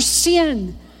took your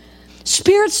sin.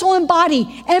 Spirit, soul, and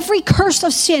body, every curse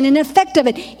of sin and effect of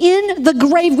it in the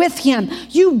grave with him.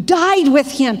 You died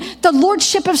with him. The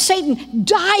lordship of Satan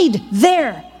died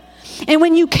there. And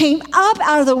when you came up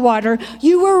out of the water,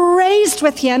 you were raised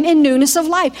with him in newness of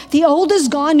life. The old is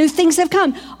gone, new things have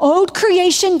come. Old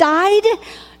creation died,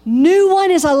 new one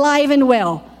is alive and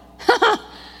well.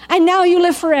 And now you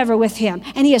live forever with him.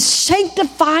 And he is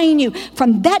sanctifying you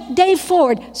from that day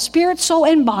forward, spirit, soul,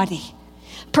 and body.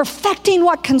 Perfecting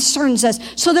what concerns us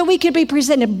so that we could be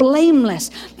presented blameless.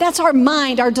 That's our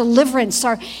mind, our deliverance,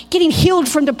 our getting healed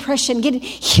from depression, getting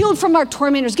healed from our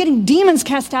tormentors, getting demons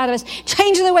cast out of us,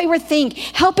 changing the way we think,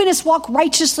 helping us walk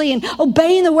righteously and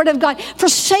obeying the word of God,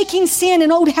 forsaking sin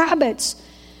and old habits,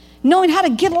 knowing how to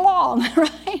get along,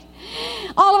 right?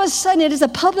 All of a sudden it is a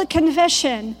public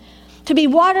confession to be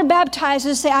water baptized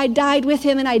and say, I died with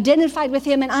him and identified with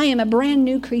him and I am a brand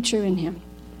new creature in him.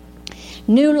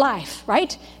 New life,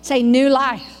 right? Say new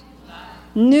life.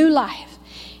 New life.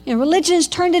 And religion has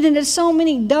turned it into so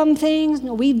many dumb things.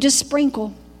 No, we just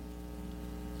sprinkle.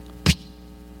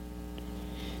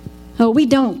 Oh, we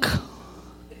dunk.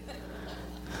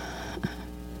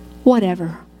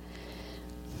 Whatever.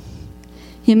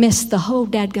 You missed the whole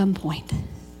dadgum point.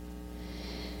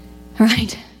 All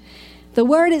right? The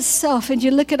word itself, and you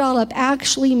look it all up,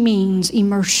 actually means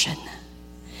immersion.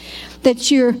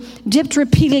 That you're dipped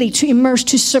repeatedly, to immerse,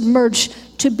 to submerge,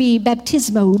 to be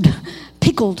baptismoed,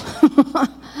 pickled,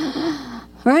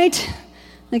 right?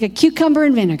 Like a cucumber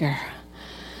in vinegar.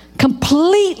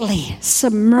 completely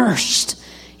submerged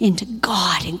into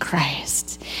God in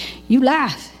Christ. You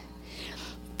laugh.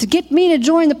 To get me to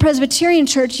join the Presbyterian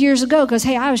church years ago, because,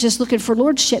 hey, I was just looking for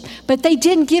lordship. But they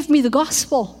didn't give me the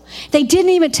gospel. They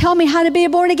didn't even tell me how to be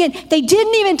born again. They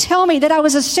didn't even tell me that I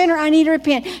was a sinner, I need to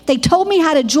repent. They told me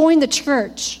how to join the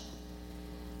church.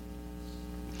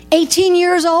 18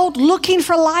 years old, looking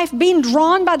for life, being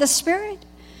drawn by the Spirit.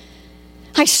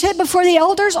 I sat before the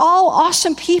elders, all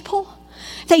awesome people.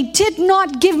 They did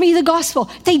not give me the gospel.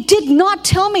 They did not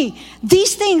tell me,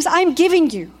 these things I'm giving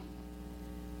you.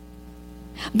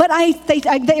 But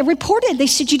they reported, they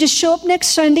said, you just show up next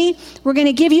Sunday. We're going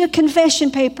to give you a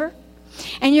confession paper.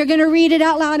 And you're going to read it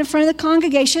out loud in front of the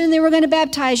congregation. And then we're going to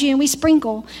baptize you and we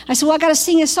sprinkle. I said, well, I got to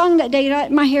sing a song that day.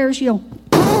 My hair is,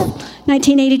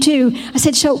 1982. I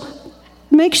said, so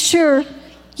make sure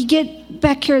you get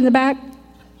back here in the back.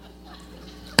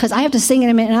 Because I have to sing in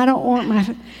a minute. And I don't want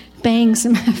my bangs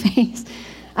in my face.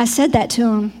 I said that to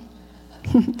him.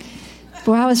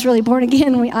 Before I was really born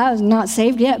again, I was not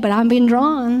saved yet, but I'm being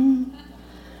drawn.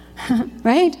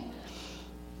 Right?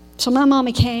 So my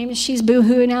mommy came, she's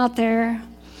boo-hooing out there.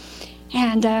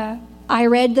 And I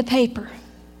read the paper.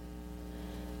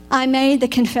 I made the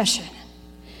confession.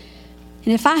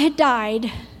 And if I had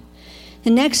died the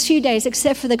next few days,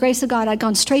 except for the grace of God, I'd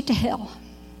gone straight to hell.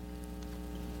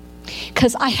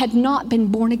 Because I had not been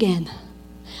born again.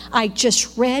 I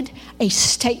just read a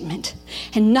statement,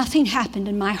 and nothing happened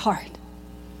in my heart.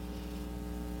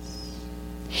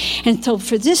 And so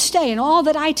for this day and all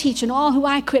that I teach and all who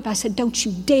I equip, I said, don't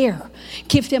you dare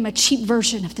give them a cheap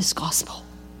version of this gospel.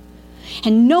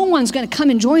 And no one's going to come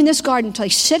and join this garden until they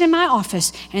sit in my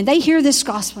office and they hear this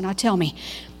gospel and I tell me,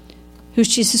 who's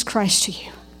Jesus Christ to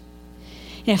you?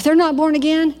 And if they're not born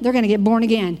again, they're going to get born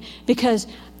again, because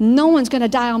no one's going to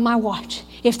die on my watch.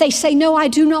 If they say, no, I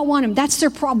do not want him, that's their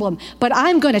problem. But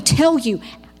I'm going to tell you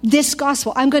this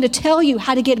gospel. I'm going to tell you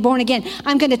how to get born again.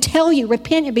 I'm going to tell you,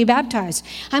 repent and be baptized.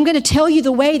 I'm going to tell you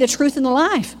the way, the truth, and the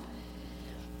life.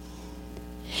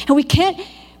 And we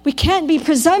can't be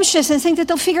presumptuous and think that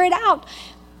they'll figure it out.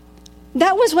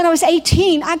 That was when I was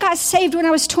 18. I got saved when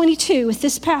I was 22 with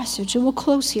this passage, and we'll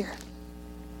close here.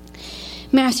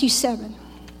 Matthew 7.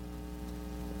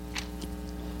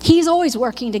 He's always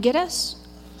working to get us.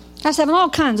 I was having all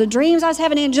kinds of dreams. I was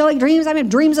having angelic dreams. I mean,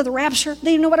 dreams of the rapture.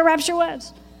 They didn't know what a rapture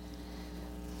was.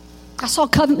 I saw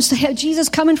Jesus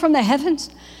coming from the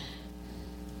heavens.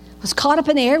 Was caught up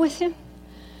in the air with him.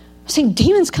 I seen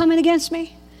demons coming against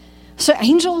me. So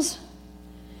angels.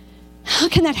 How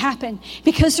can that happen?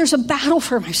 Because there's a battle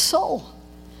for my soul.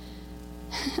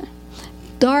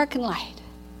 Dark and light.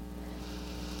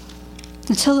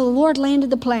 Until the Lord landed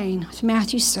the plane with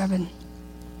Matthew 7.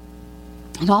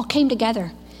 It all came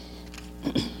together.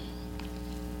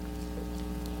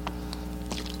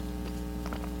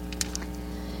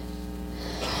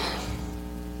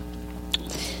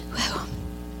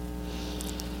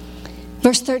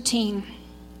 Verse 13.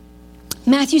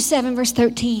 Matthew 7, verse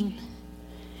 13.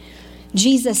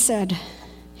 Jesus said,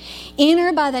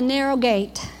 enter by the narrow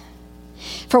gate.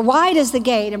 For wide is the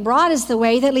gate and broad is the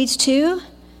way that leads to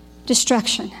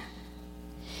destruction.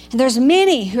 And there's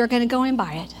many who are going to go in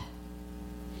by it.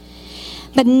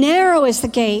 But narrow is the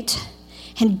gate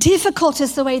and difficult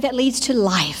is the way that leads to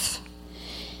life.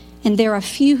 And there are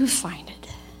few who find it.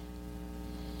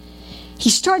 He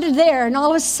started there, and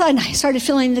all of a sudden I started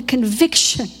feeling the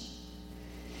conviction.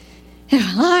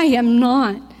 I am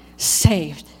not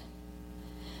saved.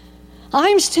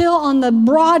 I'm still on the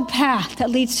broad path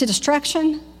that leads to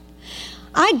destruction.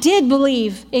 I did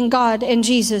believe in God and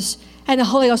Jesus and the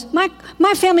Holy Ghost.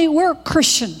 My family were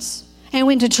Christians and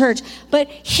went to church, but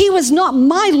he was not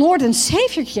my Lord and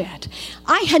Savior yet.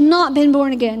 I had not been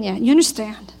born again yet. You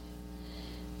understand?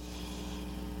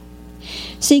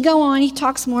 So you go on, he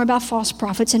talks more about false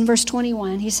prophets. In verse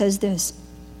 21, he says this,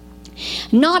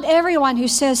 not everyone who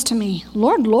says to me,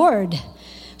 Lord, Lord,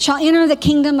 shall enter the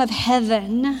kingdom of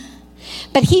heaven,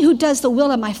 but he who does the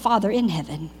will of my Father in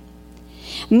heaven.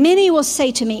 Many will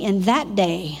say to me in that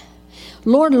day,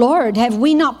 Lord, Lord, have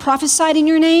we not prophesied in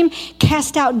your name,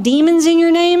 cast out demons in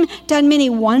your name, done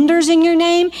many wonders in your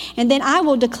name? And then I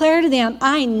will declare to them,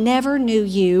 I never knew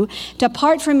you.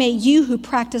 Depart from me, you who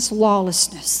practice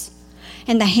lawlessness.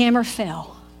 And the hammer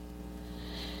fell.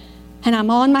 And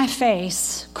I'm on my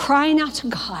face, crying out to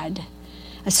God,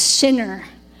 a sinner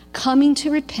coming to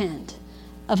repent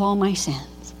of all my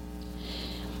sins.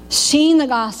 Seeing the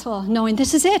gospel, knowing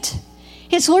this is it.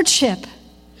 It's lordship.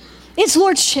 It's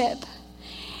lordship.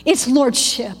 It's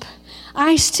lordship.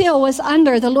 I still was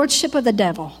under the lordship of the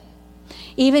devil,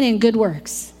 even in good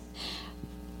works.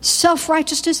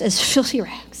 Self-righteousness is filthy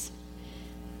rags.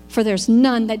 For there's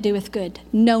none that doeth good,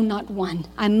 no, not one.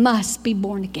 I must be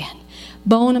born again.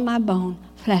 Bone of my bone,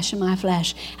 flesh of my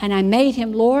flesh. And I made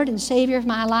him Lord and Savior of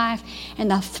my life.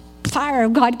 And the fire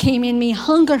of God came in me,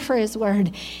 hunger for his word,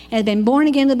 and have been born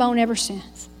again to the bone ever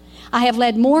since. I have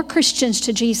led more Christians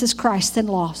to Jesus Christ than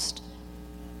lost.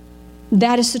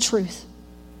 That is the truth.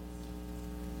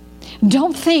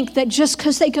 Don't think that just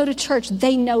because they go to church,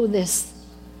 they know this.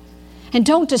 And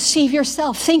don't deceive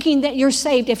yourself thinking that you're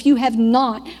saved if you have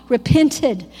not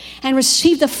repented and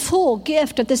received the full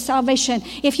gift of this salvation.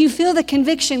 If you feel the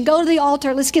conviction, go to the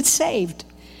altar. Let's get saved.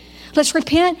 Let's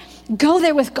repent. Go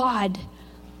there with God.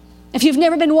 If you've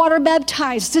never been water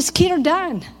baptized, just get her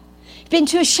done. If you've been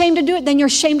too ashamed to do it, then you're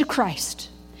ashamed of Christ.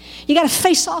 You got to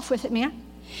face off with it, man.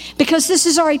 Because this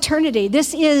is our eternity.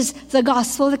 This is the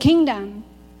gospel of the kingdom.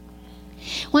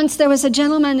 Once there was a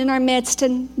gentleman in our midst,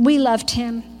 and we loved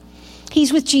him.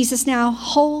 He's with Jesus now,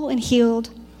 whole and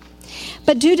healed.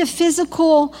 But due to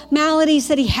physical maladies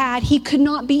that he had, he could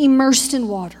not be immersed in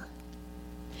water.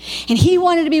 And he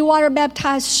wanted to be water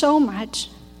baptized so much.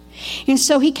 And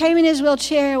so he came in his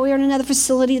wheelchair. We were in another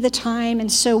facility at the time.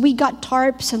 And so we got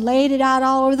tarps and laid it out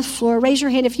all over the floor. Raise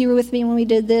your hand if you were with me when we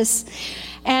did this.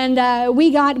 And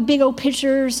we got big old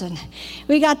pitchers, and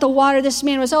we got the water. This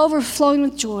man was overflowing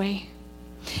with joy.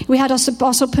 We had also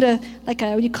put what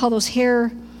do you call those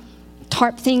hair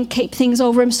tarp thing, cape things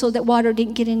over him so that water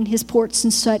didn't get in his ports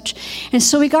and such. And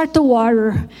so we got the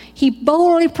water. He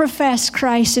boldly professed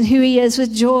Christ and who he is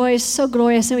with joy. It's so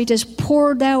glorious. And we just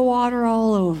poured that water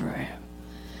all over him.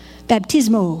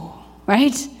 Baptismo,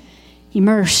 right?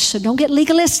 Immerse. So don't get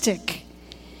legalistic.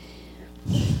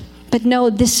 But no,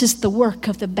 this is the work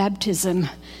of the baptism,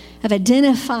 of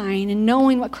identifying and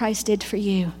knowing what Christ did for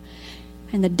you.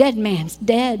 And the dead man's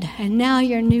dead, and now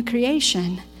you're a new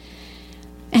creation.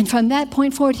 And from that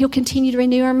point forward, he'll continue to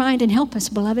renew our mind and help us,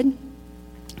 beloved.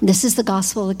 This is the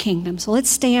gospel of the kingdom. So let's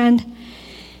stand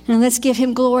and let's give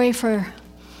him glory for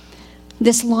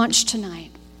this launch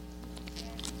tonight.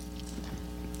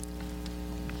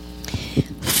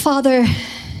 Father,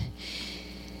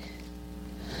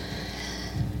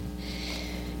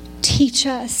 teach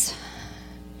us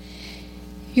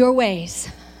your ways.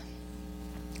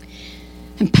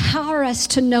 Empower us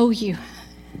to know you.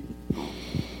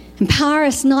 Empower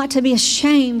us not to be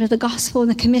ashamed of the gospel and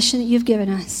the commission that you've given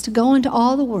us, to go into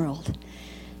all the world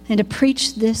and to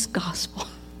preach this gospel,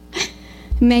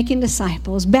 making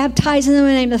disciples, baptizing them in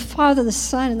the name of the Father, the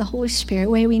Son, and the Holy Spirit.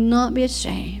 May we not be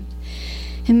ashamed.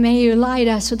 And may you light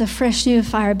us with a fresh new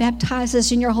fire. Baptize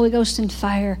us in your Holy Ghost and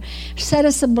fire. Set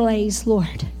us ablaze,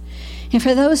 Lord. And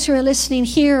for those who are listening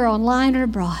here, online, or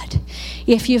abroad,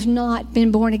 if you've not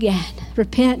been born again,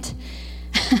 repent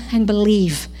and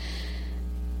believe.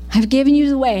 I've given you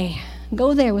the way.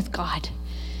 Go there with God.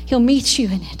 He'll meet you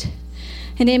in it.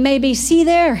 And it may be, see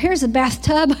there, here's a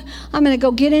bathtub. I'm going to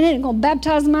go get in it and go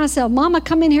baptize myself. Mama,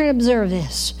 come in here and observe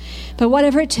this. But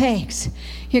whatever it takes,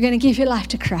 you're going to give your life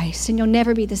to Christ, and you'll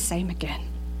never be the same again.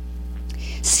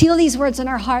 Seal these words in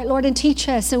our heart, Lord, and teach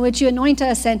us, and would you anoint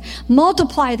us and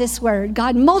multiply this word.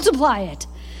 God, multiply it.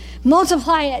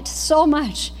 Multiply it so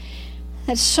much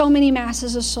that so many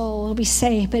masses of soul will be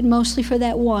saved, but mostly for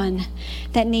that one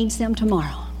that needs them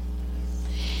tomorrow.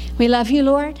 We love you,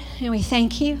 Lord, and we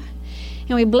thank you,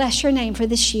 and we bless your name for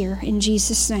this year. In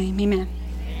Jesus' name, amen.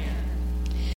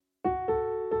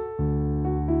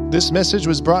 This message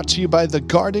was brought to you by the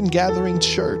Garden Gathering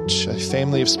Church, a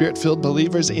family of Spirit-filled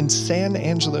believers in San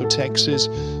Angelo, Texas.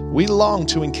 We long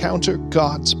to encounter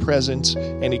God's presence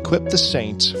and equip the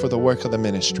saints for the work of the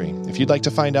ministry. If you'd like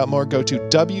to find out more, go to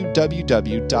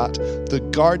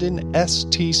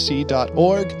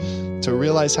www.thegardenstc.org to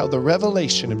realize how the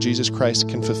revelation of Jesus Christ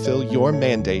can fulfill your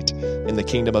mandate in the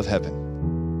kingdom of heaven.